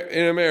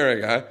in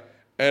America,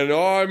 and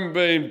I'm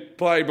being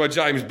played by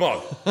James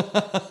Bond.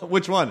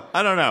 Which one?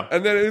 I don't know.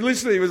 And then it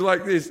literally was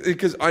like this,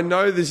 because I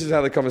know this is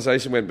how the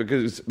conversation went,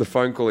 because the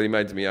phone call he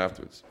made to me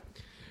afterwards.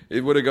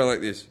 It would have gone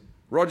like this.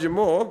 Roger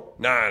Moore?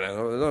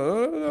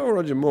 No,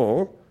 Roger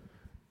Moore.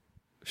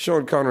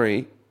 Sean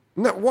Connery.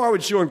 No, why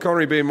would Sean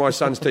Connery be in my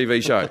son's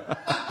TV show?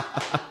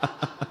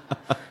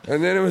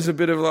 And then it was a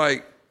bit of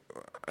like,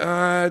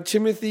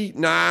 Timothy?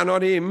 Nah,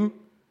 not him.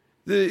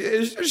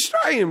 The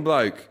Australian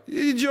bloke,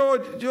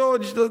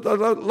 George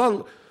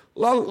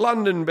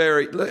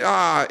Londonberry.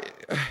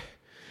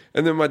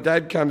 And then my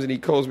dad comes and he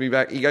calls me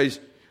back. He goes,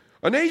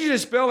 I need you to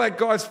spell that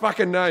guy's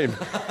fucking name.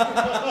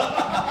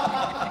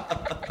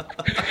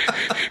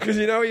 Because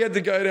he had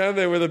to go down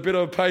there with a bit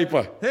of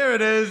paper. Here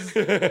it is.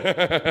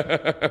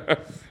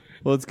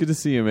 Well, it's good to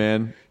see you,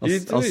 man.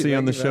 I'll see you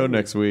on the show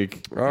next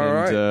week. All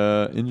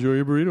right. Enjoy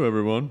your burrito,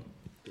 everyone.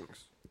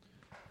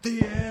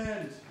 The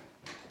end.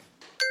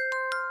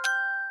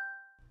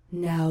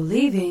 Now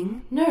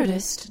leaving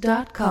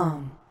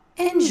Nerdist.com.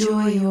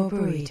 Enjoy your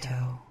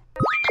burrito.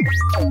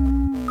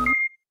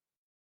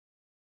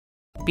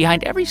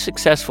 Behind every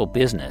successful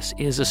business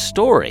is a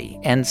story,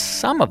 and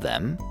some of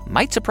them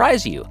might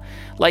surprise you.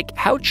 Like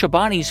how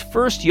Chobani's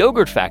first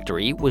yogurt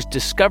factory was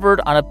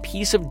discovered on a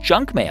piece of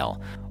junk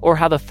mail, or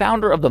how the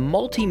founder of the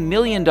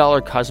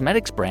multi-million-dollar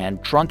cosmetics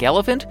brand Drunk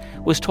Elephant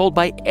was told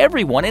by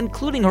everyone,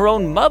 including her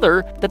own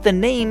mother, that the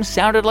name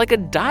sounded like a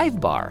dive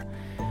bar.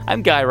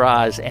 I'm Guy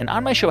Raz, and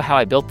on my show How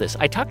I Built This,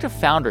 I talk to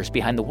founders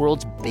behind the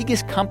world's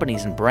biggest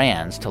companies and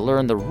brands to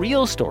learn the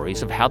real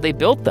stories of how they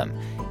built them.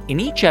 In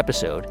each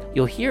episode,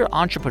 you'll hear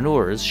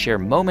entrepreneurs share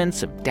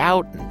moments of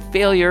doubt and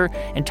failure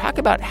and talk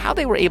about how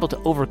they were able to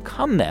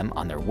overcome them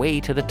on their way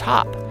to the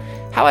top.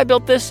 How I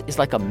Built This is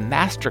like a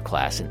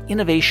masterclass in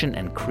innovation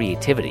and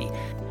creativity,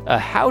 a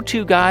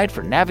how-to guide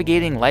for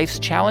navigating life's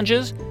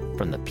challenges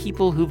from the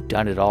people who've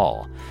done it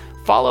all.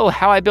 Follow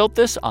How I Built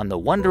This on the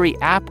Wondery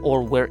app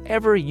or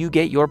wherever you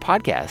get your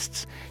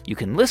podcasts. You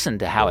can listen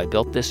to How I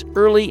Built This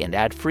early and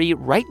ad-free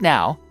right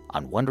now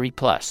on Wondery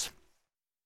Plus.